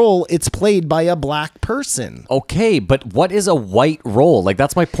black role, it's played by a black person. Okay, but what is a white role? Like,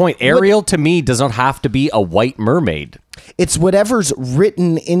 that's my point. Ariel, to me, does not have to be a white mermaid. It's whatever's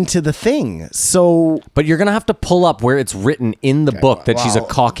written into the thing. So But you're going to have to pull up where it's written in the book that she's a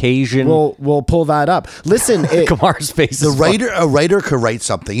Caucasian. we'll pull that up. Listen, Kamar's face is A writer could write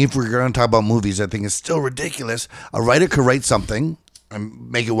something. If we're going to talk about movies, I think it's still ridiculous. A writer could write something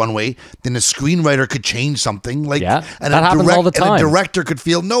and make it one way. Then a screenwriter could change something. Like, Yeah, and that happens all the And time. a director could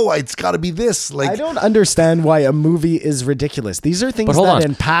feel, no, it's got to be this. Like, I don't understand why a movie is ridiculous. These are things But hold that on.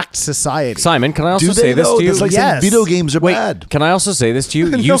 impact society. Simon, can I also do say they this know? to you? It's like Yes. saying video games are Wait, bad. can I also say this to you?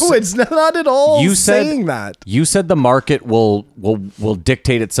 No, it's not at all you said, saying that. You said the market will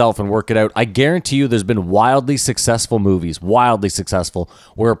dictate itself and work it out. I guarantee you there's been wildly successful movies, wildly successful,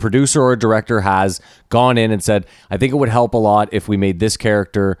 where a producer or a director has gone in and said, I think it would help a lot if we made this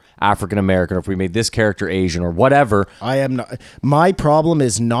character African American, or if we made this character Asian, or whatever. I am not. My problem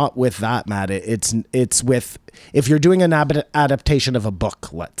is not with that, Matt. It's with if you're doing an adaptation of a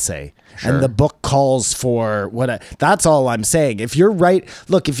book, let's say, and the book calls for that's all I'm saying. If you're right,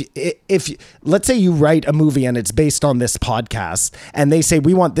 look, if let's say you write a movie and it's based on this podcast and they say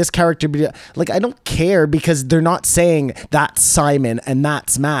we want this character to be like, I don't care, because they're not saying that's Simon and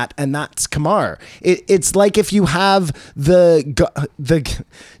that's Matt and that's Kamar. It's like if you have the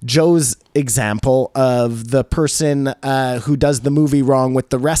Joe's example of the person who does the movie wrong with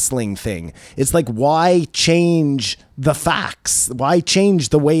the wrestling thing. It's like, why change the facts? Why change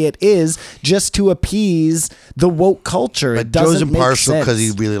the way it is just to appease the woke culture? But Joe's impartial because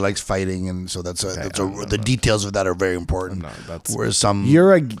he really likes fighting, and so the details of that are very important. Whereas some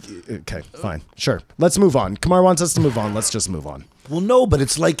okay, fine, sure. Let's move on. Kamar wants us to move on. Let's just move on. Well, no, but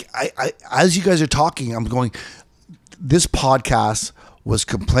it's like I as you guys are talking, I'm going. This podcast was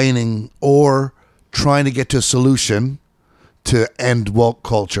complaining or trying to get to a solution to end woke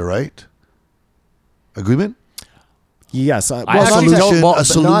culture, right? Agreement? Yes, I actually don't.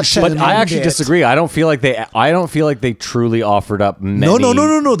 But I actually disagree. I don't feel like they truly offered up many.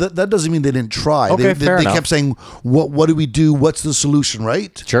 No. That doesn't mean they didn't try. Okay, they kept saying, "What do we do? What's the solution?"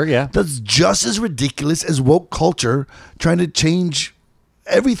 Right? Sure, yeah. That's just as ridiculous as woke culture trying to change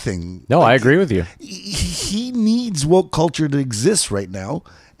everything. No, I agree with you. He needs woke culture to exist right now,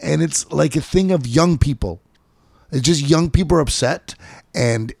 and it's like a thing of young people. It's just young people are upset,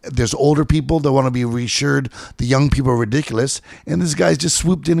 and there's older people that want to be reassured the young people are ridiculous, and this guy's just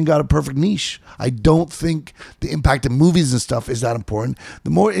swooped in and got a perfect niche. I don't think the impact of movies and stuff is that important. The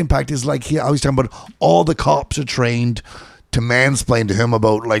more impact is like I was talking about, all the cops are trained to mansplain to him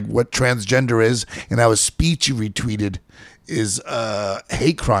about like what transgender is, and how a speech he retweeted is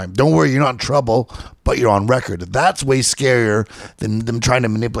hate crime. Don't worry, you're not in trouble, but you're on record. That's way scarier than them trying to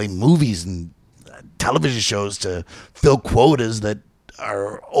manipulate movies and television shows to fill quotas that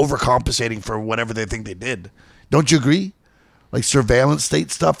are overcompensating for whatever they think they did. Don't you agree? Like surveillance state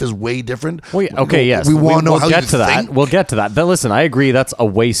stuff is way different. Well, okay, yes. We want to know we'll how get you to that. think. We'll get to that. But listen, I agree that's a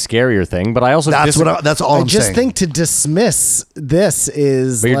way scarier thing, but I also that's all I'm saying. I just think to dismiss this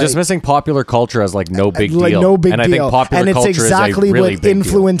is, but you're dismissing popular culture as like no big deal. Like no big and deal. I think popular and it's culture exactly is a really what big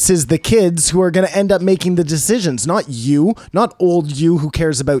influences the kids who are going to end up making the decisions. Not you, not old you who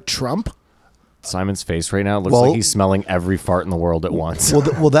cares about Trump. Simon's face right now looks like he's smelling every fart in the world at once.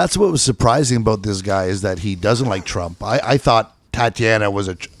 Well, that's what was surprising about this guy, is that he doesn't like Trump. I thought Tatiana was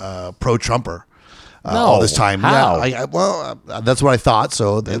a pro-Trumper all this time. How? Yeah, that's what I thought.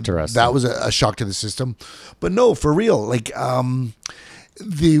 So Interesting. That was a shock to the system. But no, for real, like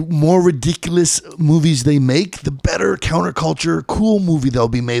the more ridiculous movies they make, the better counterculture, cool movie they'll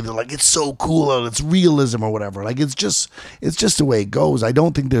be made. They're like, it's so cool, and it's realism or whatever. Like it's just the way it goes. I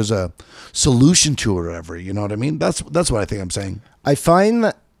don't think there's a solution to it or whatever. You know what I mean? That's what I think I'm saying. I find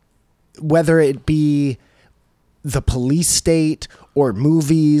that whether it be the police state or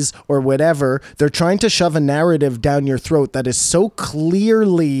movies or whatever, they're trying to shove a narrative down your throat that is so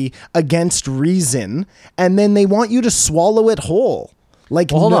clearly against reason, and then they want you to swallow it whole. Like,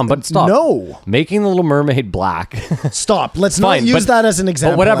 well, hold on, but stop. No. Making the Little Mermaid black. Stop. Let's not use that as an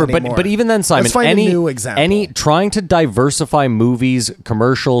example. But whatever. Anymore. But even then, Simon, let's find a new example. Trying to diversify movies,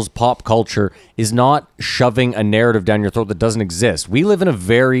 commercials, pop culture is not shoving a narrative down your throat that doesn't exist. We live in a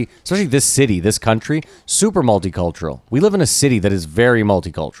very, especially this city, this country, super multicultural. We live in a city that is very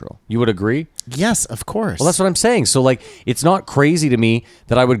multicultural. You would agree? Yes, of course. Well, that's what I'm saying. So, like, it's not crazy to me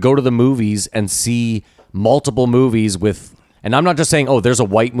that I would go to the movies and see multiple movies with. And I'm not just saying, oh, there's a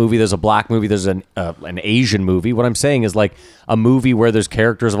white movie, there's a black movie, there's an Asian movie. What I'm saying is like a movie where there's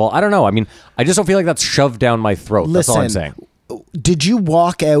characters of all. I don't know. I mean, I just don't feel like that's shoved down my throat. That's all I'm saying. Did you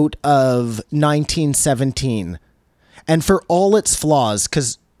walk out of 1917? And for all its flaws,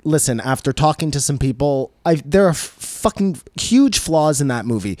 because listen, after talking to some people, there are fucking huge flaws in that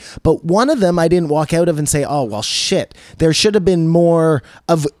movie. But one of them I didn't walk out of and say, oh, well, shit. There should have been more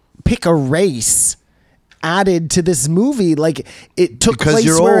of pick a race added to this movie. Like, it took place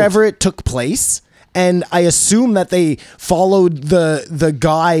wherever it took place, and I assume that they followed the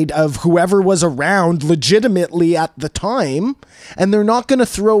guide of whoever was around legitimately at the time, and they're not going to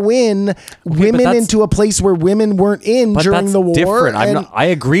throw in women into a place where women weren't in during the war. Different. I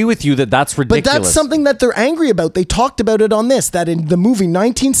agree with you that that's ridiculous. But that's something that they're angry about. They talked about it on this, that in the movie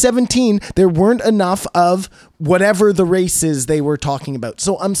 1917 there weren't enough of whatever the races they were talking about.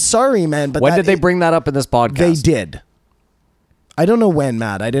 So I'm sorry, man, but when did they bring that up in this podcast? They did. I don't know when,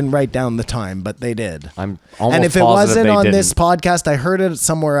 Matt. I didn't write down the time, but they did. I'm almost and if it positive wasn't they on didn't. this podcast, I heard it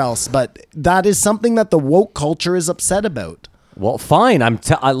somewhere else. But that is something that the woke culture is upset about. Well, fine.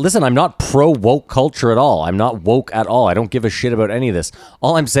 Listen, I'm not pro woke culture at all. I'm not woke at all. I don't give a shit about any of this.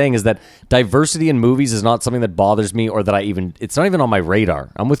 All I'm saying is that diversity in movies is not something that bothers me or that it's not even on my radar.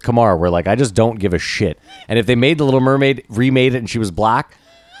 I'm with Kamar where like I just don't give a shit. And if they made The Little Mermaid, remade it and she was black,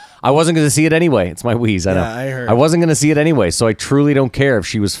 I wasn't going to see it anyway. It's my wheeze. I know. I heard. I wasn't going to see it anyway, so I truly don't care if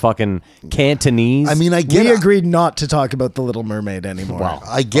she was fucking Cantonese. I mean, I get We it. agreed not to talk about The Little Mermaid anymore. Wow.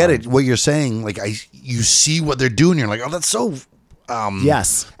 I get it. What you're saying, like you see what they're doing. You're like, oh, that's so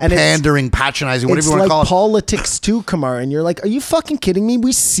Yes. And pandering, patronizing, whatever it's you want like to call it. politics too, Kamar, and you're like, are you fucking kidding me?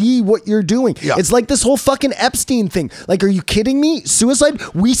 We see what you're doing. Yeah. It's like this whole fucking Epstein thing. Like, are you kidding me? Suicide?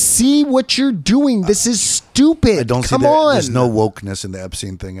 We see what you're doing. This is stupid. I don't Come see on. there's no wokeness in the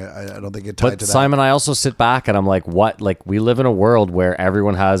Epstein thing. I don't think it tied But to that. Simon, I also sit back and I'm like, what? Like, we live in a world where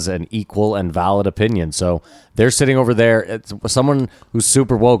everyone has an equal and valid opinion. So they're sitting over there. It's someone who's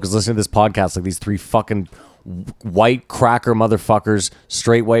super woke is listening to this podcast, like these three fucking white cracker motherfuckers,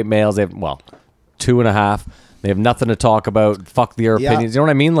 straight white males. They have, 2.5. They have nothing to talk about. Fuck their Yeah. opinions. You know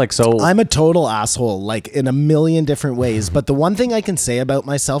what I mean? Like, so I'm a total asshole, like in a million different ways. But the one thing I can say about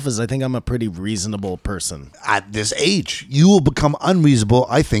myself is I think I'm a pretty reasonable person. At this age, you will become unreasonable,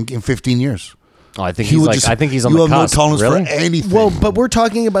 I think, in 15 years. I think He he's will like, just- I think he's on you the have cusp. no tolerance Really? for anything. Well, but we're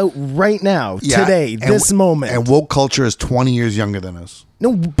talking about right now, Yeah, today, and this moment. And woke culture is 20 years younger than us.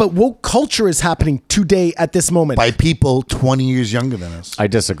 No, but woke culture is happening today at this moment. By people 20 years younger than us. I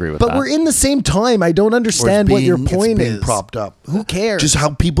disagree with But that. we're in the same time. I don't Or understand what your point it's being is. propped up. Who cares? Just how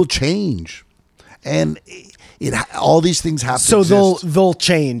people change. And all these things have So to exist. they'll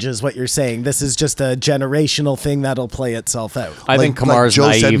change, is what you're saying. This is just a generational thing that'll play itself out. I think like Kamar's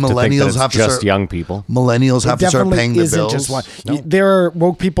Joe said, naive to think that millennials it's have to just start- young people. Millennials have to start Definitely paying the isn't bills. just one. There are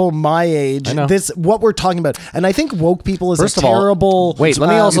woke people my age. I know. This what we're talking about, and I think woke people is First a of all, terrible. wait, let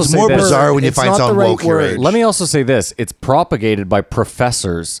me also It's say more this. bizarre when you It's find not the someone right woke your word. age. Let me also say this. It's propagated by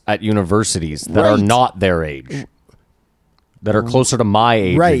professors at universities that are Right. not their age. That are closer to my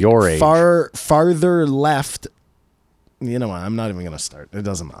age or right, your age. farther left. You know what? I'm not even going to start. It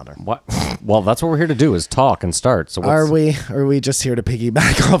doesn't matter. What? Well, that's what we're here to do is talk and start. So what's, Are we just here to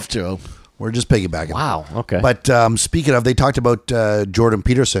piggyback off Joe? We're just piggybacking. Wow. Okay. But speaking of, they talked about Jordan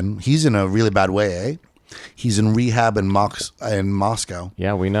Peterson. He's in a really bad way, eh? He's in rehab in Moscow.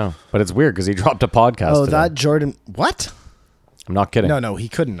 yeah, we know. But it's weird because he dropped a podcast. Oh, today. that Jordan. What? I'm not kidding. No, he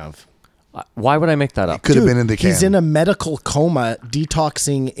couldn't have. Why would I make that up? Could have Dude, been in the can. He's in a medical coma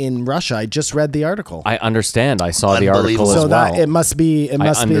detoxing in Russia. I just read the article. I understand. I saw the article Unbelievable. as So well. that it must be. It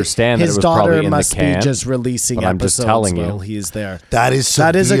must understand be. that His it was probably daughter in the must can, be just releasing but I'm just episodes telling you. while he's there. That is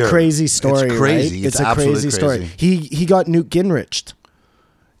That is a severe. crazy story. It's crazy. Right? It's a absolutely crazy story. crazy. He got Newt Gingrich.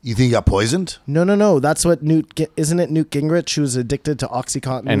 You think he got poisoned? No. That's what isn't it Newt Gingrich who's addicted to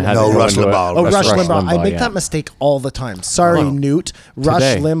OxyContin? And had No, to go Rush into a- Limbaugh. Oh, Rush Limbaugh. I make yeah. that mistake all the time. Sorry, Newt. Rush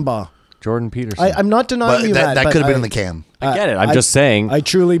Today. Limbaugh. Jordan Peterson. I'm not denying But you that but could have been I- in the can. I get it. I'm just saying. I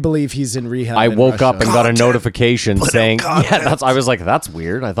truly believe he's in rehab. I in woke Russia. up and got a Content. notification Put out saying, content. I was like, that's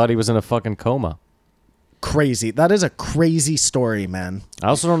weird. I thought he was in a fucking coma. Crazy. That is a crazy story, man. I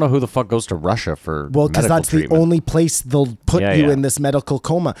also don't know who the fuck goes to Russia for Well, because medical that's the treatment. only place they'll put Yeah, you yeah. in this medical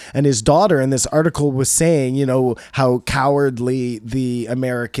coma. And his daughter in this article was saying, how cowardly the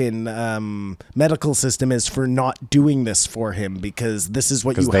American medical system is for not doing this for him because this is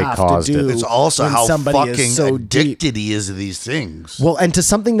what 'Cause you they have to caused it. do. It's also when how somebody fucking is so deep. addicted he is to these things. Well, and to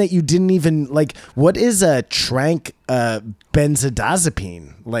something that you didn't even like. What is a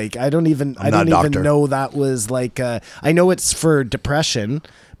benzodiazepine? Like, I not a didn't doctor. even know that was like. I know it's for depression,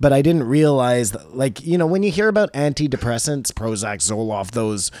 but I didn't realize that, like, when you hear about antidepressants, Prozac, Zoloft,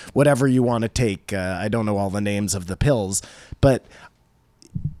 those whatever you want to take. I don't know all the names of the pills, but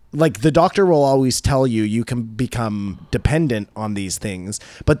like the doctor will always tell you can become dependent on these things,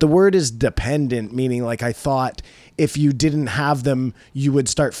 but the word is dependent, meaning like I thought if you didn't have them, you would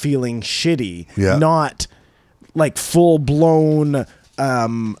start feeling shitty, Yeah. not like full blown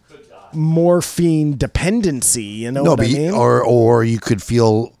morphine dependency. You know No, what but I mean? or you could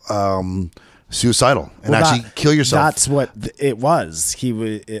feel suicidal and Well, actually kill yourself. That's what it was.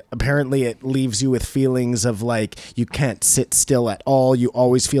 Apparently it leaves you with feelings of like you can't sit still at all. You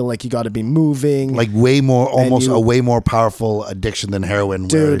always feel like you got to be moving. like way more, almost you- a way more powerful addiction than heroin.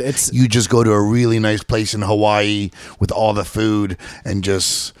 Dude, where it's- you just go to a really nice place in Hawaii with all the food and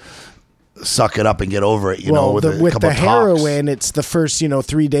just suck it up and get over it. You know, with a with couple the of talks. heroin, it's the first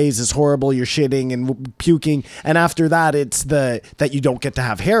 3 days is horrible. You're shitting and puking, and after that, it's that you don't get to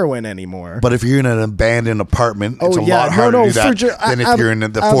have heroin anymore. But if you're in an abandoned apartment, it's a Oh, yeah. lot No, harder no, to do that for sure. than if you're in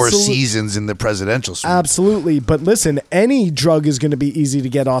the Four Absolute- Seasons in the presidential suite. Absolutely, but listen, any drug is going to be easy to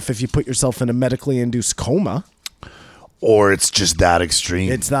get off if you put yourself in a medically induced coma. or it's just that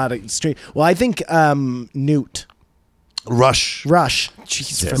extreme. It's that extreme. Well, I think Newt Rush.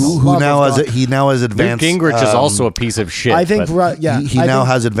 Jesus. For the Who love now of has God. he now has Newt advanced. Gingrich is also a piece of shit. I think but He I now think-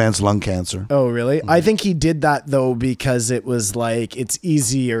 has advanced lung cancer. Oh, really? I think he did that though because it was like it's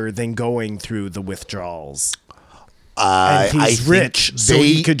easier than going through the withdrawals. And he's I think rich, so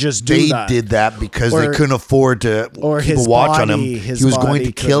he could just do they that. did that because Or- they couldn't afford to or keep his a watch on him. body- his He was going body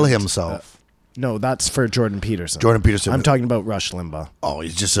to kill couldn't, himself. No, that's for Jordan Peterson. Jordan Peterson. I'm talking about Rush Limbaugh. Oh,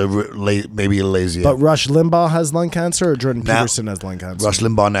 he's just maybe a lazy. But Rush Limbaugh has lung cancer, or Jordan Now- Peterson has lung cancer. Rush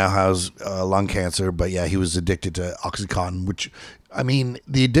Limbaugh now has lung cancer, but yeah, he was addicted to OxyContin, which, I mean,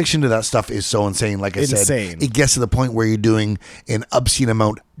 the addiction to that stuff is so insane. Like I said, Insane. it gets to the point where you're doing an obscene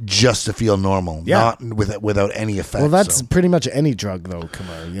amount just to feel normal, Yeah. not without any effect. Well, that's so. pretty much any drug, though,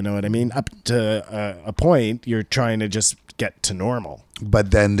 Kamar. You know what I mean? Up to a point, you're trying to just get to normal.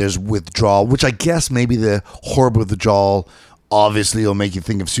 But then there's withdrawal, which I guess maybe the horrible withdrawal obviously will make you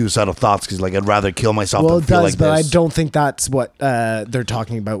think of suicidal thoughts because, like, I'd rather kill myself Well, than it feel does, like but this. I don't think that's what they're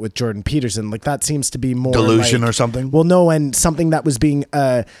talking about with Jordan Peterson. Like, that seems to be more Delusion like- or something? Well, no, and something that was being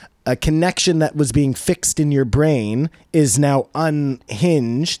a connection that was being fixed in your brain is now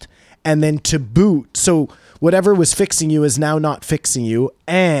unhinged, and then to boot, so whatever was fixing you is now not fixing you,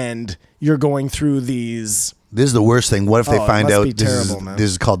 and you're going through these. This is the worst thing. What if they Oh, it find must out be this terrible, man.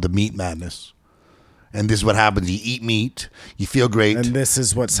 is called the meat madness? And this is what happens. You eat meat, you feel great. And this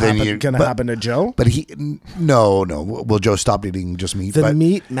is what's Then going you- to but- happen to Joe. But no. Well, Joe stopped eating just meat. The but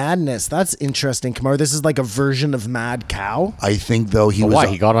meat madness. That's interesting, Kamar. This is like a version of Mad Cow. I think though he But was why?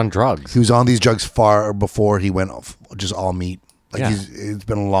 He got on drugs. he was on these drugs far before he went off just all meat. Like Yeah. it's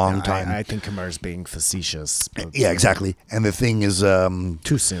been a long time. I think Kamar's being facetious. But Yeah, exactly. And the thing is,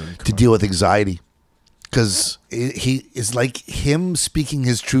 Too soon. to deal with anxiety, because he is like him speaking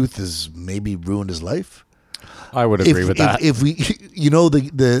his truth has maybe ruined his life. I would agree with that. If we,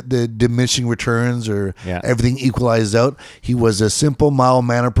 the diminishing returns or Yeah. everything equalized out, he was a simple,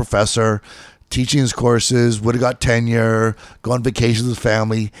 mild-mannered professor teaching his courses, would have got tenure, go on vacation with his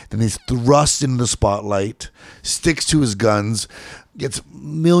family. Then he's thrust into the spotlight, sticks to his guns, gets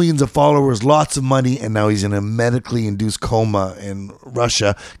millions of followers, lots of money, and now he's in a medically induced coma in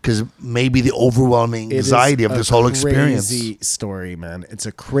Russia because maybe the overwhelming It is anxiety of a this whole experience. Crazy story, man. It's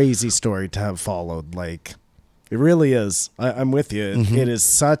a crazy story to have followed. Like, it really is. I'm with you. Mm-hmm. It is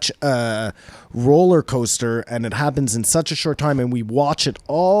such a roller coaster, and it happens in such a short time, and we watch it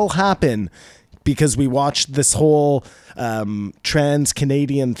all happen because we watched this whole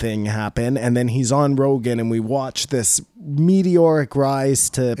trans-Canadian thing happen, and then he's on Rogan, and we watch this meteoric rise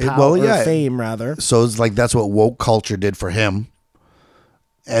to power, or fame, rather. So it's like that's what woke culture did for him.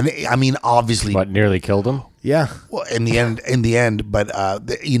 And I mean, obviously, What nearly killed him? Yeah. well, in the end, but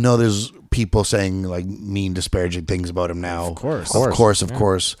there's people saying like mean, disparaging things about him now. Of course. of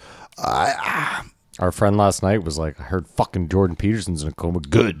course. Our friend last night was like, I heard fucking Jordan Peterson's in a coma.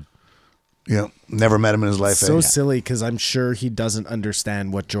 Good. Never met him in his life. So eh? silly because I'm sure he doesn't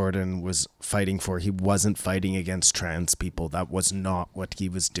understand what Jordan was fighting for. He wasn't fighting against trans people. That was not what he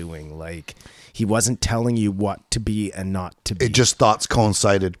was doing. Like, he wasn't telling you what to be and not to be. It just thoughts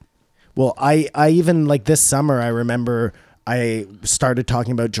coincided. Well, I even like this summer, I remember I started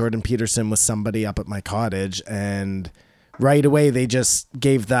talking about Jordan Peterson with somebody up at my cottage, and right away they just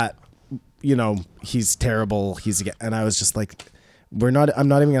gave that, he's terrible. And I was just like, I'm not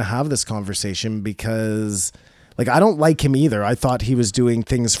even going to have this conversation because, like, I don't like him either. I thought he was doing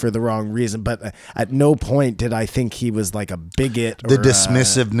things for the wrong reason, but at no point did I think he was like a bigot. The or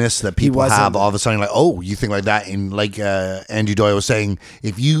dismissiveness that people wasn't- have all of a sudden, like, oh, you think like that, and like Andrew Doyle was saying,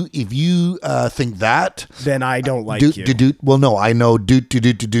 if you think that, then I don't like you. well, no, I know,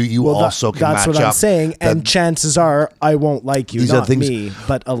 you Well, also can that's match what I'm up. saying, and chances are I won't like you, These are not things- me,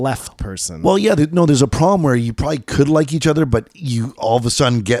 but a left person. Well, yeah, there's a problem where you probably could like each other, but you all of a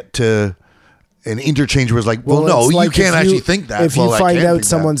sudden get to an interchange where it's like, well, no, it's like you can't if actually think that. If Well, you I find can out think that.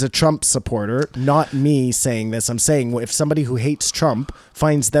 someone's a Trump supporter, not me saying this, I'm saying if somebody who hates Trump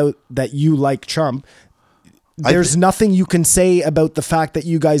finds out that you like Trump, there's nothing you can say about the fact that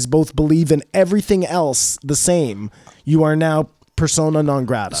you guys both believe in everything else the same. You are now persona non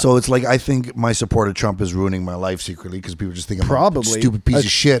grata. So it's like I think my support of Trump is ruining my life secretly because people just think I'm Probably. a stupid piece of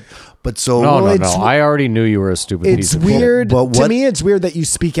shit. But so No, no. it's- I already knew you were a stupid piece it's of shit. weird But to what- me. It's weird that you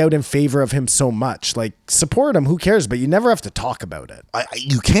speak out in favor of him so much. Like, support him, who cares? But you never have to talk about it.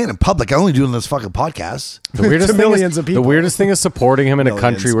 you can in public. I only do it in this fucking podcast. The weirdest To thing millions is, of people. The weirdest thing is supporting him in a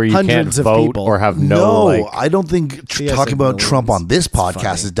country where you Hundreds can't of vote people. or have No, like. I don't think He has talking like about Trump millions. on this podcast funny.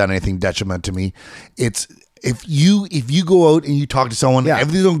 has done anything detriment to me. It's If you go out and you talk to someone, Yeah.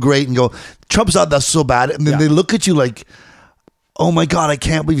 everything's going great, and go, Trump's not that's so bad, and then Yeah. they look at you like, oh my God, I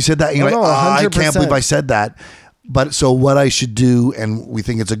can't believe you said that. And you're No, like, no, I can't 100%. believe I said that. But so what I should do, and we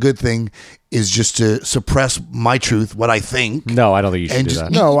think it's a good thing, is just to suppress my truth, what I think. No, I don't think you should And do just,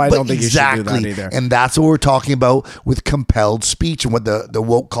 that. No, I but don't think you should do that either. And that's what we're talking about with compelled speech and what the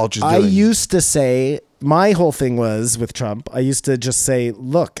woke culture is I doing. used to say, my whole thing was with Trump, I used to just say,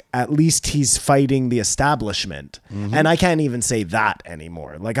 look, at least he's fighting the establishment. Mm-hmm. And I can't even say that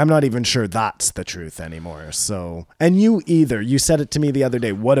anymore. Like, I'm not even sure that's the truth anymore. So, and you either. You said it to me the other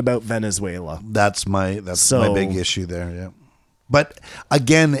day. What about Venezuela? That's my So- big issue there. Yeah, but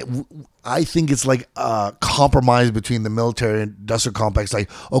again, I think it's like a compromise between the military and industrial complex. Like,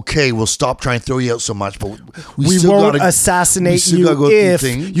 okay, we'll stop trying to throw you out so much, but We still won't gotta, we assassinate still you gotta go through if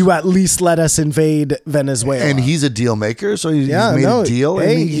things. you at least let us invade Venezuela. And he's a deal maker, so he's Yeah, made no, a deal,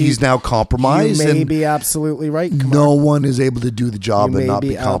 hey, and he's now compromised. You may and be absolutely right. Kumar. no one is able to do the job You and may not be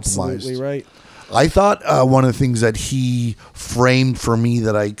be compromised. absolutely right. I thought one of the things that he framed for me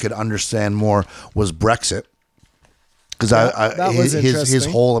that I could understand more was Brexit. Because That was his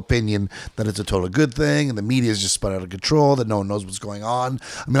interesting. whole opinion that it's a total good thing and the media is just spun out of control, that no one knows what's going on.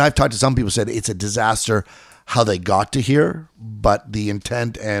 I mean, I've talked to some people who said it's a disaster how they got to here, but the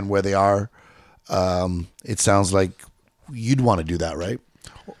intent and where they are, it sounds like you'd want to do that, right?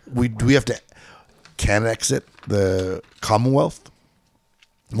 Do we have to exit the Commonwealth?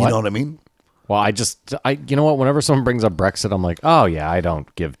 You What? know what I mean? Well, you know what? Whenever someone brings up Brexit, I'm like, oh yeah, I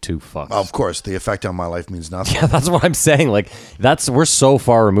don't give two fucks. Of course, the effect on my life means nothing. Yeah, that's what I'm saying. Like, we're so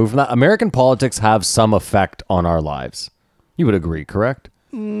far removed from that. American politics have some effect on our lives. You would agree, correct?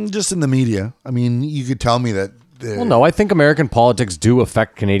 Just in the media. I mean, you could tell me that. Well, no, I think American politics do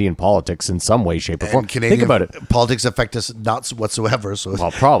affect Canadian politics in some way, shape, or form. And Canadian Think about it. Politics affect us not whatsoever. So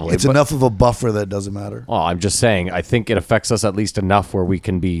Well, probably, it's but- enough of a buffer that it doesn't matter. Well, I'm just saying, I think it affects us at least enough where we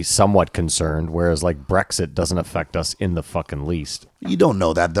can be somewhat concerned, whereas like Brexit doesn't affect us in the fucking least. You don't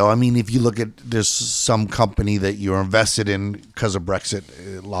know that though. I mean, if you look at there's some company that you're invested in because of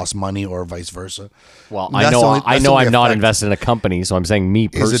Brexit lost money or vice versa. Well, That's I the only- that's the know only I'm not effect. invested in a company, so I'm saying me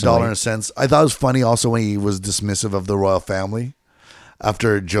personally. Is a dollar and a cents. I thought it was funny also when he was dismissive of the royal family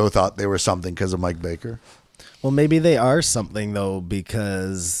after Joe thought they were something because of Mike Baker. Well, maybe they are something though,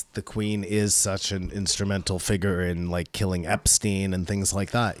 because the Queen is such an instrumental figure in like killing Epstein and things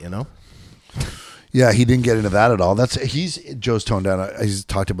like that. You know? Yeah, he didn't get into that at all. Joe's toned down. He's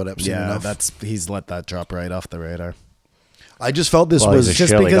talked about Epstein Yeah, enough. he's let that drop right off the radar. I just felt this Well, he's was a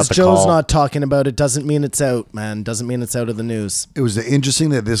Just Shelley because got the Joe's call. not talking about it doesn't mean it's out, man. Doesn't mean it's out of the news. it was interesting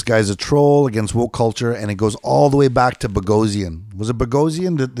that this guy's a troll against woke culture, and it goes all the way back to Bogosian. Was it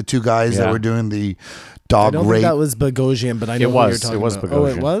Bogosian, the two guys that Yeah. were doing the I dog don't rape? think that was Bogosian, but I know It what you're was. talking It was about. Oh,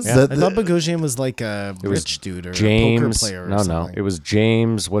 it Bogosian. was? Yeah. I thought Bogosian was like a It was rich dude or a James. poker player or No, something. it was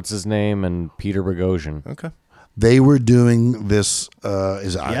James. What's his name? And Peter Bogosian. Okay. They were doing this.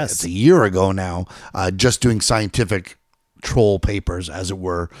 Yes. It's a year ago now. Just doing scientific troll papers, as it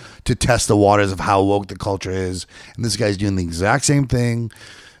were, to test the waters of how woke the culture is. And this guy's doing the exact same thing.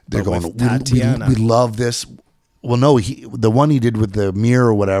 They're But going, with Tatiana. we love this. Well, no, the one he did with the Mirror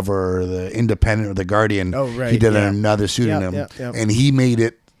or whatever, or the Independent or the Guardian, Oh, right, he did yeah. another pseudonym, yeah. and he made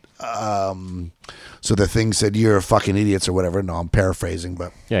it so the thing said, "You're fucking idiots" or whatever. No, I'm paraphrasing,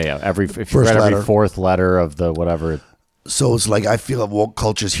 but Yeah. If you First read every letter. fourth letter of the whatever, so it's like I feel like woke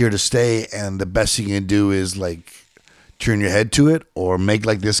culture is here to stay, and the best thing you can do is like turn your head to it, or make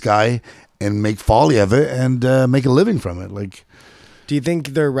like this guy and make folly of it and make a living from it. Like, Do you think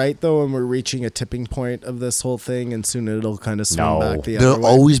they're right though, and we're reaching a tipping point of this whole thing, and soon it'll kind of swing No. back the other there'll way?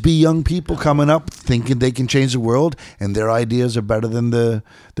 always be young people coming up thinking they can change the world, and their ideas are better than their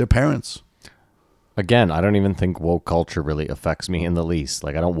parents. again, I don't even think woke culture really affects me in the least.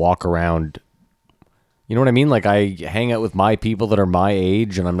 Like, I don't walk around. You know what I mean? Like, I hang out with my people that are my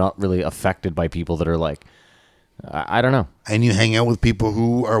age, and I'm not really affected by people that are like, I don't know. And you hang out with people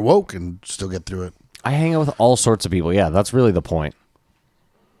who are woke and still get through it. I hang out with all sorts of people. Yeah, that's really the point.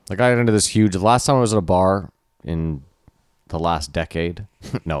 Like, I got into this huge. The last time I was at a bar in the last decade,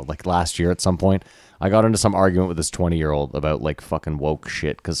 no, like last year at some point, I got into some argument with this 20-year-old about like fucking woke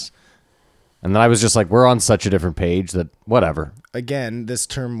shit. And then I was just like, we're on such a different page that whatever. Again, this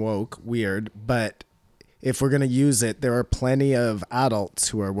term woke, weird, but if we're going to use it, there are plenty of adults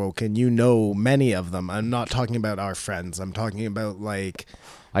who are woke, and you know many of them. I'm not talking about our friends. I'm talking about like,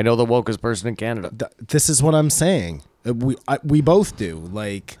 I know the wokest person in Canada. this is what I'm saying. We both do.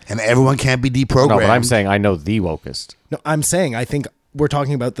 Like, And everyone can't be deprogrammed. No, but I'm saying I know the wokest. no, I'm saying I think we're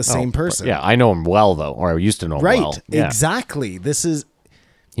talking about the same person. Yeah, I know him well though, or I used to know him Right. well. Yeah. Exactly. This is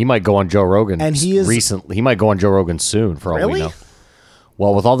He might go on Joe Rogan. And he is- recently. He might go on Joe Rogan soon. For all we Really? know.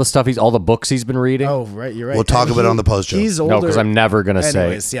 Well, with all the stuff all the books he's been reading. Oh, right, you're right. We'll talk And about it on the post show. He's older. No, because I'm never gonna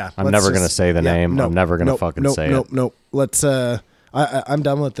Anyways, say. yeah, I'm let's never just- gonna say the yeah, name. no, I'm never gonna nope, fucking nope, say nope, it. Nope. Let's. I'm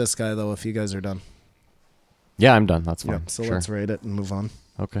done with this guy though. If you guys are done, Yeah, I'm done. That's yeah. fine. So Sure. let's rate it and move on.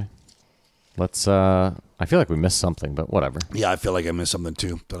 Okay. Let's. I feel like we missed something, but whatever. Yeah, I feel like I missed something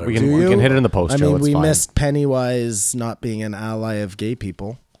too. That I We really- can, Do we can you? hit it in the post. I Joe. mean, It's we fine. missed Pennywise not being an ally of gay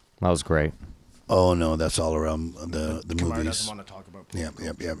people. That was great. Oh no, that's all around the Kamar movies. doesn't want to talk about. Yeah.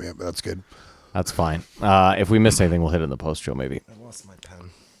 That's good. That's fine. If we missed anything, we'll hit it in the post, Joe. Maybe. I lost my pen.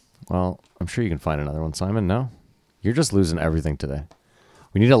 Well, I'm sure you can find another one, Simon. No, you're just losing everything today.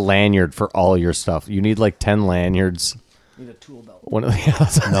 We need a lanyard for all your stuff. You need like 10 lanyards. Need a tool belt. One of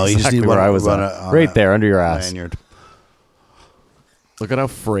the, No, you just need where one- I was one at. on right a there under your ass. Lanyard. Look at how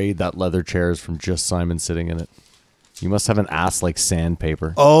frayed that leather chair is from just Simon sitting in it. You must have an ass like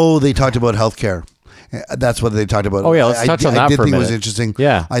sandpaper. Oh, they talked about healthcare. That's what they talked about. Oh, yeah, let's touch on that I did for a think it was minute. interesting.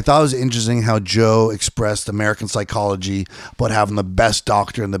 Yeah. I thought it was interesting how Joe expressed American psychology about having the best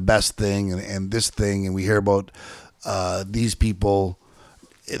doctor and the best thing and this thing. And we hear about these people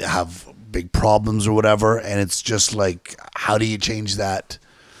have big problems or whatever. And it's just like, how do you change that?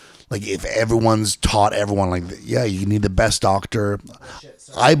 Like if everyone's taught everyone, like, yeah, you need the best doctor.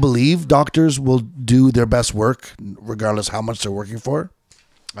 I believe doctors will do their best work regardless how much they're working for.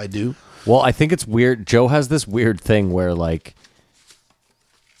 I do. Well, I think it's weird. Joe has this weird thing where like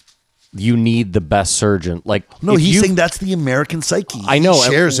you need the best surgeon. Like No, if he's you- saying that's the American psyche. I know He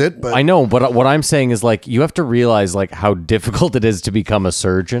shares it, but I know, but what I'm saying is like you have to realize like how difficult it is to become a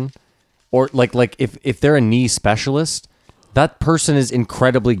surgeon, or like if they're a knee specialist, that person is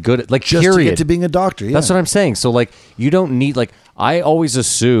incredibly good at like just period. to get to being a doctor. Yeah. That's what I'm saying. So like you don't need like I always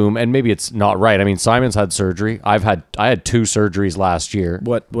assume, and maybe it's not right. I mean, Simon's had surgery. I had 2 surgeries last year.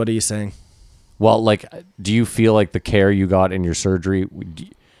 What are you saying? Well, like, do you feel like the care you got in your surgery?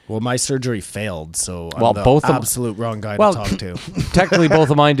 Well, my surgery failed, so I'm Well, the both of- absolute wrong guy Well, to talk to. Technically, both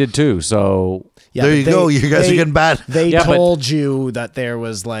of mine did too. So Yeah, There but you go. You guys are getting bad. They Yeah, but- told you that there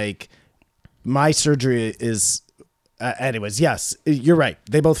was like my surgery is. Anyways, yes, you're right.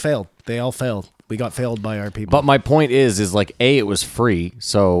 They both failed. They all failed. We got failed by our people. but my point is like it was free,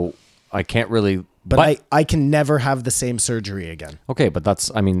 so I can't really. But I can never have the same surgery again. Okay, but that's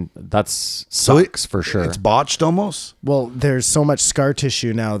So it- sucks for sure. It's botched almost. Well, there's so much scar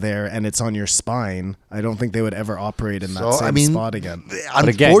tissue now there, and it's on your spine. I don't think they would ever operate in that So, same I mean, spot again. But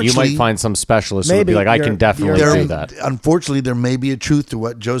again, you might find some specialist who would be Maybe like, I can you're- definitely you're do right. that. Unfortunately, there may be a truth to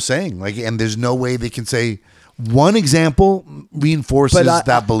what Joe's saying. Like, and there's no way they can say one example reinforces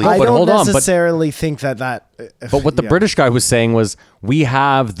that belief. I but don't hold on, but- necessarily think that. But what the yeah. British guy was saying was, we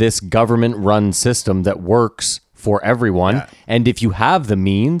have this government-run system that works for everyone, Yeah. and if you have the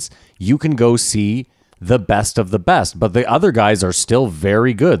means, you can go see the best of the best. But the other guys are still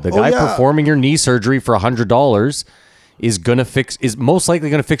very good. The guy yeah. performing your knee surgery for $100 is most likely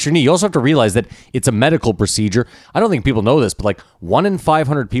gonna fix your knee. You also have to realize that it's a medical procedure. I don't think people know this, but like 1 in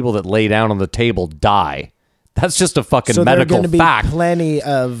 500 people that lay down on the table die. That's just a fucking So there are medical going to be fact. plenty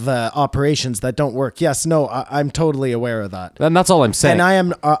of operations that don't work. Yes, no, I'm totally aware of that. And that's all I'm saying.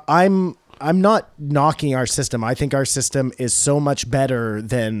 And I'm not knocking our system. I think our system is so much better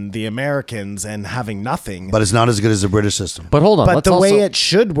than the Americans and having nothing. but it's not as good as the British system. but hold on. But let's the way also- it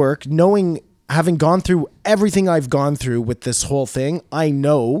should work, having gone through everything I've gone through with this whole thing, I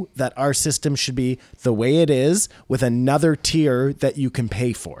know that our system should be the way it is with another tier that you can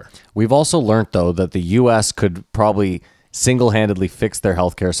pay for. We've also learned, though, that the U.S. could probably single-handedly fix their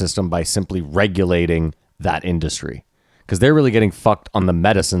healthcare system by simply regulating that industry, because they're really getting fucked on the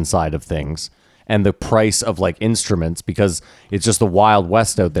medicine side of things and the price of like instruments, because it's just the Wild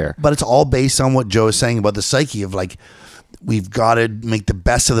West out there. But it's all based on what Joe is saying about the psyche of like, we've got to make the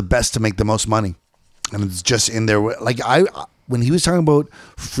best of the best to make the most money. And it's just in there. Like when he was talking about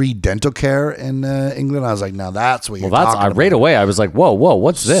free dental care in England, I was like, now that's what you're Well, that's talking about. right away. I was like, whoa,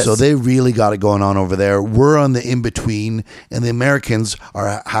 what's this? So they really got it going on over there. We're on the in-between, and the Americans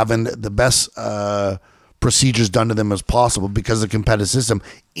are having the best procedures done to them as possible because of the competitive system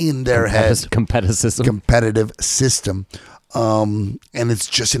in their head. competitive system. Competitive system. And it's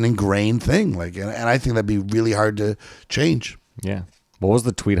just an ingrained thing. Like, and I think that'd be really hard to change. Yeah. What was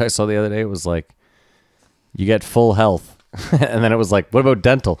the tweet I saw the other day? It was like, you get full health. And then it was like, what about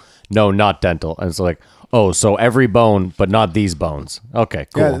dental? No, not dental. And it's like, oh, so every bone, but not these bones. Okay,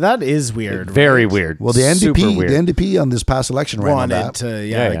 cool. Yeah, that is weird. Very right? weird. Well, the Super NDP, weird. the NDP on this past election ran on Wanted that. to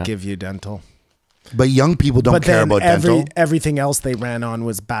Yeah. give you dental. But young people don't But care then about dental. everything else they ran on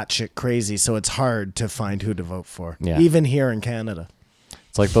was batshit crazy, so it's hard to find who to vote for. Yeah. Even here in Canada.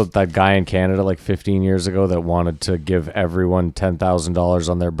 It's like that guy in Canada like 15 years ago that wanted to give everyone $10,000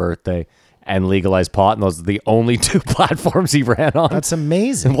 on their birthday and legalize pot, and those are the only two platforms he ran on. That's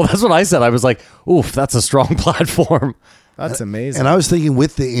amazing. Well, that's what I said. I was like, oof, that's a strong platform. That's amazing. And I was thinking,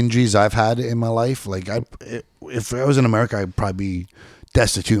 with the injuries I've had in my life, like if I was in America, I'd probably be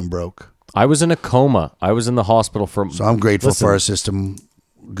destitute and broke. I was in a coma. I was in the hospital for... So I'm grateful Listen, for our system,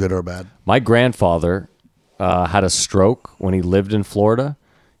 good or bad. my grandfather had a stroke when he lived in Florida.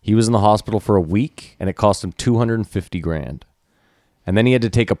 He was in the hospital for a week, and it cost him $250,000. And then he had to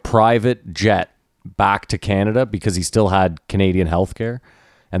take a private jet back to Canada because he still had Canadian health care,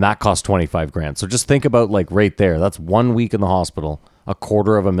 and that cost $25,000. So just think about, like, right there. That's 1 week in the hospital,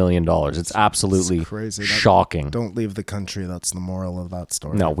 $250,000. It's absolutely It's crazy. shocking. Don't leave the country. That's the moral of that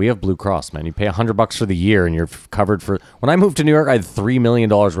story. No, we have Blue Cross, man. You pay $100 for the year, and you're covered for... When I moved to New York, I had $3 million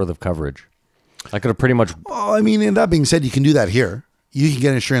worth of coverage. I could have pretty much... Well, I mean, and that being said, you can do that here. You can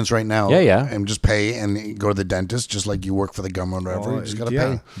get insurance right now. Yeah. And just pay and go to the dentist, just like you work for the government or whatever. You just got to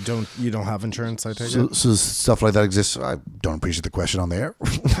pay. You don't have insurance, I take So, it? so stuff like that exists. I don't appreciate the question on the air.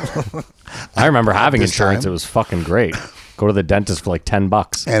 I remember having this insurance. time. It was fucking great. Go to the dentist for like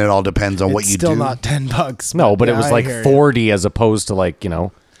 $10. And it all depends on what It's you still do. not $10. No, but it yeah, was I like hear you. 40 as opposed to like,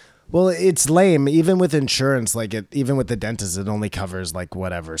 Well, it's lame. Even with insurance, even with the dentist, it only covers like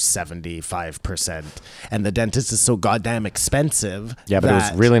whatever 75%, and the dentist is so goddamn expensive. yeah, but it was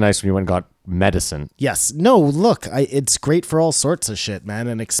that- really nice when you went and got medicine. Yes. No. Look, it's great for all sorts of shit, man,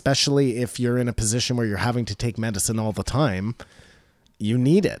 and especially if you're in a position where you're having to take medicine all the time, you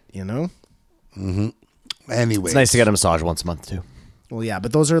need it. You know. Anyway, It's nice to get a massage once a month too. Well, yeah,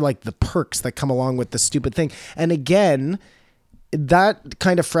 but those are like the perks that come along with the stupid thing. And again, that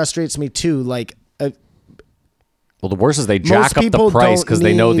kind of frustrates me too. Like, Well, the worst is they most jack up people the price don't because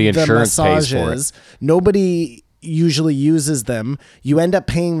they know the need insurance pays for it. massages. Nobody usually uses them. You end up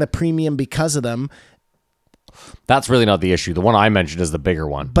paying the premium because of them. That's really not the issue. The one I mentioned is the bigger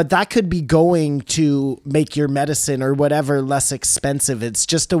one. But that could be going to make your medicine or whatever less expensive. It's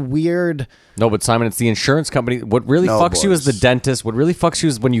just a weird... No, but Simon, it's the insurance company. What really No, fucks you is the boys. dentist. What really fucks you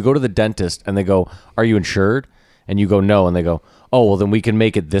is when you go to the dentist and they go, "Are you insured?" And you go, "No," and they go, "Oh, well, then we can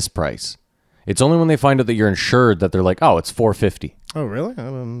make it this price." It's only when they find out that you're insured that they're like, "Oh, it's $450." Oh, really? I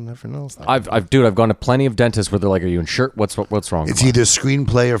never noticed that. I've gone to plenty of dentists where they're like, "Are you insured? What's wrong?" it's either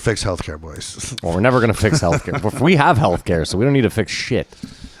screenplay or fix healthcare, boys. Well, we're never gonna fix healthcare. We have healthcare, so we don't need to fix shit.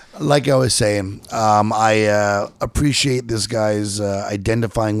 Like I was saying, I appreciate this guy's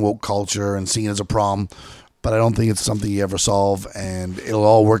identifying woke culture and seeing it as a problem, but I don't think it's something you ever solve, and it'll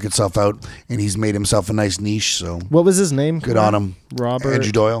all work itself out. And he's made himself a nice niche, so What was his name? good on him. Robert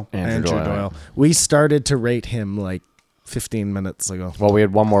Andrew Doyle. Andrew Doyle. We started to rate him like 15 minutes ago. Well, we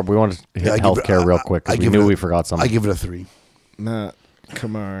had one more. We wanted to hit Yeah, I give it- healthcare real quick I because we give knew it a- we forgot something. I give it a 3. Matt,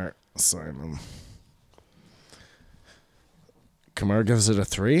 Kamar, Simon. Kamar gives it a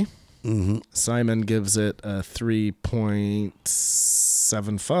 3. Mm-hmm. Simon gives it a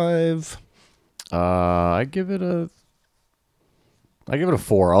 3.75. I give it a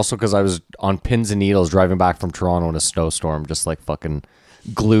 4. Also, because I was on pins and needles driving back from Toronto in a snowstorm, just like fucking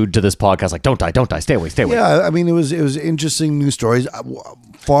glued to this podcast. Like, don't die, stay away. Yeah, I mean, it was interesting news stories.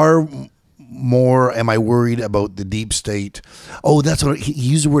 Far more am I worried about the deep state. Oh, that's what he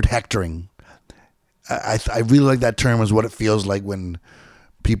used the word hectoring. I really like that term, is what it feels like when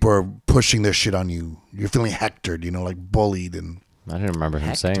people are pushing their shit on you. You're feeling hectored, like bullied. And I didn't remember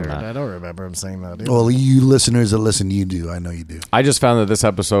him saying that. I don't remember him saying that either. well, you listeners that listen, you do. I know you do. I just found that this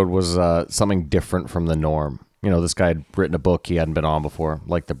episode was something different from the norm. This guy had written a book he hadn't been on before,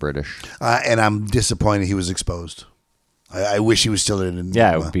 like the British. And I'm disappointed he was exposed. I wish he was still in.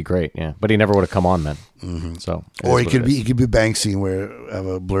 Yeah, it would be great. Yeah, but he never would have come on then. Mm-hmm. So, it Or is he what could it be is. Banksy and have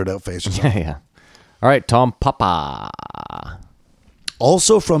a blurred out face or something. Yeah. All right, Tom Papa.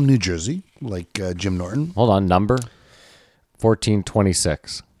 Also from New Jersey, like Jim Norton. Hold on, number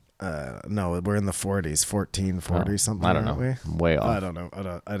 1426. No, we're in the 40s, 1440 something. I don't aren't know. we? I'm way off. I don't know.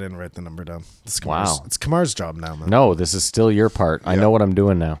 I didn't write the number down. Wow. It's Kamar's job now, man. No, this is still your part. I know what I'm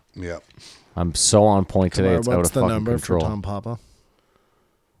doing now. Yeah. I'm so on point today. Kamar, It's out what's of the fucking number control. for Tom Papa?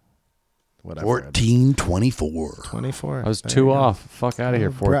 Whatever. 1424. 24. I was There 2 you go. off. Fuck out of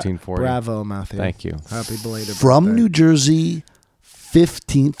here. 1440. Bravo, Matthew. Thank you. Happy belated From birthday. New Jersey,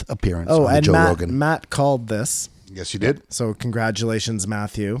 15th appearance Oh, on the and Joe Matt, Rogan. Matt called this. Yes, you did. So congratulations,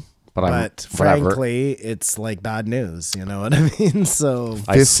 Matthew. But I'm- But whatever. frankly, it's like bad news. You know what I mean? So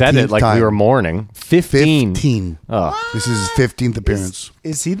I said it 15th like we time. were mourning. 15. 15. Oh, This is his 15th appearance.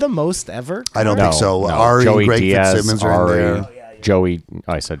 is he the most ever? I don't no, think so. no. Ari, Joey Greg Diaz, Fitzsimmons are Ari, in there. Joey.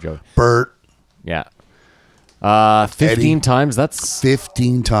 I said Joey. Bert. Yeah. 15 Eddie. times. That's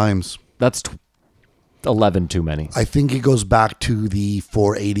 15 times. 11 too many. I think it goes back to the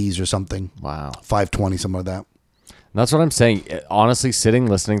 480s or something. Wow. 520, something like that. That's what I'm saying. Honestly, sitting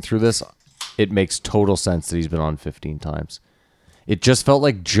listening through this, it makes total sense that he's been on 15 times. It just felt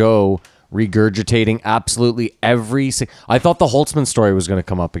like Joe regurgitating absolutely every. I thought the Holtzman story was going to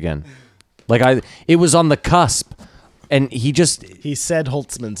come up again. It was on the cusp, and he said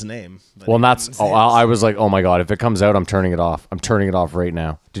Holtzman's name. Well, and that's. Oh, I was like, oh my god! If it comes out, I'm turning it off. I'm turning it off right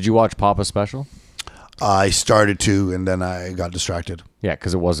now. Did you watch Papa's special? I started to, and then I got distracted. Yeah,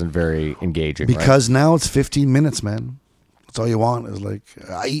 because it wasn't very engaging. Because now it's 15 minutes, man. That's all you want.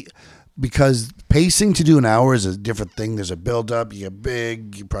 Is because pacing to do an hour is a different thing. There's a build up. You get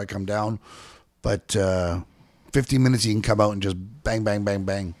big. You probably come down. But 15 minutes, you can come out and just bang, bang, bang,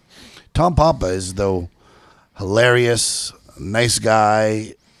 bang. Tom Papa is, though, hilarious, nice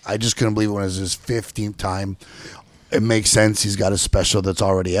guy. I just couldn't believe it when it was his 15th time. It makes sense. He's got a special that's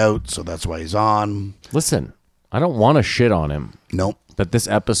already out, so that's why he's on. Listen, I don't want to shit on him. Nope. But this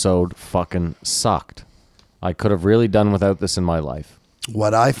episode fucking sucked. I could have really done without this in my life.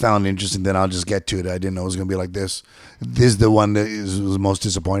 What I found interesting, then I'll just get to it. I didn't know it was going to be like this. This is the one that was most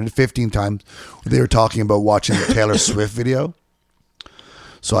disappointed. 15 times they were talking about watching the Taylor Swift video.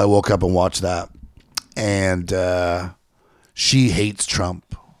 So I woke up and watched that. And she hates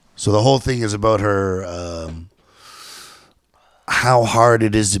Trump. So the whole thing is about her, how hard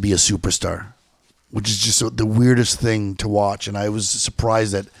it is to be a superstar, which is just the weirdest thing to watch. And I was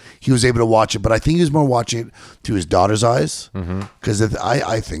surprised that he was able to watch it, but I think he was more watching it through his daughter's eyes, because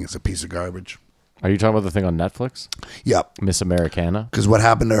I think it's a piece of garbage. Are you talking about the thing on Netflix? Yep. Miss Americana? Because what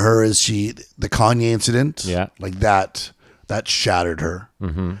happened to her is the Kanye incident, yeah, like that shattered her.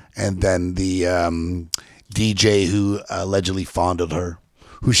 Mm-hmm. And then the DJ who allegedly fondled her,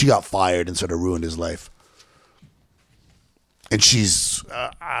 who she got fired and sort of ruined his life. And she's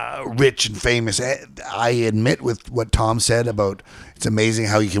rich and famous. I admit with what Tom said about it's amazing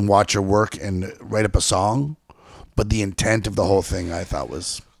how you can watch her work and write up a song, but the intent of the whole thing I thought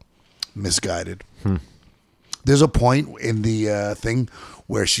was misguided. There's a point in the thing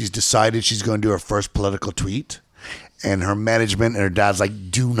where she's decided she's going to do her first political tweet, and her management and her dad's like,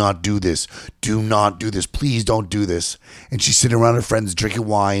 do not do this. Do not do this. Please don't do this. And she's sitting around her friends drinking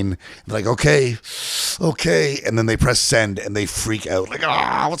wine. They're like, okay. And then they press send and they freak out. Like,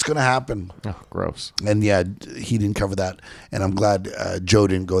 what's going to happen? Oh, gross. And yeah, he didn't cover that. And I'm glad Joe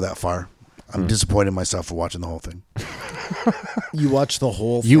didn't go that far. I'm disappointed in myself for watching the whole thing. You watched the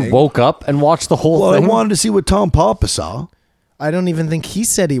whole thing? You woke up and watched the whole thing? I wanted to see what Tom Papa saw. I don't even think he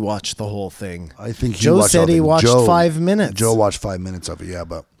said he watched the whole thing. I think Joe said he watched 5 minutes. Joe watched 5 minutes of it, yeah,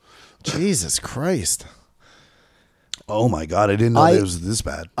 but Jesus Christ. Oh my God, I didn't know it was this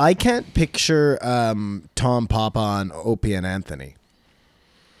bad. I can't picture Tom Papa on Opie and Anthony.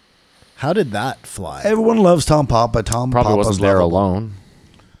 How did that fly? Everyone loves Tom Papa. Tom probably Papa's wasn't there lovable. alone.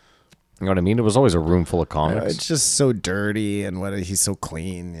 You know what I mean? It was always a room full of comics. It's just so dirty, and he's so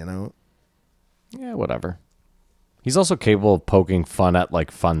clean, you know? Yeah, whatever. He's also capable of poking fun at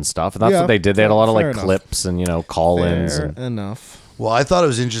like fun stuff. And that's Yeah, what they did. They had a lot of like fair enough. clips and, call-ins. Fair And, enough. Well, I thought it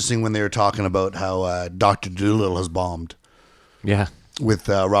was interesting when they were talking about how Dr. Dolittle has bombed yeah. with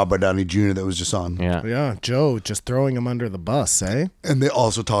Robert Downey Jr. that was just on. Yeah. Yeah, Joe just throwing him under the bus, eh? And they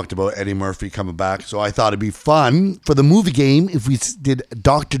also talked about Eddie Murphy coming back. So I thought it'd be fun for the movie game if we did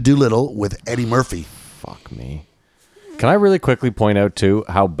Dr. Dolittle with Eddie Murphy. Fuck me. Can I really quickly point out, too,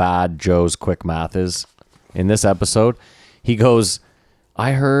 how bad Joe's quick math is in this episode? He goes,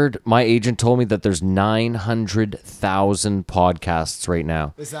 I heard my agent told me that there's 900,000 podcasts right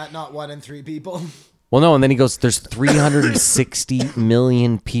now. Is that not 1 in 3 people? Well, no. And then he goes, there's 360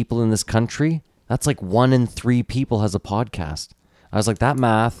 million people in this country. That's like 1 in 3 people has a podcast. I was like, that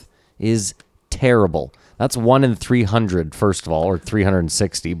math is terrible. That's 1 in 300, first of all, or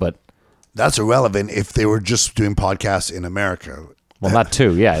 360. But That's irrelevant if they were just doing podcasts in America. well, that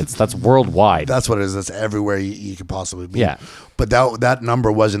too. Yeah, that's worldwide. That's what it is. That's everywhere you could possibly be. Yeah. But that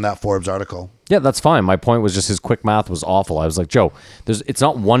number was in that Forbes article. Yeah, that's fine. My point was just his quick math was awful. I was like, Joe, it's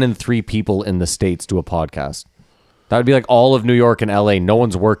not 1 in 3 people in the States do a podcast. That would be like all of New York and LA. No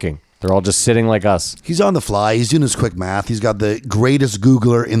one's working. They're all just sitting like us. He's on the fly. He's doing his quick math. He's got the greatest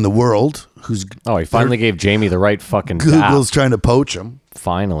Googler in the world. Oh, he finally gave Jamie the right fucking Google's app. trying to poach him.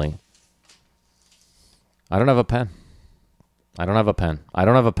 Finally. I don't have a pen. I don't have a pen.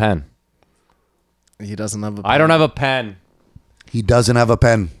 He doesn't have a pen. I don't have a pen. He doesn't have a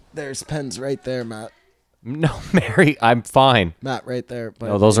pen. There's pens right there, Matt. No, Mary, I'm fine. Matt, right there. But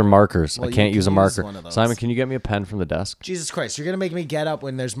No, those are markers. Well, I can't you use a can use marker. one of those. Simon, can you get me a pen from the desk? Jesus Christ, you're going to make me get up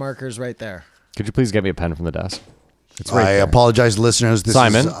when there's markers right there. Could you please get me a pen from the desk? It's I apologize, listeners. This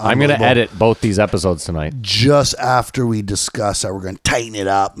Simon, is I'm going to unbelievable. edit both these episodes tonight. Just after we discuss how we're going to tighten it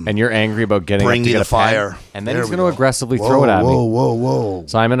up. And you're angry about getting Bring up to me get the a pen, fire. and then There he's we going to go. aggressively Whoa, throw it at whoa, me. Whoa, whoa.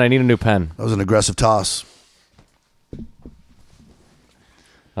 Simon, I need a new pen. That was an aggressive toss.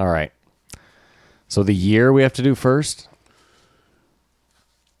 All right. So the year we have to do first.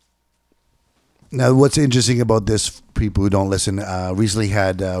 Now, what's interesting about this, people who don't listen, recently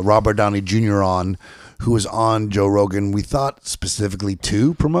had Robert Downey Jr. on, who was on Joe Rogan. We thought specifically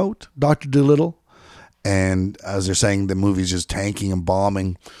to promote Dr. Dolittle. And as they're saying, the movie's just tanking and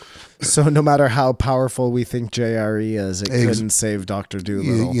bombing. So no matter how powerful we think JRE is, it couldn't save Dr.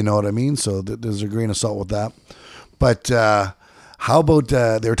 Dolittle. You know what I mean? So there's a grain of salt with that. But how about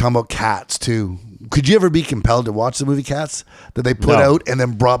they were talking about Cats too? Could you ever be compelled to watch the movie Cats that they put No. out and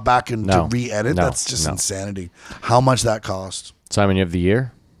then brought back and No. to re-edit? No. That's just No. insanity. How much that cost? Simon, you have the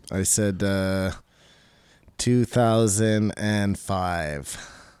year? I said 2005.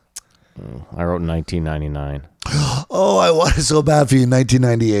 I wrote 1999. Oh, I wanted so bad for you.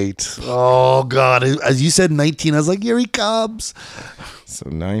 1998. Oh God! As you said 19, I was like, here he comes. So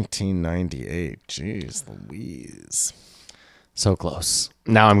 1998. Jeez Louise. So close.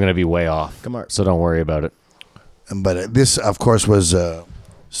 Now I'm going to be way off. Come on. So don't worry about it. But this, of course, was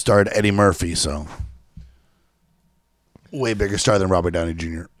starred Eddie Murphy, so way bigger star than Robert Downey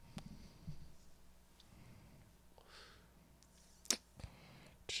Jr.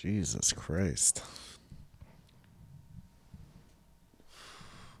 Jesus Christ.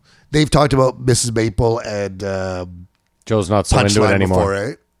 They've talked about Mrs. Maple and Joe's not so into it Punchline anymore. before,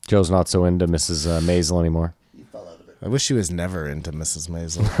 right? Joe's not so into Mrs. Maisel anymore. I wish he was never into Mrs.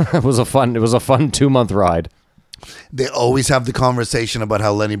 Maisel. It was a fun 2-month ride. They always have the conversation about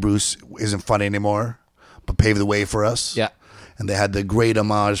how Lenny Bruce isn't funny anymore, but paved the way for us. Yeah. And they had the great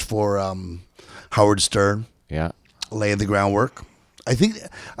homage for Howard Stern, Yeah. laying the groundwork. I think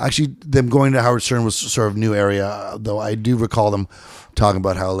actually them going to Howard Stern was sort of new area, though I do recall them talking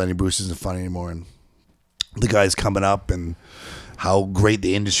about how Lenny Bruce isn't funny anymore and the guys coming up and how great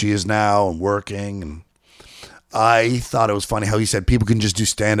the industry is now and working. And I thought it was funny how he said people can just do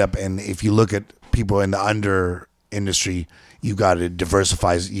stand-up, and if you look at people in the under industry, you got to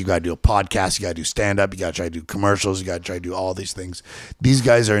diversify. You got to do a podcast. You got to do stand-up. You got to try to do commercials. You got to try to do all these things. These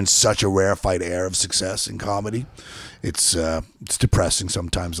guys are in such a rarefied air of success in comedy. It's depressing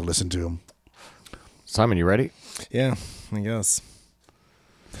sometimes to listen to them. Simon, you ready? Yeah, I guess.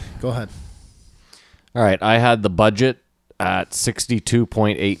 Go ahead. All right. I had the budget at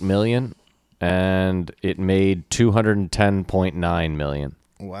 $62.8 million, and it made $210.9 million.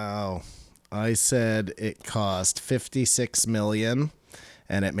 Wow. I said it cost $56 million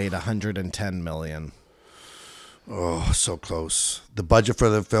and it made $110 million. Oh, so close. The budget for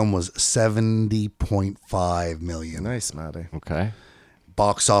the film was $70.5 million. Nice, Matty. Okay.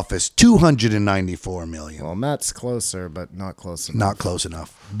 Box office $294 million. Well, Matt's closer, but not close enough. Not close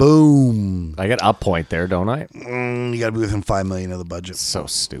enough. Boom. I get a point there, don't I? You got to be within $5 million of the budget. So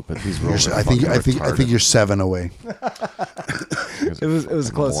stupid. These You're, rules are I think fucking you're 7 away. It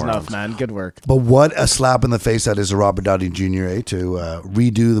was close morons. enough, man. Good work. But what a slap in the face that is to Robert Downey Jr. To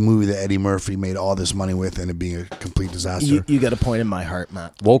redo the movie that Eddie Murphy made all this money with and it being a complete disaster. You got a point in my heart,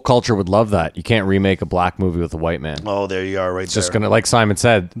 Matt. Woke culture would love that. You can't remake a black movie with a white man. Oh, there you are, right It's just there. gonna, like Simon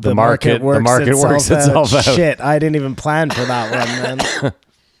said, the market works itself out. Shit, I didn't even plan for that one, man.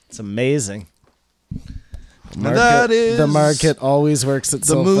 It's amazing. That is the market always works the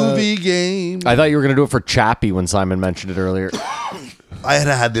itself movie game. I thought you were gonna do it for Chappie when Simon mentioned it earlier. I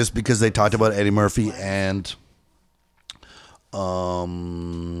had this because they talked about Eddie Murphy and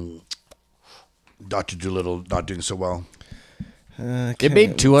Dr. Dolittle not doing so well. It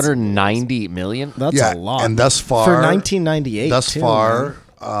made $290 million. That's a lot. And thus far, for 1998. thus too, far,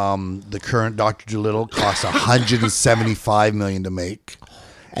 man. the current Dr. Dolittle cost $175 million to make,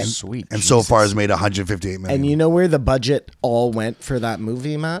 Sweet. and so far has made $158 million. And you know where the budget all went for that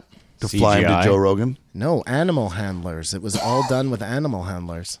movie, Matt? to fly him to CGI? Joe Rogan. No, animal handlers. It was all done with animal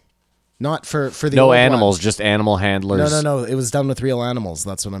handlers. Not for the No old animals, one. just animal handlers. No. It was done with real animals.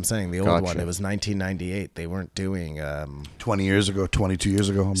 That's what I'm saying. The old Gotcha. one. It was 1998. They weren't doing. 22 years ago. I'm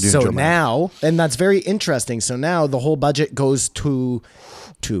doing So Joe Rogan. now, and that's very interesting. So now the whole budget goes to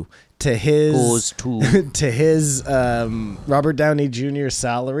his to his Robert Downey Jr.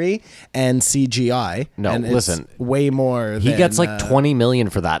 salary and CGI. No, and it's listen. way more. He than, gets like $20 million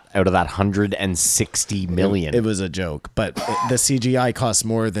for that out of that $160 million. It was a joke, but the CGI costs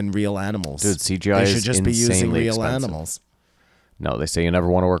more than real animals. Dude, CGI They should is just be using insanely real expensive. animals. No, they say you never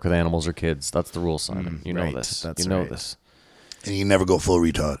want to work with animals or kids. That's the rule, Simon. You know right. this. That's you know right. this. And you never go full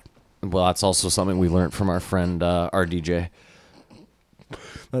retard. Well, that's also something we learned from our friend RDJ.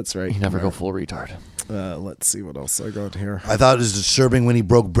 That's right. You never go full retard. Let's see what else I got here. I thought it was disturbing when he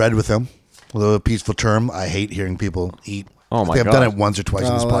broke bread with him. Although a peaceful term, I hate hearing people eat. Oh, my I think I've God. done it once or twice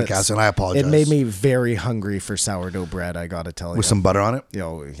on this podcast, and I apologize. It made me very hungry for sourdough bread, I got to tell you. with some butter on it.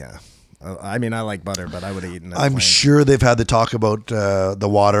 Oh, yeah. I mean, I like butter, but I would have eaten it. I'm plain. sure they've had the talk about the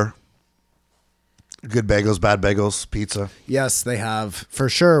water. Good bagels, bad bagels, pizza. Yes, they have. For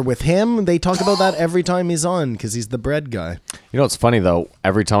sure. With him, they talk about that every time he's on because he's the bread guy. You know what's funny, though?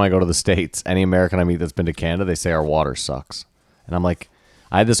 Every time I go to the States, any American I meet that's been to Canada, they say our water sucks. And I'm like,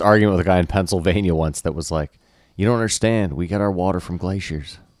 I had this argument with a guy in Pennsylvania once that was like, you don't understand. We get our water from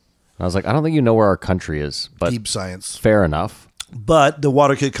glaciers. And I was like, I don't think you know where our country is, but Deep science. fair enough. But the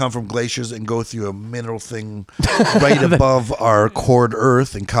water could come from glaciers and go through a mineral thing right above our cored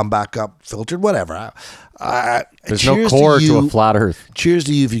earth and come back up filtered, whatever. There's no cheers core to you. a flat earth. Cheers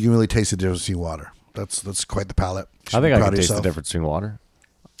to you if you can really taste the difference between water. That's quite the palate. You should I be think I proud can of taste the yourself. difference between water.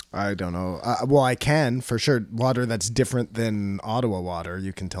 I don't know. Well, I can, for sure. Water that's different than Ottawa water,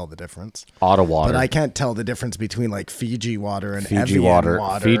 you can tell the difference. Ottawa water. But I can't tell the difference between like Fiji water and Fiji Evian water.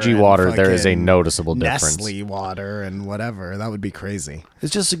 Fiji and water, there is a fucking noticeable difference. Nestle water and whatever. That would be crazy.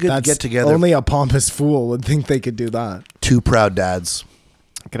 It's just a good That's get together. Only a pompous fool would think they could do that. Two proud dads.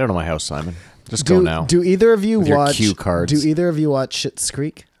 Get out of my house, Simon. Just go now. Do either of you With your watch cue cards. Do either of you watch Schitt's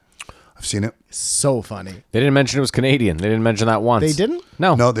Creek? I've seen it. So funny. They didn't mention it was Canadian. They didn't mention that once. They didn't?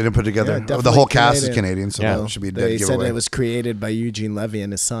 No. No, they didn't put it together. Yeah, The whole cast definitely is Canadian, so Yeah. that should be a They dead said giveaway. it was created by Eugene Levy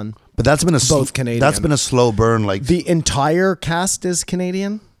and his son. But that's been both Canadian. That's been a slow burn. Like The entire cast is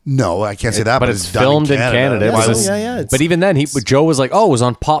Canadian? no, I can't say that. But it's filmed in Canada. It Why was a- would- yeah. But even then, Joe was like, "Oh, it was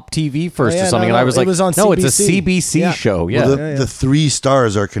on Pop TV first yeah, or something," no, and I no, was it like, was on "No, it's a CBC. CBC Yeah. show." Yeah, Well, the three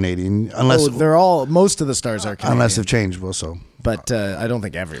stars are Canadian, unless most of the stars are Canadian. unless they've changed. Well, so But I don't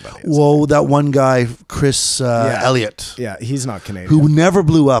think everybody is. well, that one guy, Chris Elliott, Yeah, he's not Canadian. who never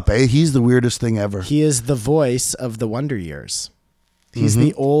blew up. He's the weirdest thing ever. He is the voice of the Wonder Years. He's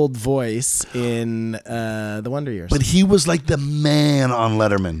the old voice in the Wonder Years. But he was like the man on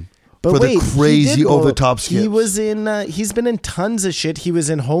Letterman But for wait, the crazy he did over the go- top skits. He was in. He's been in tons of shit. He was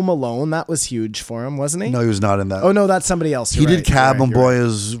in Home Alone. That was huge for him, wasn't he? No, he was not in that. Oh no, that's somebody else. he You're did right, Cab you're and right, you're Boy right.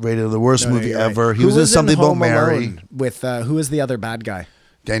 is rated the worst No, movie you're right. ever. He Who was in something about Home Mary. Alone with who was the other bad guy?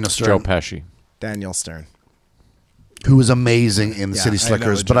 Daniel Stern, Joe Pesci. Daniel Stern. who was amazing in Yeah, City I know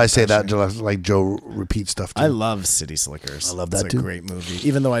Slickers. But Joe I say that Pesci. to like Joe repeats stuff too. I love City Slickers. I love It's that a too. great movie,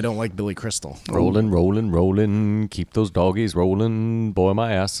 even though I don't like Billy Crystal. Rolling, rolling, rolling. Keep those doggies rolling. Boy,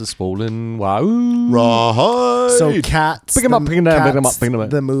 my ass is swollen. Wow. Right. So Cats, Pick 'em up, pick 'em down, pick 'em up, Cats, pick 'em up.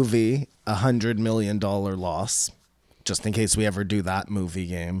 the movie, $100 million loss. Just in case we ever do that movie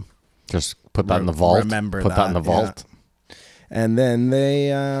game. Just put that in the vault. Remember Put that in the yeah. vault. And then they,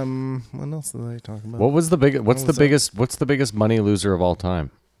 what else did they talk about? What was the big? What's the was that? biggest? What's the biggest money loser of all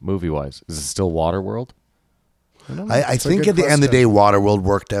time, movie wise? Is it still Waterworld? I It's a think good at the end of the day, question. Waterworld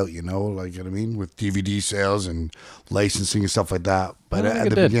worked out, you know, like, you know what I mean, with DVD sales and licensing and stuff like that. But I don't at think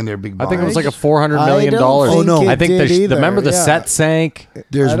the it did. beginning, they're big I think it was buys. like a $400 I million. don't think Oh, no. it I think did the either, remember the yeah. set sank.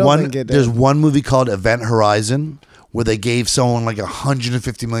 There's I don't one. think it There's did. one movie called Event Horizon where they gave someone like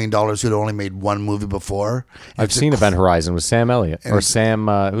 $150 million who'd only made one movie before. I've It's a seen Event Horizon with Sam Elliott or it's- Sam.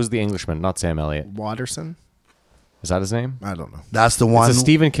 Who's the Englishman? Not Sam Elliott. Watterson? Is that his name? I don't know. That's the one. It's a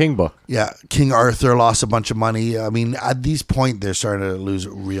Stephen King book. Yeah, King Arthur lost a bunch of money. I mean, at this point, they're starting to lose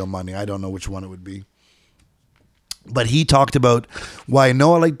real money. I don't know which one it would be. But he talked about why I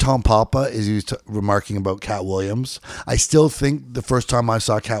know I like Tom Papa is he was remarking about Cat Williams. I still think the first time I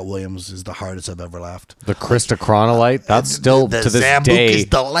saw Cat Williams is the hardest I've ever laughed. The Krista Chronolite. That's still the to this Zambuca day is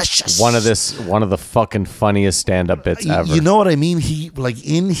delicious. one of the fucking funniest stand up bits ever. You know what I mean? He like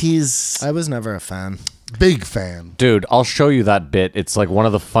in his I was never a fan. big fan. Dude, I'll show you that bit. It's like one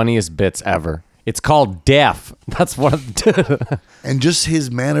of the funniest bits ever. It's called Deaf. That's one of the And just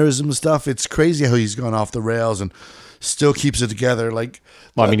his mannerism and stuff, it's crazy how he's gone off the rails and still keeps it together. Like,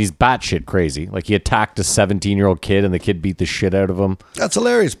 Well, I mean, he's batshit crazy. Like he attacked a 17-year-old kid and the kid beat the shit out of him. that's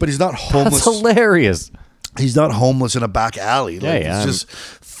hilarious, but he's not homeless. That's hilarious. He's not homeless in a back alley. Like, Yeah, yeah. It's just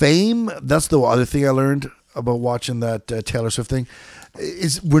fame. That's the other thing I learned about watching that Taylor Swift thing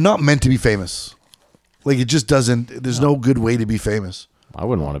is we're not meant to be famous. Like it just doesn't. There's no good way to be famous. I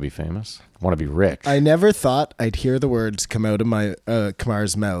wouldn't want to be famous. I want to be rich. I never thought I'd hear the words come out of my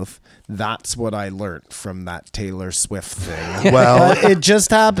Kamar's mouth. That's what I learned from that Taylor Swift thing. Well, But it just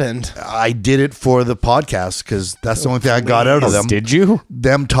happened. I did it for the podcast because that's the only thing I got out of them. Did you?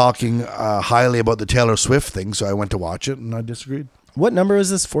 Them talking highly about the Taylor Swift thing, so I went to watch it and I disagreed. What number is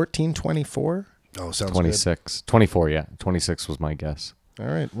this? 1424? Oh, sounds 26. 24, yeah. 26 was my guess. All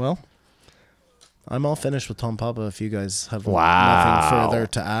right. Well, I'm all finished with Tom Papa. If you guys have Wow. nothing further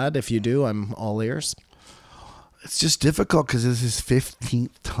to add, if you do, I'm all ears. It's just difficult because it's his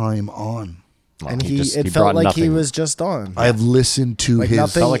 15th time on. Well, And he it felt brought like he nothing. was just on. I have listened to Like his.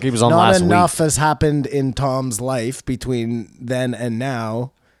 nothing, Felt like he was on not last enough week. has happened in Tom's life between then and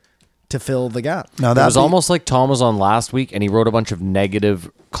now to fill the gap. Now It that was almost like Tom was on last week and he wrote a bunch of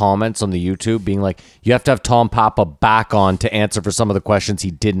negative comments on the YouTube being like, you have to have Tom Papa back on to answer for some of the questions he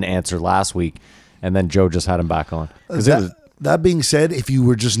didn't answer last week. And then Joe just had him back on. 'Cause it was, that being said, if you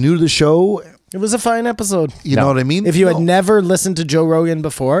were just new to the show, It was a fine episode. you No. know what I mean. If you had No. never listened to Joe Rogan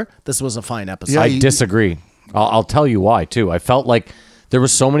before, this was a fine episode. Yeah, I you- disagree. I'll tell you why, too. I felt like there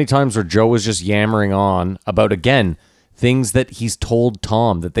was so many times where Joe was just yammering on about, again, things that he's told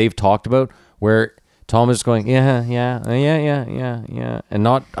Tom that they've talked about where Tom is going, yeah. And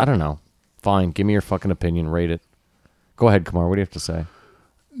not, I don't know. Fine. Give me your fucking opinion. Rate it. Go ahead, Kumar. What do you have to say?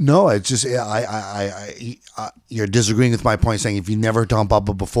 No, it's just you're disagreeing with my point, saying if you never heard Tom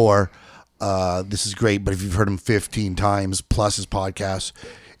Papa before, this is great. But if you've heard him 15 times plus his podcast,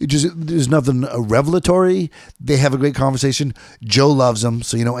 there's nothing revelatory. They have a great conversation. Joe loves him,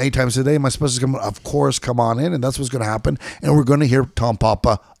 so anytime today, am I supposed to come? Of course, come on in, and that's what's going to happen. And we're going to hear Tom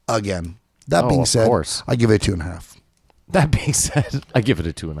Papa again. That being of said, course. I give it 2.5. That being said, I give it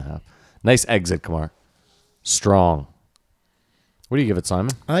a 2.5. Nice exit, Kumar. Strong. What do you give it,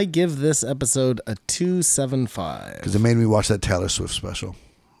 Simon? I give this episode a 2.75. Because it made me watch that Taylor Swift special.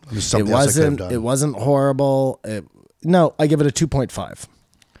 There's It something else I could have wasn't. done. It wasn't horrible. No, I give it a 2.5.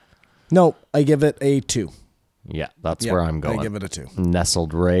 No, I give it a 2. Yeah, that's Yeah, where I'm going. I give it a 2.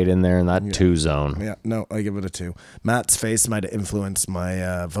 Nestled right in there in that 2 zone. Yeah, no, I give it a 2. Matt's face might have influenced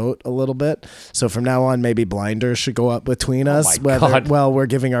my vote a little bit. So from now on, maybe blinders should go up between us my God. while we're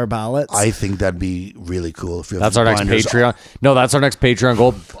giving our ballots. I think that'd be really cool if you have That's our next blinders Patreon. No, that's our next Patreon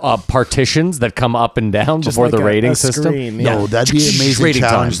goal. Partitions that come up and down Just before like the a rating screen, system. yeah. No, that'd be an amazing Rating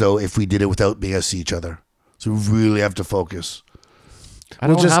challenge, time. though, if we did it without being able to see each other. So we really have to focus. I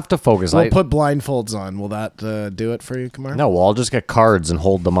don't have to focus. We'll put blindfolds on. Will that do it for you, Kumar? No, well, I'll just get cards and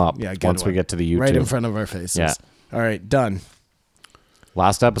hold them up Yeah, good once we one. get to the YouTube. Right in front of our faces. Yeah. All right, done.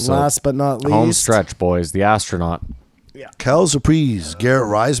 Last episode. Last but not least. Home stretch, boys. The astronaut. Cal Surprise, Garrett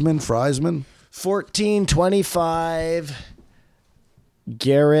Friesman. 1425.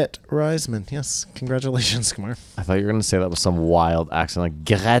 Garrett Reisman. Yes, congratulations, Kumar. I thought you were going to say that with some wild accent like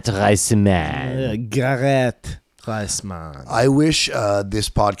Garrett Reisman. Garrett Reisman. I wish this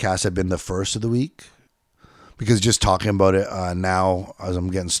podcast had been the first of the week, because just talking about it now as I'm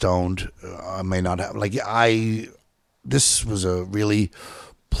getting stoned, I may not have this was a really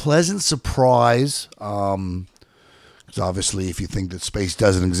pleasant surprise. Because obviously, if you think that space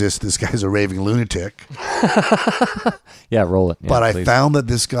doesn't exist, this guy's a raving lunatic. Yeah, roll it. Yeah, But I please. found that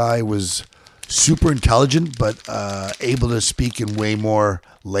this guy was super intelligent, but able to speak in way more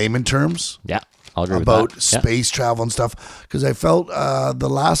layman terms Yeah, I'll agree about with that. Yeah. space travel and stuff. Because I felt the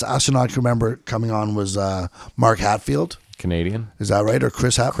last astronaut I can remember coming on was Mark Hatfield. Canadian. Is that right? Or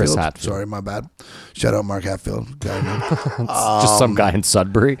Chris Hatfield? Chris Hatfield. Sorry, my bad. Shout out Mark Hatfield. Guy I know. Just some guy in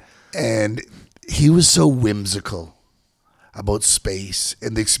Sudbury. And he was so whimsical about space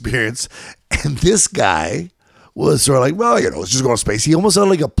and the experience. And this guy was sort of like, well, let's just go to space. He almost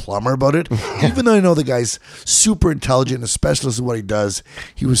sounded like a plumber about it. Even though I know the guy's super intelligent and a specialist in what he does,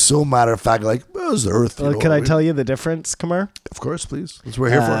 he was so matter of fact, like, well, it's the Earth. Can I tell you the difference, Kumar? Of course, please. That's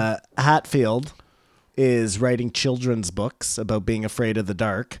what we're here for. Hatfield is writing children's books about being afraid of the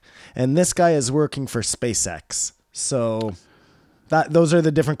dark, and this guy is working for SpaceX. So those are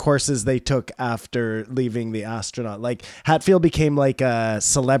the different courses they took after leaving the astronaut. Like Hatfield became like a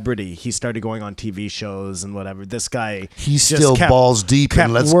celebrity. He started going on TV shows and whatever. This guy, He's just still kept- balls deep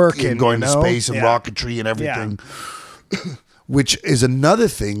kept and working, going you to know? space and Yeah. rocketry and everything. Which is another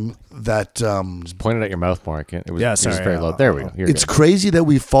thing that Pointed at your mouth more. I can't. It was, Yeah, it was sorry, very low. There we go. You're it's good. crazy that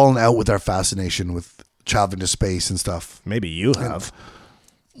we've fallen out with our fascination with traveling to space and stuff. Maybe you have.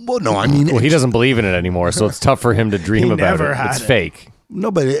 Well, no, I mean, Well, he doesn't believe in it anymore, so it's tough for him to dream He about never it. had It's it. fake.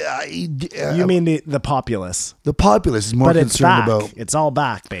 no, but You mean the populace? the populace is more But it's concerned back. about. It's all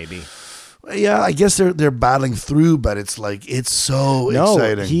back, baby. Yeah, I guess they're battling through, but it's like it's so No,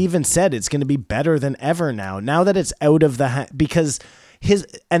 exciting. he even said it's going to be better than ever now. Now that it's out of the because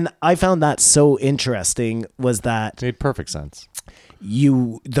and I found that so interesting was that Made perfect sense.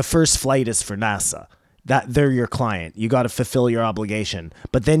 the first flight is for NASA. That they're your client. You got to fulfill your obligation.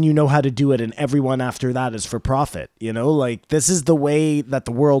 But then you know how to do it, and everyone after that is for profit. Like this is the way that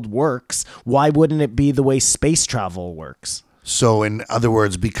the world works. Why wouldn't it be the way space travel works? So, in other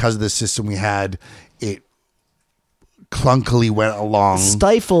words, because of the system we had, it clunkily went along.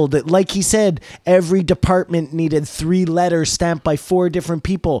 Stifled it. Like he said, every department needed 3 letters stamped by 4 different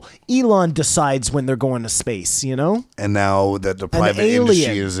people. Elon decides when they're going to space, you know? And now that the private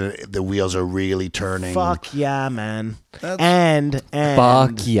industry is, the wheels are really turning. Fuck yeah, man. And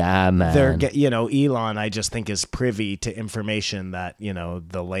Fuck yeah, man. they're Elon, I just think, is privy to information that,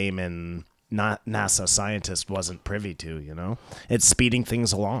 the layman not NASA scientist wasn't privy to, It's speeding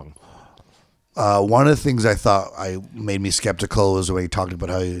things along. One of the things I thought made me skeptical was when he talked about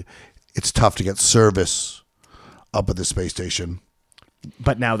how it's tough to get service up at the space station.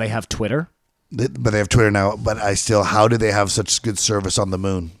 But now they have Twitter. But they have Twitter now. But how do they have such good service on the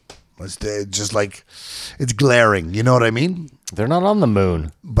moon? It's just like, it's glaring. You know what I mean? They're not on the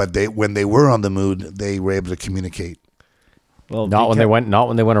moon. But when they were on the moon, they were able to communicate. Well, Not when they went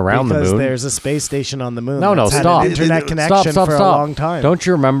around the moon. Because there's a space station on the moon. No, that's had stop. an internet connection for a long time. Don't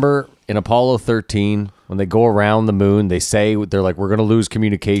you remember in Apollo 13 when they go around the moon, they're like, we're going to lose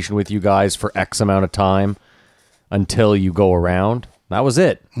communication with you guys for X amount of time until you go around. That was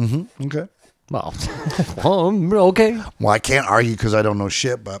it. Mm-hmm. Okay. Well, okay. Well, I can't argue because I don't know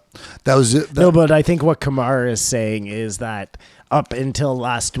shit, but that was it. No, but I think what Kamar is saying is that up until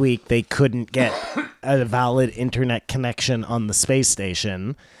last week, they couldn't get a valid internet connection on the space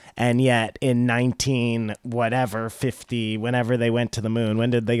station. And yet in 50, whenever they went to the moon, when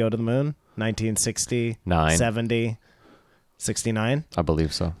did they go to the moon? 1960, 70, 69? I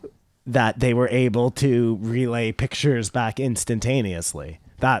believe so. That they were able to relay pictures back instantaneously.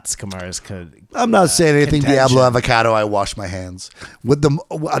 That's Kamar's. I'm not saying anything contention. Diablo Avocado. I wash my hands.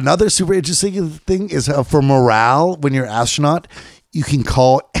 Another super interesting thing is for morale. When you're an astronaut, you can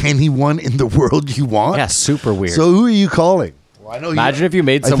call anyone in the world you want. Yeah, super weird. So who are you calling? Well, I know. Imagine if you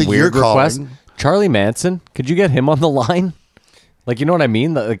made some weird request. Charlie Manson, could you get him on the line? Like, you know what I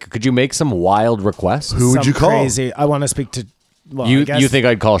mean? Like, could you make some wild requests? Who would you call? Crazy. I want to speak to. Well, you think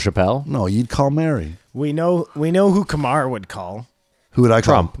I'd call Chappelle? No, you'd call Mary. We know who Kamar would call. Who would I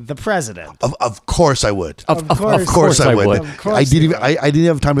call? Trump. The president. Of course I would. Of course I would. Of course I didn't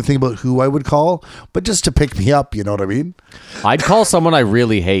have time to think about who I would call, but just to pick me up, you know what I mean? I'd call someone I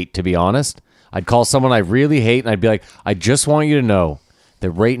really hate, to be honest. I'd call someone I really hate, and I'd be like, I just want you to know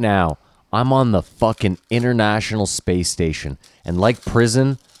that right now, I'm on the fucking International Space Station. And like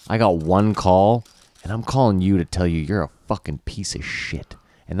prison, I got one call, and I'm calling you to tell you you're a fucking piece of shit.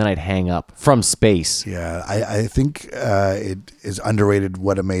 And then I'd hang up from space. Yeah, I think it is underrated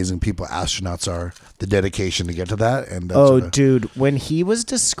what amazing people astronauts are. The dedication to get to that. And dude, when he was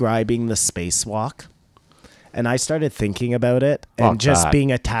describing the spacewalk, and I started thinking about it, and just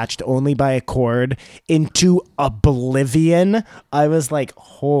being attached only by a cord into oblivion, I was like,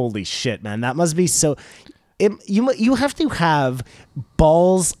 holy shit, man, that must be so. You have to have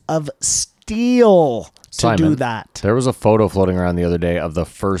balls of steel to do that. There was a photo floating around the other day of the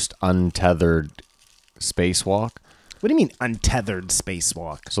first untethered spacewalk. What do you mean untethered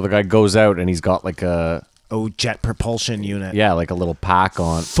spacewalk? So the guy goes out and he's got like a jet propulsion unit. Yeah, like a little pack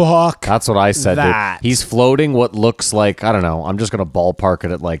on. Fuck. That's what I said. That. Dude. He's floating what looks like, I don't know. I'm just gonna ballpark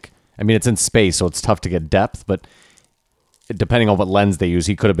it at like, I mean, it's in space, so it's tough to get depth, but depending on what lens they use,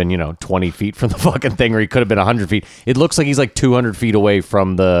 he could have been 20 feet from the fucking thing, or he could have been 100 feet. It looks like he's like 200 feet away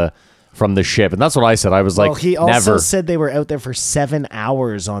from the ship, and that's what I said. I was like, he also never. said they were out there for 7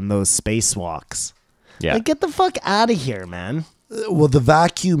 hours on those spacewalks. Yeah, like, get the fuck out of here, man. Well, the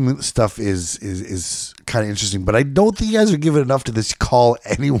vacuum stuff is kind of interesting, but I don't think you guys are giving enough to this call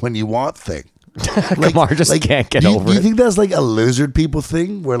anyone you want thing. Kamar just can't get over it. Do you think that's like a lizard people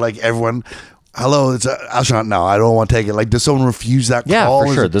thing where like everyone, hello, it's an astronaut. No, I don't want to take it. Like, does someone refuse that yeah, call?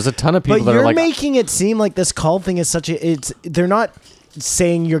 for sure. There's a ton of people But that are you're like, making it seem like this call thing is such a. They're not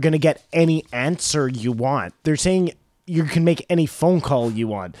saying you're going to get any answer you want. They're saying you can make any phone call you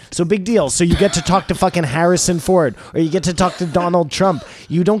want. So big deal. So you get to talk to fucking Harrison Ford, or you get to talk to Donald Trump.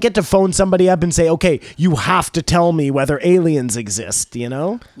 You don't get to phone somebody up and say, okay, you have to tell me whether aliens exist,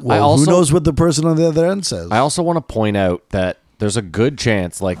 Well, who knows what the person on the other end says? I also want to point out that there's a good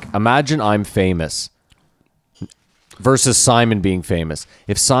chance, like, imagine I'm famous versus Simon being famous.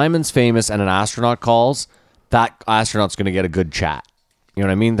 If Simon's famous and an astronaut calls, that astronaut's going to get a good chat. You know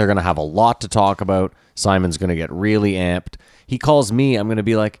what I mean? They're going to have a lot to talk about. Simon's going to get really amped. He calls me. I'm going to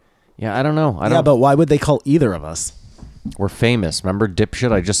be like, yeah, I don't know. Yeah, but why would they call either of us? We're famous. Remember,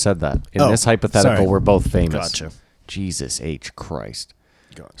 dipshit? I just said that. In this hypothetical, sorry. we're both famous. Gotcha. Jesus H. Christ.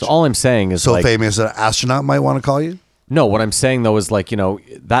 Gotcha. So all I'm saying is So like, famous an astronaut might want to call you? No, what I'm saying though is like,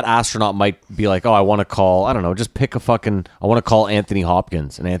 that astronaut might be like, oh, I want to call, I don't know, just pick I want to call Anthony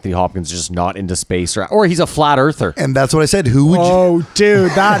Hopkins, and Anthony Hopkins is just not into space, or he's a flat earther. And that's what I said. Who would you? Oh,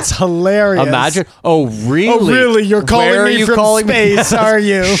 dude, that's hilarious. Imagine. Oh, really? Oh, really? You're calling Where me are you from calling space, are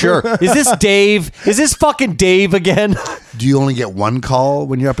you? Sure. Is this Dave? Is this fucking Dave again? Do you only get one call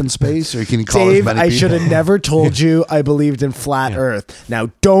when you're up in space, or can you call as Dave, many I people? should have never told you I believed in flat Earth. Now,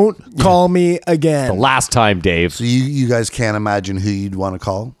 don't call me again. The last time, Dave. So you guys can't imagine who you'd want to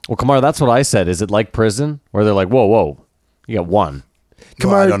call? Well, Kamar, that's what I said. Is it like prison where they're like, whoa, you got one?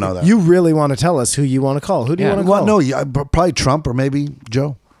 Come Well, I on, don't know that. You really want to tell us who you want to call? Who do you Yeah. want to call? Well, no, yeah, probably Trump or maybe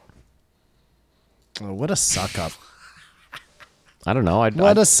Joe. Oh, what a suck up. I don't know.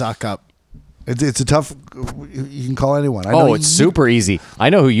 What a suck up. It's a tough. You can call anyone. I know Oh, it's super easy. I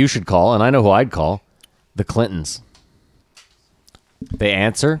know who you should call, and I know who I'd call. The Clintons. They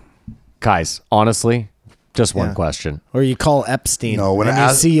answer. Guys, honestly, just one Yeah. question. Or you call Epstein No, when and I you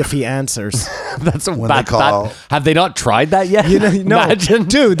ask- see if he answers. That's a When bad, they call- have they not tried that yet? No, Imagine.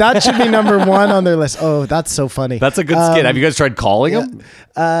 dude, that should be number one on their list. Oh, that's so funny. That's a good skit. Have you guys tried calling him?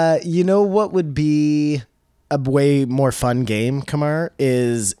 You know what would be a way more fun game, Kamar,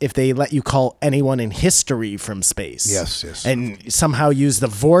 is if they let you call anyone in history from space. Yes. And somehow use the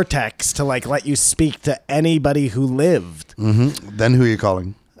vortex to like let you speak to anybody who lived. Then who are you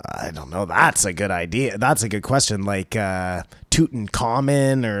calling? I don't know. That's a good idea. That's a good question. Like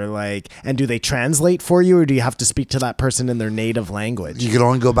Tutankhamun or like, and do they translate for you, or do you have to speak to that person in their native language? You can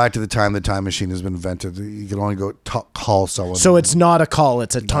only go back to the time the time machine has been invented. You can only go call someone. So it's not a call,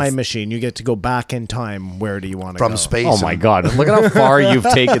 it's a time machine. You get to go back in time. Where do you want to go? from space. Oh my God. Look at how far you've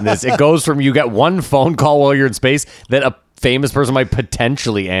taken this. It goes from you get one phone call while you're in space that a famous person might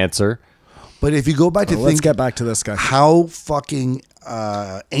potentially answer. But if you go back to Let's think get back to this guy. how fucking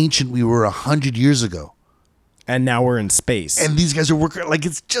ancient we were 100 years ago, And now we're in space. and these guys are working like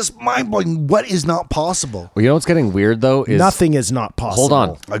it's just mind blowing. What is not possible? Well, you know what's getting weird though is Nothing is not possible. Hold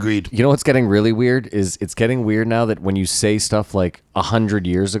on. Agreed. You know what's getting really weird is it's getting weird now that when you say stuff like 100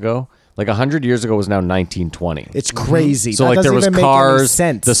 years ago, like 100 years ago was now 1920. It's crazy. So That like there doesn't was even make any cars,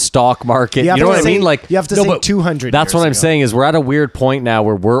 sense. the stock market. You have You know to what I say- mean? Like you have to no, say but 200 That's what years I'm ago. saying is we're at a weird point now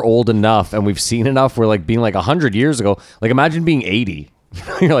where we're old enough and we've seen enough. We're like being like 100 years ago. Like imagine being 80.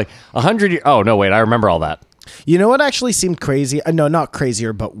 You're like 100 years. Oh no, wait, I remember all that. You know what actually seemed crazy? No, not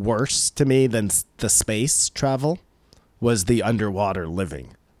crazier, but worse to me than the space travel was the underwater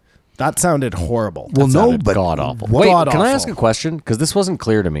living. That sounded horrible. Well, no, Sounded but god awful. what- Wait, God can I awful. ask a question? Because this wasn't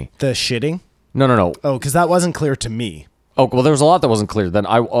clear to me. The shitting? No. Oh, because that wasn't clear to me. Oh, well, there was a lot that wasn't clear. Then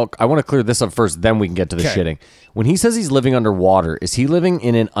I want to clear this up first, then we can get to the Okay. shitting. When he says he's living underwater, is he living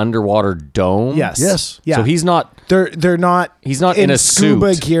in an underwater dome? Yes. Yes. Yeah. So he's not. They're not. He's not in a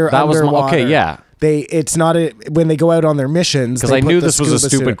scuba suit. gear That was my- underwater. okay, yeah. It's not when they go out on their missions. 'Cause they I put knew the this was a scuba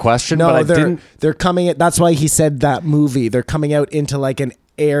stupid suit. question, No, but I they're, didn't- They're coming. That's why he said that movie. They're coming out into like an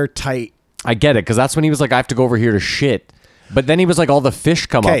airtight. I get it because that's when he was like, I have to go over here to shit. But then he was like, all the fish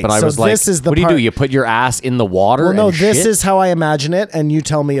come up, Okay, and I so was like, this is the what do you do? part- You put your ass in the water? Well, no, and this shit? is how I imagine it, and you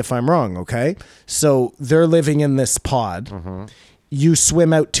tell me if I'm wrong. Okay, so they're living in this pod. Mm-hmm. You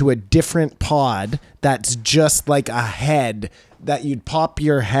swim out to a different pod that's just like a head that you'd pop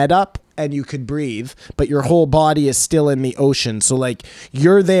your head up and you could breathe, but your whole body is still in the ocean. So like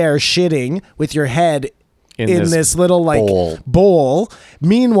you're there shitting with your head in this this little like bowl. bowl.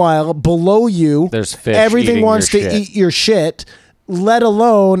 Meanwhile, below you, There's fish everything eating wants to your shit. eat your shit, let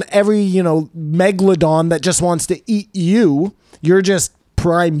alone every, megalodon that just wants to eat you. You're just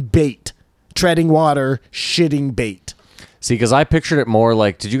prime bait, treading water, shitting bait. See, because I pictured it more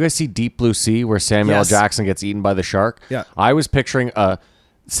like, did you guys see Deep Blue Sea where Samuel L. Yes. Jackson gets eaten by the shark? Yeah. I was picturing a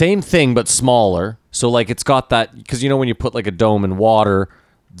same thing but smaller. So like it's got that, because when you put like a dome in water,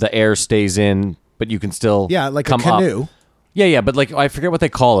 the air stays in, but you can still Yeah, like come a canoe. up. Yeah, but like I forget what they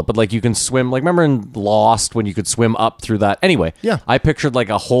call it, but like you can swim. Like remember in Lost when you could swim up through that? Anyway, Yeah. I pictured like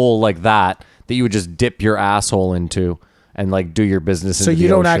a hole like that you would just dip your asshole into and like do your business So into you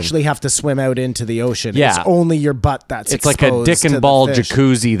the don't ocean. actually have to swim out into the ocean. Yeah. It's only your butt that's It's like a exposed dick to and the ball fish.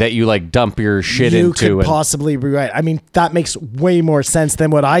 jacuzzi that you like dump your shit You into. could possibly be right. I mean, that makes way more sense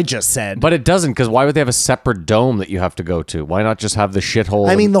than what I just said. But it doesn't, because why would they have a separate dome that you have to go to? Why not just have the shithole?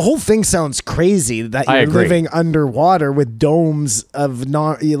 I mean, the whole thing sounds crazy that I you're agree. living underwater with domes of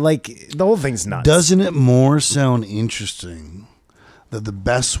not like the whole thing's nuts. Doesn't it more sound interesting that the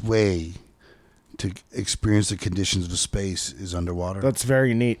best way to experience the conditions of space is underwater? That's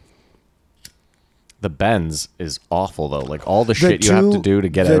very neat. the bends is awful though. Like all the shit you have to do to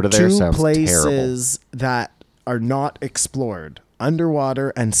get out of there The two sounds terrible. places that are not explored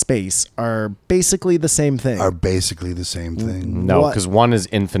underwater and space are basically the same thing. Are basically the same thing. No, What? because one is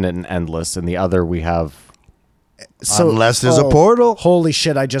infinite and endless, and the other we have. Unless there's a portal. Holy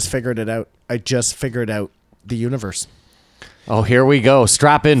shit, I just figured it out. I just figured out the universe. Oh, here we go.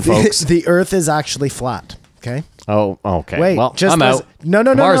 Strap in, folks. The Earth is actually flat. Okay. Oh, okay. Wait, well, just I'm out. No,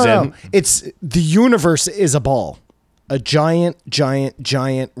 Mars no. in. It's the universe is a ball, a giant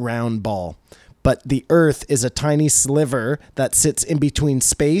round ball. But the Earth is a tiny sliver that sits in between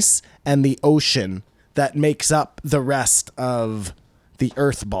space and the ocean that makes up the rest of the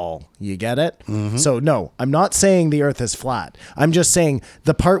Earth ball. You get it? Mm-hmm. So no, I'm not saying the Earth is flat. I'm just saying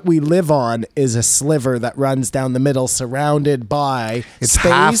the part we live on is a sliver that runs down the middle, surrounded by It's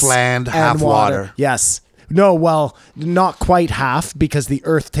space half land, and half water. Yes. No, well, not quite half because the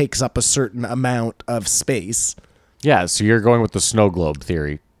Earth takes up a certain amount of space. Yeah, so you're going with the snow globe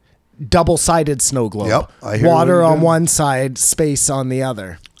theory. Double-sided snow globe. Yep, I hear Water what you're on doing. one side, space on the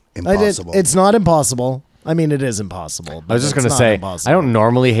other. Impossible. It's not impossible. I mean, it is impossible. I was just going going to say, I don't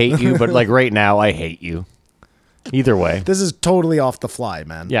normally hate you, but like right now, I hate you. Either way. This is totally off the fly,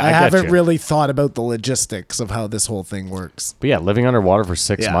 man. Yeah, I I get haven't you. really thought about the logistics of how this whole thing works. But yeah, living underwater for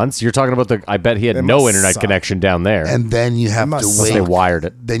 6 Yeah. months. You're talking about I bet he had It no must internet suck. connection down there. And then you have to must Unless they wait. wired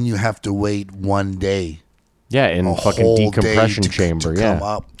it. Then you have to wait one day. Yeah, in A fucking whole day decompression to chamber. come Yeah.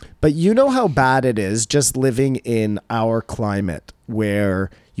 up. But you know how bad it is just living in our climate where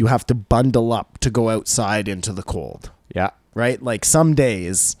you have to bundle up to go outside into the cold, Yeah. right? Like some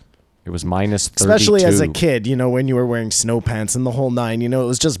days, It was minus 32. especially as a kid, you know, when you were wearing snow pants and the whole nine, you know, it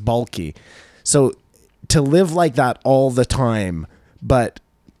was just bulky. So to live like that all the time, but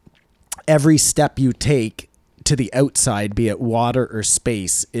every step you take to the outside, be it water or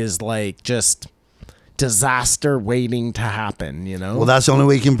space, is like just disaster waiting to happen, you know? Well, that's the only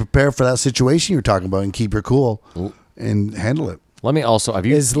way you can prepare for that situation you're talking about and keep your cool and handle it. Let me also, have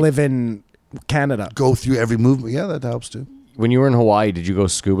you, is live in Canada. Go through every movement. Yeah, that helps too. when you were in Hawaii, did you go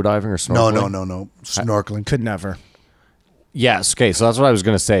scuba diving or snorkeling? No. Snorkeling. Could never. Yes. Okay. So that's what I was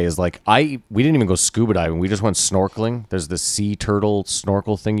going to say is like, we didn't even go scuba diving. We just went snorkeling. There's this sea turtle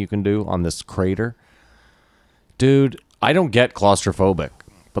snorkel thing you can do on this crater. Dude, I don't get claustrophobic,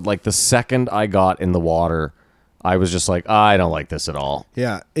 but like the second I got in the water, I was just like, I don't like this at all.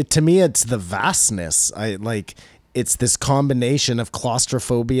 Yeah. To me, it's the vastness. It's this combination of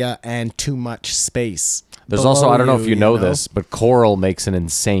claustrophobia and too much space. There's also, I don't know if you know know? this, but coral makes an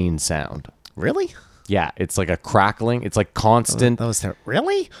insane sound. Really? Yeah, it's like a crackling. It's like constant. That was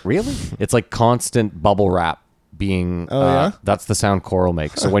really? Really? It's like constant bubble wrap being. Yeah? That's the sound coral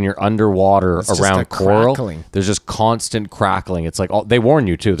makes. So when you're underwater It's just a around coral, crackling. there's just constant crackling. It's like they warn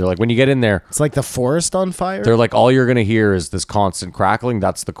you too. They're like when you get in there, It's like the forest on fire. they're like all you're gonna hear is this constant crackling.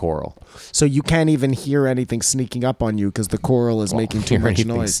 That's the coral. So you can't even hear anything sneaking up on you because the coral is making too hear much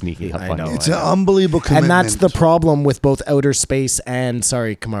anything noise. sneaking up I on know. you. It's an unbelievable commitment. And that's the problem with both outer space and,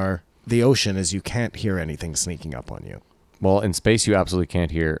 sorry, Kamar, the ocean is you can't hear anything sneaking up on you. Well, in space you absolutely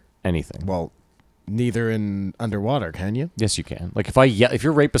can't hear anything. Well, neither in underwater, can you? Yes, you can. Like if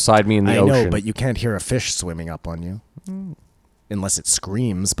you're right beside me in the I ocean, know, but you can't hear a fish swimming up on you. Unless it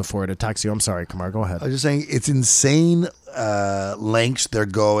screams before it attacks you. I'm sorry, Kamar, go ahead. I was just saying, it's insane lengths they're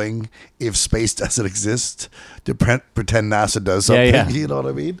going if space doesn't exist to pretend NASA does something. Yeah. You know what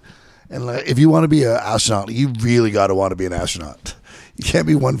I mean? And like, if you want to be an astronaut, you really got to want to be an astronaut. You can't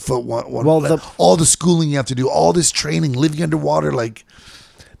be 1 foot one. Well, all the schooling you have to do, all this training, living underwater, like.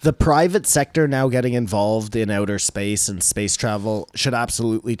 The private sector now getting involved in outer space and space travel should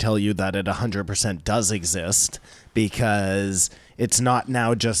absolutely tell you that it 100% does exist, because it's not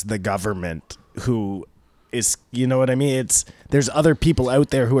now just the government who is, you know what I mean? There's other people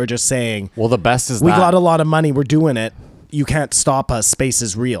out there who are just saying, well, the best is we that. got a lot of money, we're doing it. You can't stop us. Space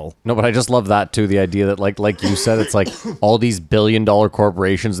is real. No, but I just love that too. The idea that like you said, it's like all these billion-dollar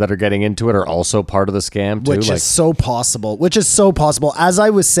corporations that are getting into it are also part of the scam too. Which like, is so possible. As I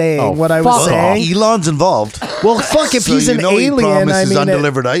was saying, Oh, what I was fuck saying. Elon's involved. Well, fuck, if So he's you an know he alien, I promises mean,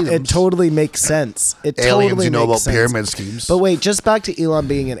 undelivered it items. totally makes sense. It Aliens, totally you know makes about sense. pyramid schemes. But wait, just back to Elon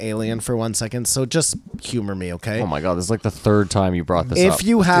being an alien for 1 second. So just humor me, okay? oh my god, this is like the third time you brought this If up.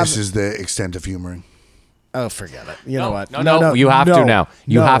 you have, This is the extent of humoring. oh, forget it. You know what? No, you have to now.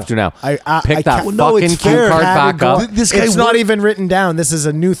 You have to now. Pick that can't- fucking No, it's cue fair. card back up. This guy It's not work- even written down. This is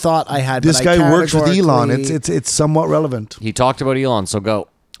a new thought I had. This but I guy works with Elon. categorically- It's somewhat relevant. He talked about Elon, so go.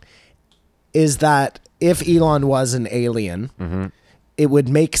 is that if Elon was an alien, Mm-hmm. it would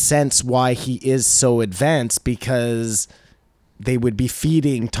make sense why he is so advanced, because they would be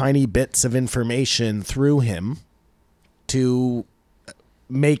feeding tiny bits of information through him to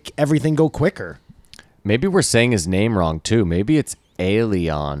make everything go quicker. Maybe we're saying his name wrong too. Maybe it's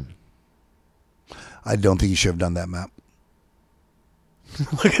Alien. I don't think you should have done that, Matt.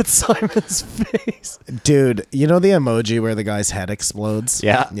 Look at Simon's face. Dude, you know the emoji where the guy's head explodes?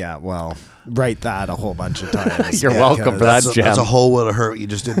 Yeah. Yeah, well, write that a whole bunch of times. You're welcome for that, Gem. That's a whole world of hurt you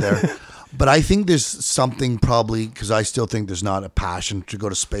just did there. But I think there's something probably, because I still think there's not a passion to go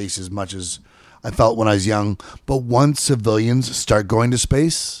to space as much as I felt when I was young. But once civilians start going to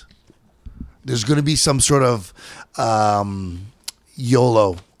space, there's going to be some sort of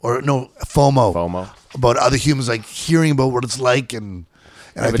YOLO or FOMO about other humans, like hearing about what it's like. And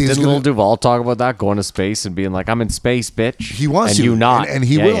I But think didn't Lil Duval talk about that, going to space and being like, I'm in space, bitch? He wants and to, you not. and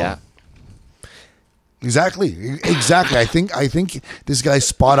he will. Exactly. I think this guy's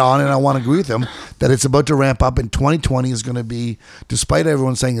spot on, and I want to agree with him that it's about to ramp up. And 2020 is going to be, despite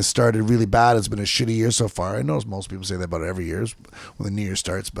everyone saying it started really bad, it's been a shitty year so far. I know most people say that about every year when the new year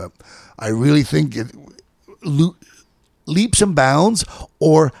starts, but I really think it leaps and bounds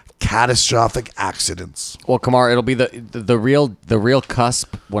or catastrophic accidents. Well, Kamar, it'll be the real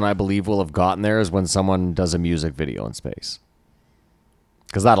cusp when I believe we'll have gotten there is when someone does a music video in space,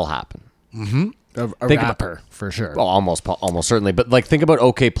 because that'll happen. Mm-hmm. A Think rapper, for sure. Well, almost certainly. But like, think about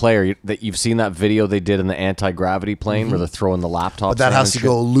OK Player. That you've seen that video they did in the anti-gravity plane where they're throwing the laptops. But that around has to and shit.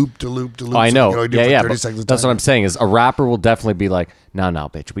 go loop to loop to loop. Oh, I so know. you can only do it for 30 seconds at a That's time. what I'm saying. Is a rapper will definitely be like, no,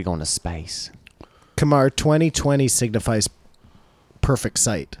 bitch, we going to space. Kamar, 2020 signifies perfect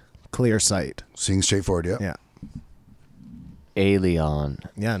sight, clear sight. Seeing straightforward, yeah. Yeah. Alien.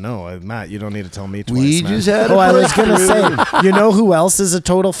 Yeah, no, Matt, you don't need to tell me twice, We man. just had to I put was going to say, you know who else is a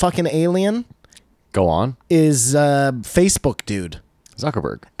total fucking alien? Go on. Is Facebook dude.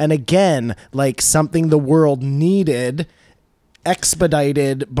 Zuckerberg. And again, like something the world needed,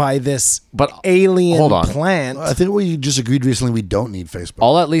 expedited by this alien hold on. plant. I think we just agreed recently we don't need Facebook.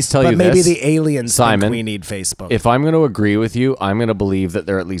 I'll at least tell But you maybe this, the aliens Simon, think we need Facebook. If I'm going to agree with you, I'm going to believe that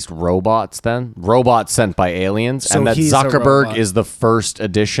they're at least robots then. Robots sent by aliens. So and that he's a Zuckerberg robot. is the first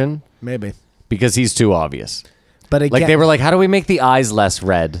edition Maybe. because he's too obvious. But again, Like they were like, how do we make the eyes less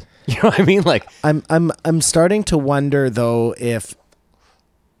red? You know what I mean? Like, I'm starting to wonder though if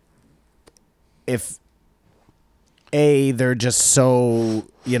they're just so,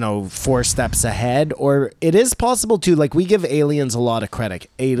 4 steps ahead, or it is possible too. Like we give aliens a lot of credit.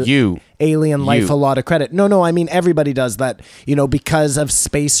 Alien life a lot of credit. No, I mean everybody does that. Because of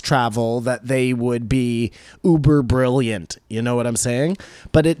space travel, that they would be uber brilliant. You know what I'm saying?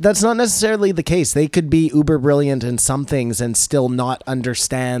 But that's not necessarily the case. They could be uber brilliant in some things and still not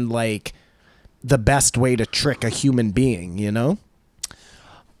understand like the best way to trick a human being.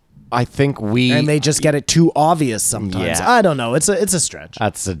 I think And they just get it too obvious sometimes. Yeah. I don't know. It's a stretch.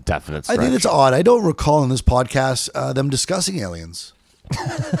 That's a definite I stretch. think it's odd. I don't recall in this podcast them discussing aliens.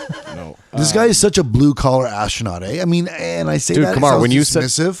 No. This guy is such a blue collar astronaut, eh? I mean, and I say Dude, that Kamar, it when you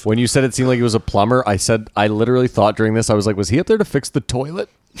sounds said dismissive. when you said it seemed like he was a plumber, I literally thought during this, I was like, was he up there to fix the toilet?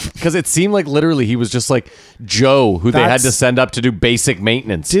 Because it seemed like literally he was just like Joe, who they had to send up to do basic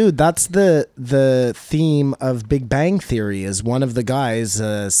maintenance. Dude, that's the theme of Big Bang Theory. Is one of the guys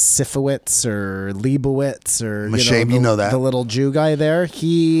Sifowitz or Leibowitz or Shame you know that. the little Jew guy there.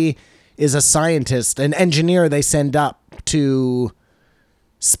 He is a scientist, an engineer they send up to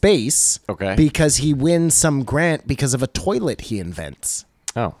space. Okay. Because he wins some grant because of a toilet he invents,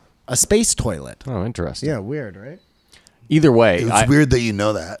 Oh, a space toilet. interesting. Yeah, weird, right? Either way, It's weird that you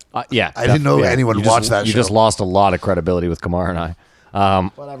know that. yeah, I didn't know yeah. anyone You watched just, that You show. just lost a lot of credibility with Kamar and I.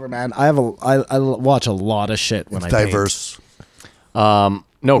 Whatever, man. I watch a lot of shit when It's I diverse. No,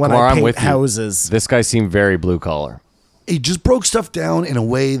 When Kamar, I I'm paint with houses. you. This guy seemed very blue collar. He just broke stuff down in a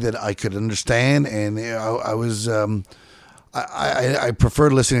way that I could understand, and I was I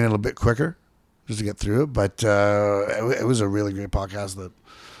preferred listening a little bit quicker just to get through it. But it was a really great podcast that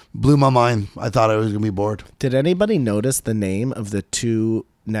blew my mind. I thought I was going to be bored. Did anybody notice the name of the 2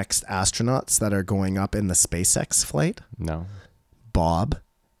 next astronauts that are going up in the SpaceX flight? No, Bob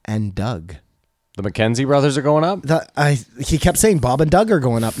and Doug. the McKenzie brothers are going up. He kept saying Bob and Doug are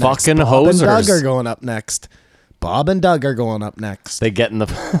going up next. Fucking Bob and hosers. Doug are going up next. Bob and Doug are going up next. They get in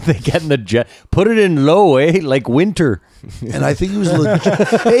the jet. Put it in low, like winter. And I think he was legit.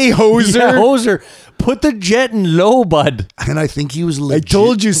 Hey, hoser. Yeah, hoser. Put the jet in low, bud. And I think he was I legit,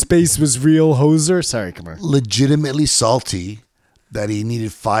 told you space was real, hoser. Sorry, come on. legitimately salty that he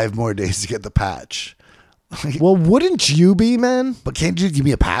needed 5 more days to get the patch. Well, wouldn't you be, man? But can't you give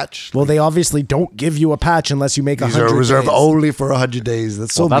me a patch? Well, they obviously don't give you a patch unless you make These 100 are reserved days. only for 100 days.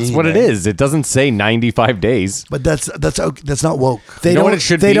 That's so That's mean, what it eh? is. It doesn't say 95 days. But that's not woke. They You know don't. what it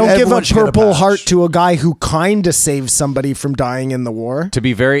should they be? don't give Everyone a should get a Purple patch. Heart to a guy who kind of saved somebody from dying in the war. To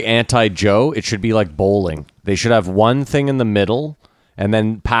be very anti-Joe, it should be like bowling. They should have one thing in the middle and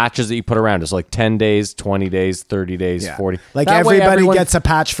then patches that you put around. It's like 10 days, 20 days, 30 days, 40. Like That way everybody everyone- gets a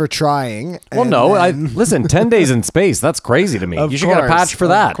patch for trying. Well, and no. then- Listen, 10 days in space, that's crazy to me. Of You should get a course, patch for of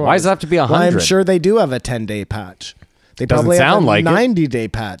that. Why does course. it have to be 100? Well, I'm sure they do have a 10-day patch. They Doesn't probably sound have a like it. 90-day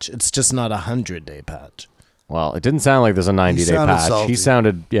patch. It's just not a 100-day patch. Well, it didn't sound like there's a 90-day sounded patch. salty. He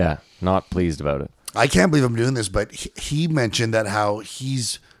sounded, not pleased about it. I can't believe I'm doing this, but he mentioned that how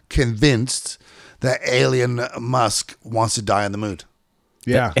he's convinced that alien Musk wants to die on the moon.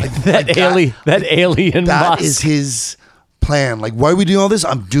 Yeah. That alien That Musk. is his plan. Like, why are we doing all this?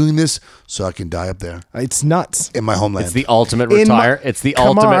 I'm doing this so I can die up there It's nuts. in my homeland. It's the ultimate In retire. my- It's the Kamar,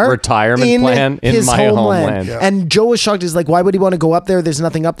 ultimate retirement plan in his my homeland. Yeah. And Joe was shocked. He's like, why would he want to go up there? There's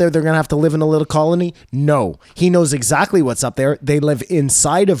nothing up there. They're going to have to live in a little colony. No, he knows exactly what's up there. They live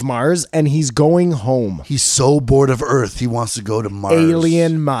inside of Mars and he's going home. He's so bored of Earth, he wants to go to Mars.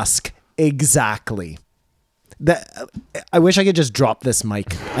 Alien Musk. Exactly. That I wish I could just drop this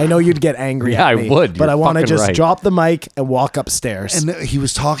mic. I know you'd get angry Yeah, at I me. would. But You're I want to fucking just right. drop the mic and walk upstairs. And he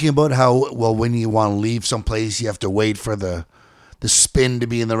was talking about how, well, when you want to leave someplace, you have to wait for the spin to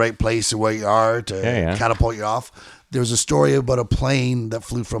be in the right place or where you are to Yeah. catapult you off. There was a story about a plane that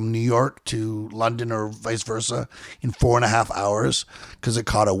flew from New York to London or vice versa in 4.5 hours because it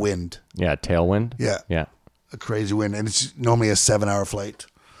caught a wind. Yeah, tailwind. Yeah. Yeah. A crazy wind. And it's normally a 7-hour flight.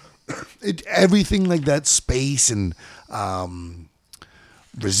 Everything like that, space and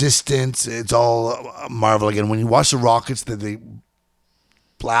resistance, it's all a marvel. Again, when you watch the rockets that they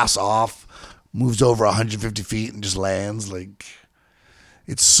blast off, moves over 150 feet and just lands, like,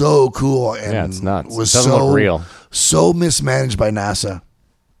 it's so cool. And Yeah, it's nuts. Was It doesn't so, look real. So mismanaged by NASA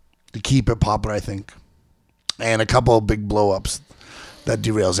to keep it popular, I think. And a couple of big blow-ups that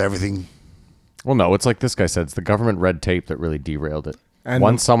derails everything. Well, no, it's like this guy said. It's the government red tape that really derailed it. And-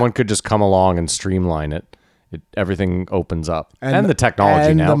 Once someone could just come along and streamline it, everything opens up. And the technology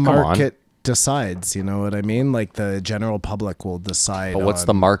and now, the come on. market decides. You know what I mean? Like the general public will decide. But what's on-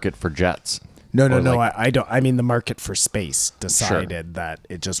 the market for jets? No, Or like- I don't. I mean, the market for space decided that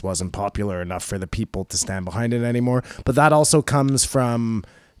it just wasn't popular enough for the people to stand behind it anymore. But that also comes from,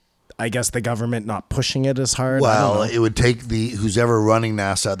 I guess, the government not pushing it as hard. I don't Well, know. it would take who's ever running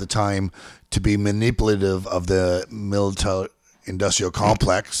NASA at the time to be manipulative of the military industrial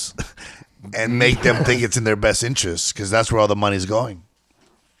complex and make them think it's in their best interest because that's where all the money's going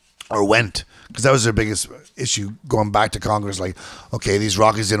or went. Because that was their biggest issue going back to Congress. Like, okay, these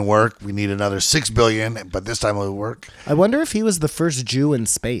rockets didn't work. We need another $6 billion, but this time it'll work. I wonder if he was the first Jew in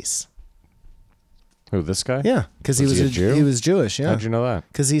space. Who, this guy? Yeah, because he Was was he a Jew? He was Jewish. Yeah. How'd you know that?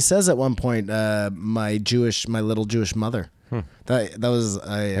 Because he says at one point, my little Jewish mother. That was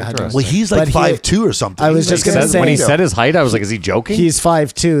I had to, Well, he's like but he- 5'2" or something. I was He's just like gonna say- When he Said- said his height, I was like, is he joking? He's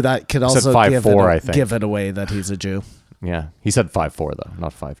 5'2". That could also 5'4", I think. give it away that he's a Jew. yeah. He said 5'4", though,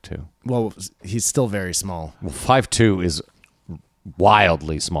 not 5'2". Well, he's still very small. Well, 5'2" is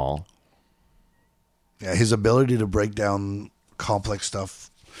wildly small. Yeah, his ability to break down complex stuff.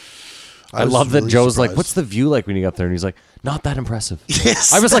 I was love that really Joe's like, surprised. what's the view like when you get up there? And he's like, not that impressive.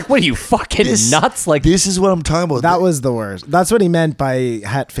 Yes. I was like, what are you, fucking nuts? Like, This is what I'm talking about. That was the worst. That's what he meant by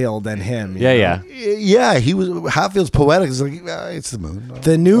Hatfield and him. you yeah, know? yeah. Yeah, he was. Hatfield's poetic. It's like it's the moon.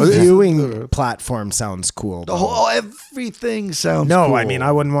 The new Oh, it's- viewing platform sounds cool. though. Oh, everything sounds. No, cool. I mean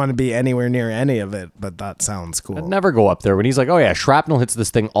I wouldn't want to be anywhere near any of it, but that sounds cool. I'd never go up there when he's like, oh yeah, shrapnel hits this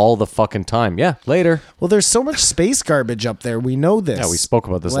thing all the fucking time. Yeah, later. Well, there's so much space garbage up there. We know this. Yeah, we spoke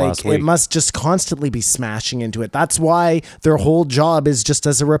about this last It week. must just constantly be smashing into it. That's why their whole job is just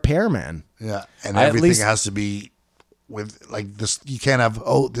as a repairman. Yeah, and I at everything least- has to be with like this. You can't have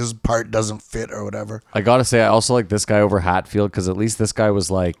this part doesn't fit or whatever. I gotta say, I also like this guy over Hatfield because at least this guy was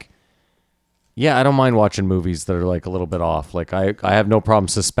like, yeah, I don't mind watching movies that are like a little bit off. Like I have no problem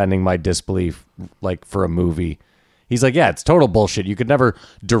suspending my disbelief like for a movie. He's like, yeah, it's total bullshit. You could never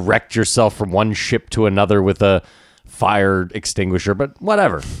direct yourself from one ship to another with a fire extinguisher, but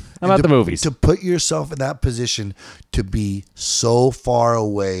whatever. I'm at the movies. To put yourself in that position to be so far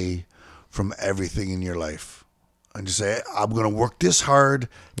away from everything in your life, and just say, I'm going to work this hard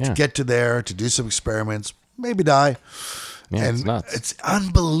Yeah. to get to there, to do some experiments, maybe die. Yeah, and it's nuts. it's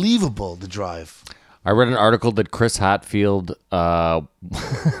unbelievable the drive. I read an article that Chris Hatfield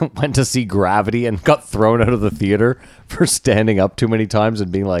went to see Gravity and got thrown out of the theater for standing up too many times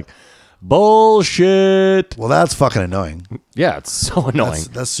and being like, Bullshit. Well, that's fucking annoying. Yeah, it's so annoying.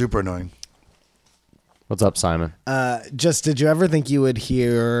 That's super annoying. What's up, Simon? Just did you ever think you would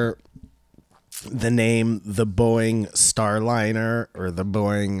hear the name the Boeing Starliner or the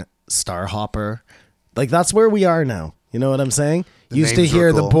Boeing Starhopper? Like that's where we are now. You know what I'm saying? Used to names were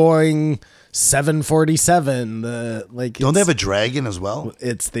hear the cool. Boeing 747. The like. Don't they have a dragon as well?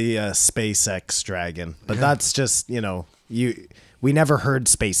 It's the SpaceX Dragon, but that's just we never heard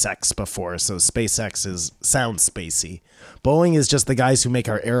SpaceX before, so SpaceX sounds spacey. Boeing is just the guys who make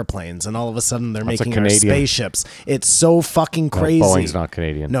our airplanes, and all of a sudden they're That's a making our Canadian. spaceships. It's so fucking crazy. No, Boeing's not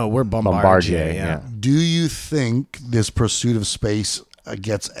Canadian. No, we're Bombardier. Bombardier, Yeah. yeah. Do you think this pursuit of space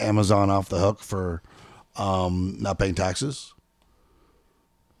gets Amazon off the hook for not paying taxes?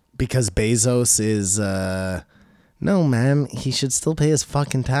 Because Bezos is no, man, he should still pay his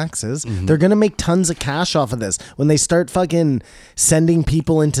fucking taxes. They're gonna make tons of cash off of this when they start fucking sending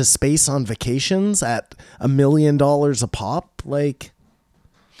people into space on vacations at $1 million a pop. Like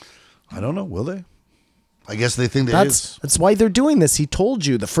I don't know. Will they? I guess they think that's why they're doing this. He told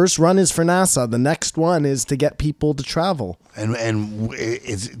you the first run is for NASA. The next one is to get people to travel. And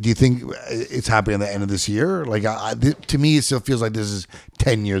do you think it's happening at the end of this year? Like to me, it still feels like this is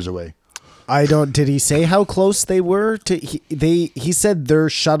 10 years away. I don't. Did he say how close they were to? He said their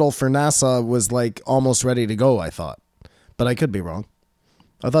shuttle for NASA was like almost ready to go. I thought, but I could be wrong.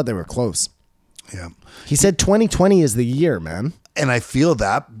 I thought they were close. Yeah. He said 2020 is the year, man. And I feel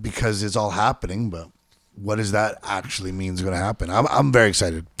that because it's all happening, but what does that actually mean is going to happen? I'm very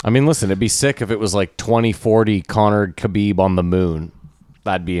excited. I mean, listen, it'd be sick if it was like 2040 Conor Khabib on the moon.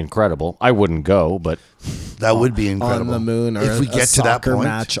 That'd be incredible. I wouldn't go, but That would be incredible. On the moon, or if we a get to that soccer point,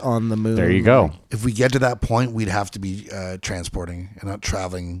 match on the moon. there you go. if we get to that point, we'd have to be transporting and not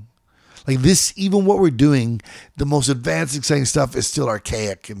traveling. Like this, even what we're doing, the most advanced, exciting stuff is still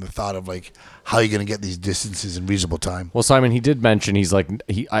archaic in the thought of like how you're going to get these distances in reasonable time. Well, Simon, he did mention he's like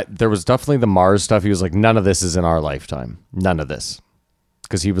there was definitely the Mars stuff. He was like, none of this is in our lifetime. None of this,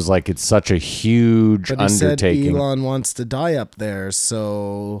 because he was like, it's such a huge But he said undertaking. Elon wants to die up there,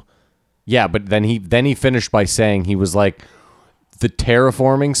 so Yeah, but then he finished by saying he was like, the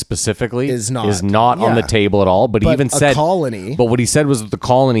terraforming specifically Is not. on the Yeah. table at all. But he But even a said colony. But what he said was with the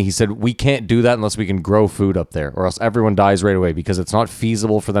colony, he said we can't do that unless we can grow food up there, or else everyone dies right away because it's not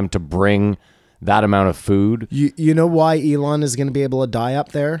feasible for them to bring that amount of food. you know why Elon is going to be able to die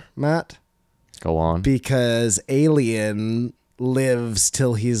up there, Matt? Go on. Because Alien lives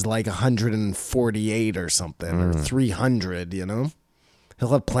till he's like 148 or something, or 300. You know, he'll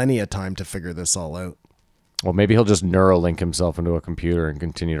have plenty of time to figure this all out. Well, maybe he'll just Neuralink himself into a computer and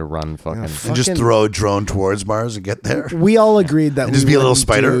continue to run fucking. Yeah, And just Fucking- throw a drone towards Mars and get there. We all agreed that And just we be a little wouldn't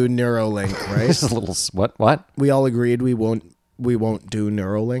spider. do Neuralink, right? Just a little what? We all agreed we won't do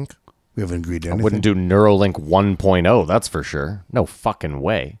Neuralink. We haven't agreed to I anything. wouldn't do Neuralink 1.0. That's for sure. No fucking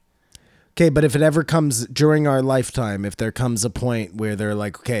way. Okay, but if it ever comes during our lifetime, if there comes a point where they're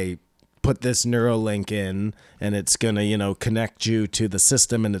like, okay, put this Neuralink in and it's going to, connect you to the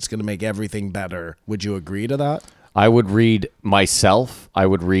system and it's going to make everything better, would you agree to that? I would read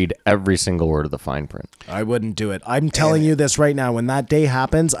every single word of the fine print. I wouldn't do it. I'm telling you this right now. When that day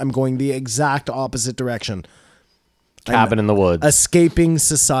happens, I'm going the exact opposite direction. Cabin in the woods. Escaping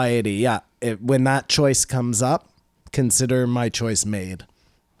society. Yeah. When that choice comes up, consider my choice made.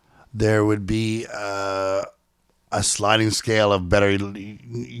 There would be a sliding scale of better.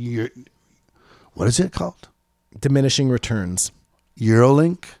 What is it called? Diminishing returns.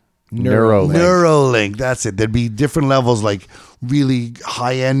 Eurolink? Neuralink. Neuralink, that's it. There'd be different levels, like really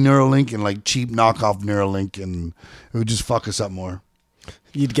high-end Neuralink and like cheap knockoff Neuralink, and it would just fuck us up more.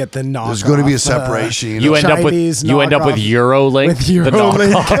 You'd get the knockoff. There's going to be a separation. You end up with Chinese Eurolink. with the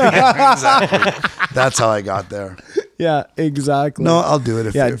Eurolink. knockoff. Exactly. That's how I got there. Yeah, exactly. No, I'll do it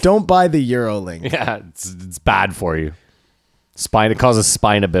if. Yeah, if don't buy the Eurolink. Yeah, it's bad for you. It causes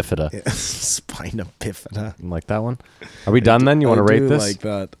spina bifida. Spina bifida. You like that one? Are we done then? You want to I rate do this? like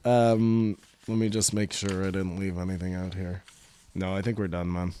that. Let me just make sure I didn't leave anything out here. No, I think we're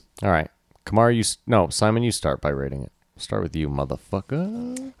done, man. All right. Kamar, Simon, you start by rating it. Start with you,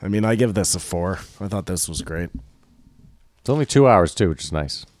 motherfucker. I mean, I give this a 4. I thought this was great. It's only 2 hours too, which is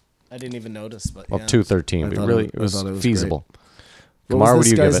nice. I didn't even notice, but Well, yeah. 2:13, I but thought really it- it I was thought it was feasible. What Kamar, what was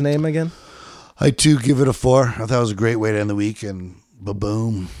do this you give guy's it? name again? I too give it a 4. I thought it was a great way to end the week, and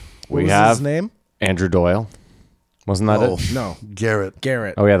boom. What We was have his name? Andrew Doyle. Wasn't that Oh, it? No, Garrett.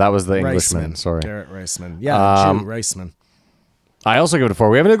 Garrett. Oh yeah, that was the Englishman. Reisman. Sorry. Garrett Reisman. Yeah, Um, Jew Reisman. I also give it a 4.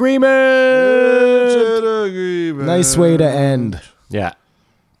 We have an agreement. Nice way to end. Yeah.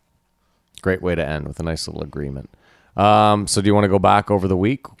 Great way to end with a nice little agreement. So do you want to go back over the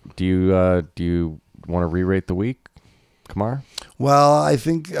week? Do you want to re-rate the week, Kamar? Well, I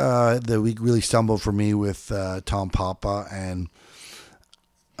think the week really stumbled for me with Tom Papa and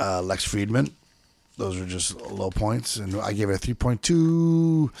Lex Friedman. Those were just low points, and I gave it a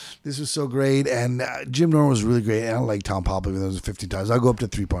 3.2. This was so great, and Jim Norton was really great, and I like Tom Papa, even though it was 15 times. I'll go up to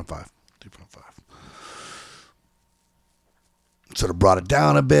 3.5. 3.5. Sort of brought it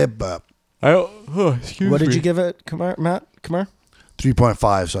down a bit, but... What did you give it, Matt? Kamar?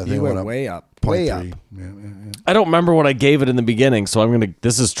 3.5, so I think You it went went up way up. 0.3. Way up. Yeah. I don't remember what I gave it in the beginning, so I'm gonna.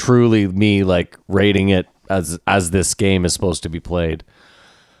 This is truly me like rating it as this game is supposed to be played.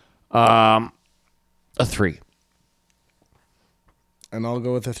 A 3. And I'll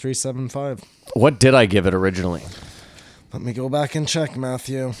go with a 3.75. What did I give it originally? Let me go back and check,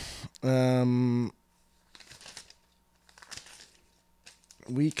 Matthew.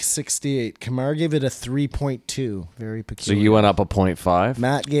 Week 68. Kamar gave it a 3.2. Very So peculiar. you went up a 0.5.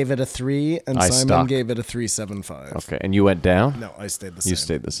 Matt gave it a 3, and I Simon stuck. gave it a 3.75. Okay, and you went down. No, I stayed the same. You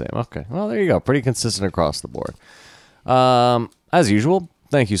stayed the same. Okay. Well, there you go. Pretty consistent across the board. As usual,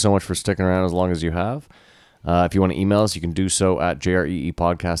 thank you so much for sticking around as long as you have. If you want to email us, you can do so at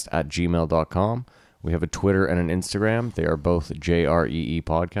jreepodcast@gmail.com. We have a Twitter and an Instagram. They are both JREE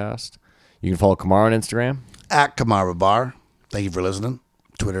Podcast. You can follow Kamar on Instagram. At Kamara Bar. Thank you for listening.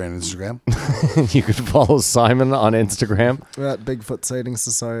 Twitter and Instagram. You can follow Simon on Instagram. We're at Bigfoot Sighting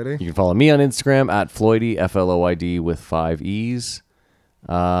Society. You can follow me on Instagram at Floydy, Floyd with 5 E's.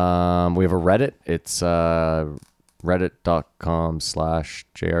 We have a Reddit. It's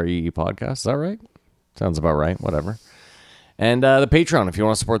reddit.com/JREE podcast. Is that right? Sounds about right. Whatever. And the Patreon. If you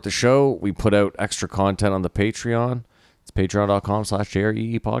want to support the show, we put out extra content on the Patreon. It's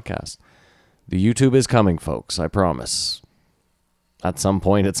patreon.com/JREE podcast. The YouTube is coming, folks. I promise. At some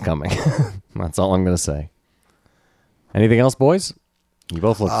point, it's coming. That's all I'm going to say. Anything else, boys? You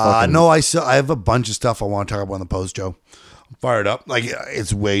both look fucking... No, I have a bunch of stuff I want to talk about on the post, Joe. I'm fired up. Like,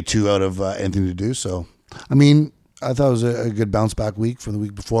 it's way too out of anything to do. So, I mean, I thought it was a good bounce back week from the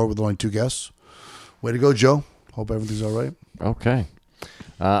week before with only 2 guests. Way to go, Joe. Hope everything's all right. Okay.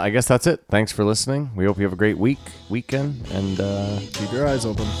 I guess that's it. Thanks for listening. We hope you have a great weekend, and Keep your eyes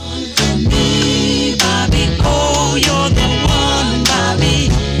open.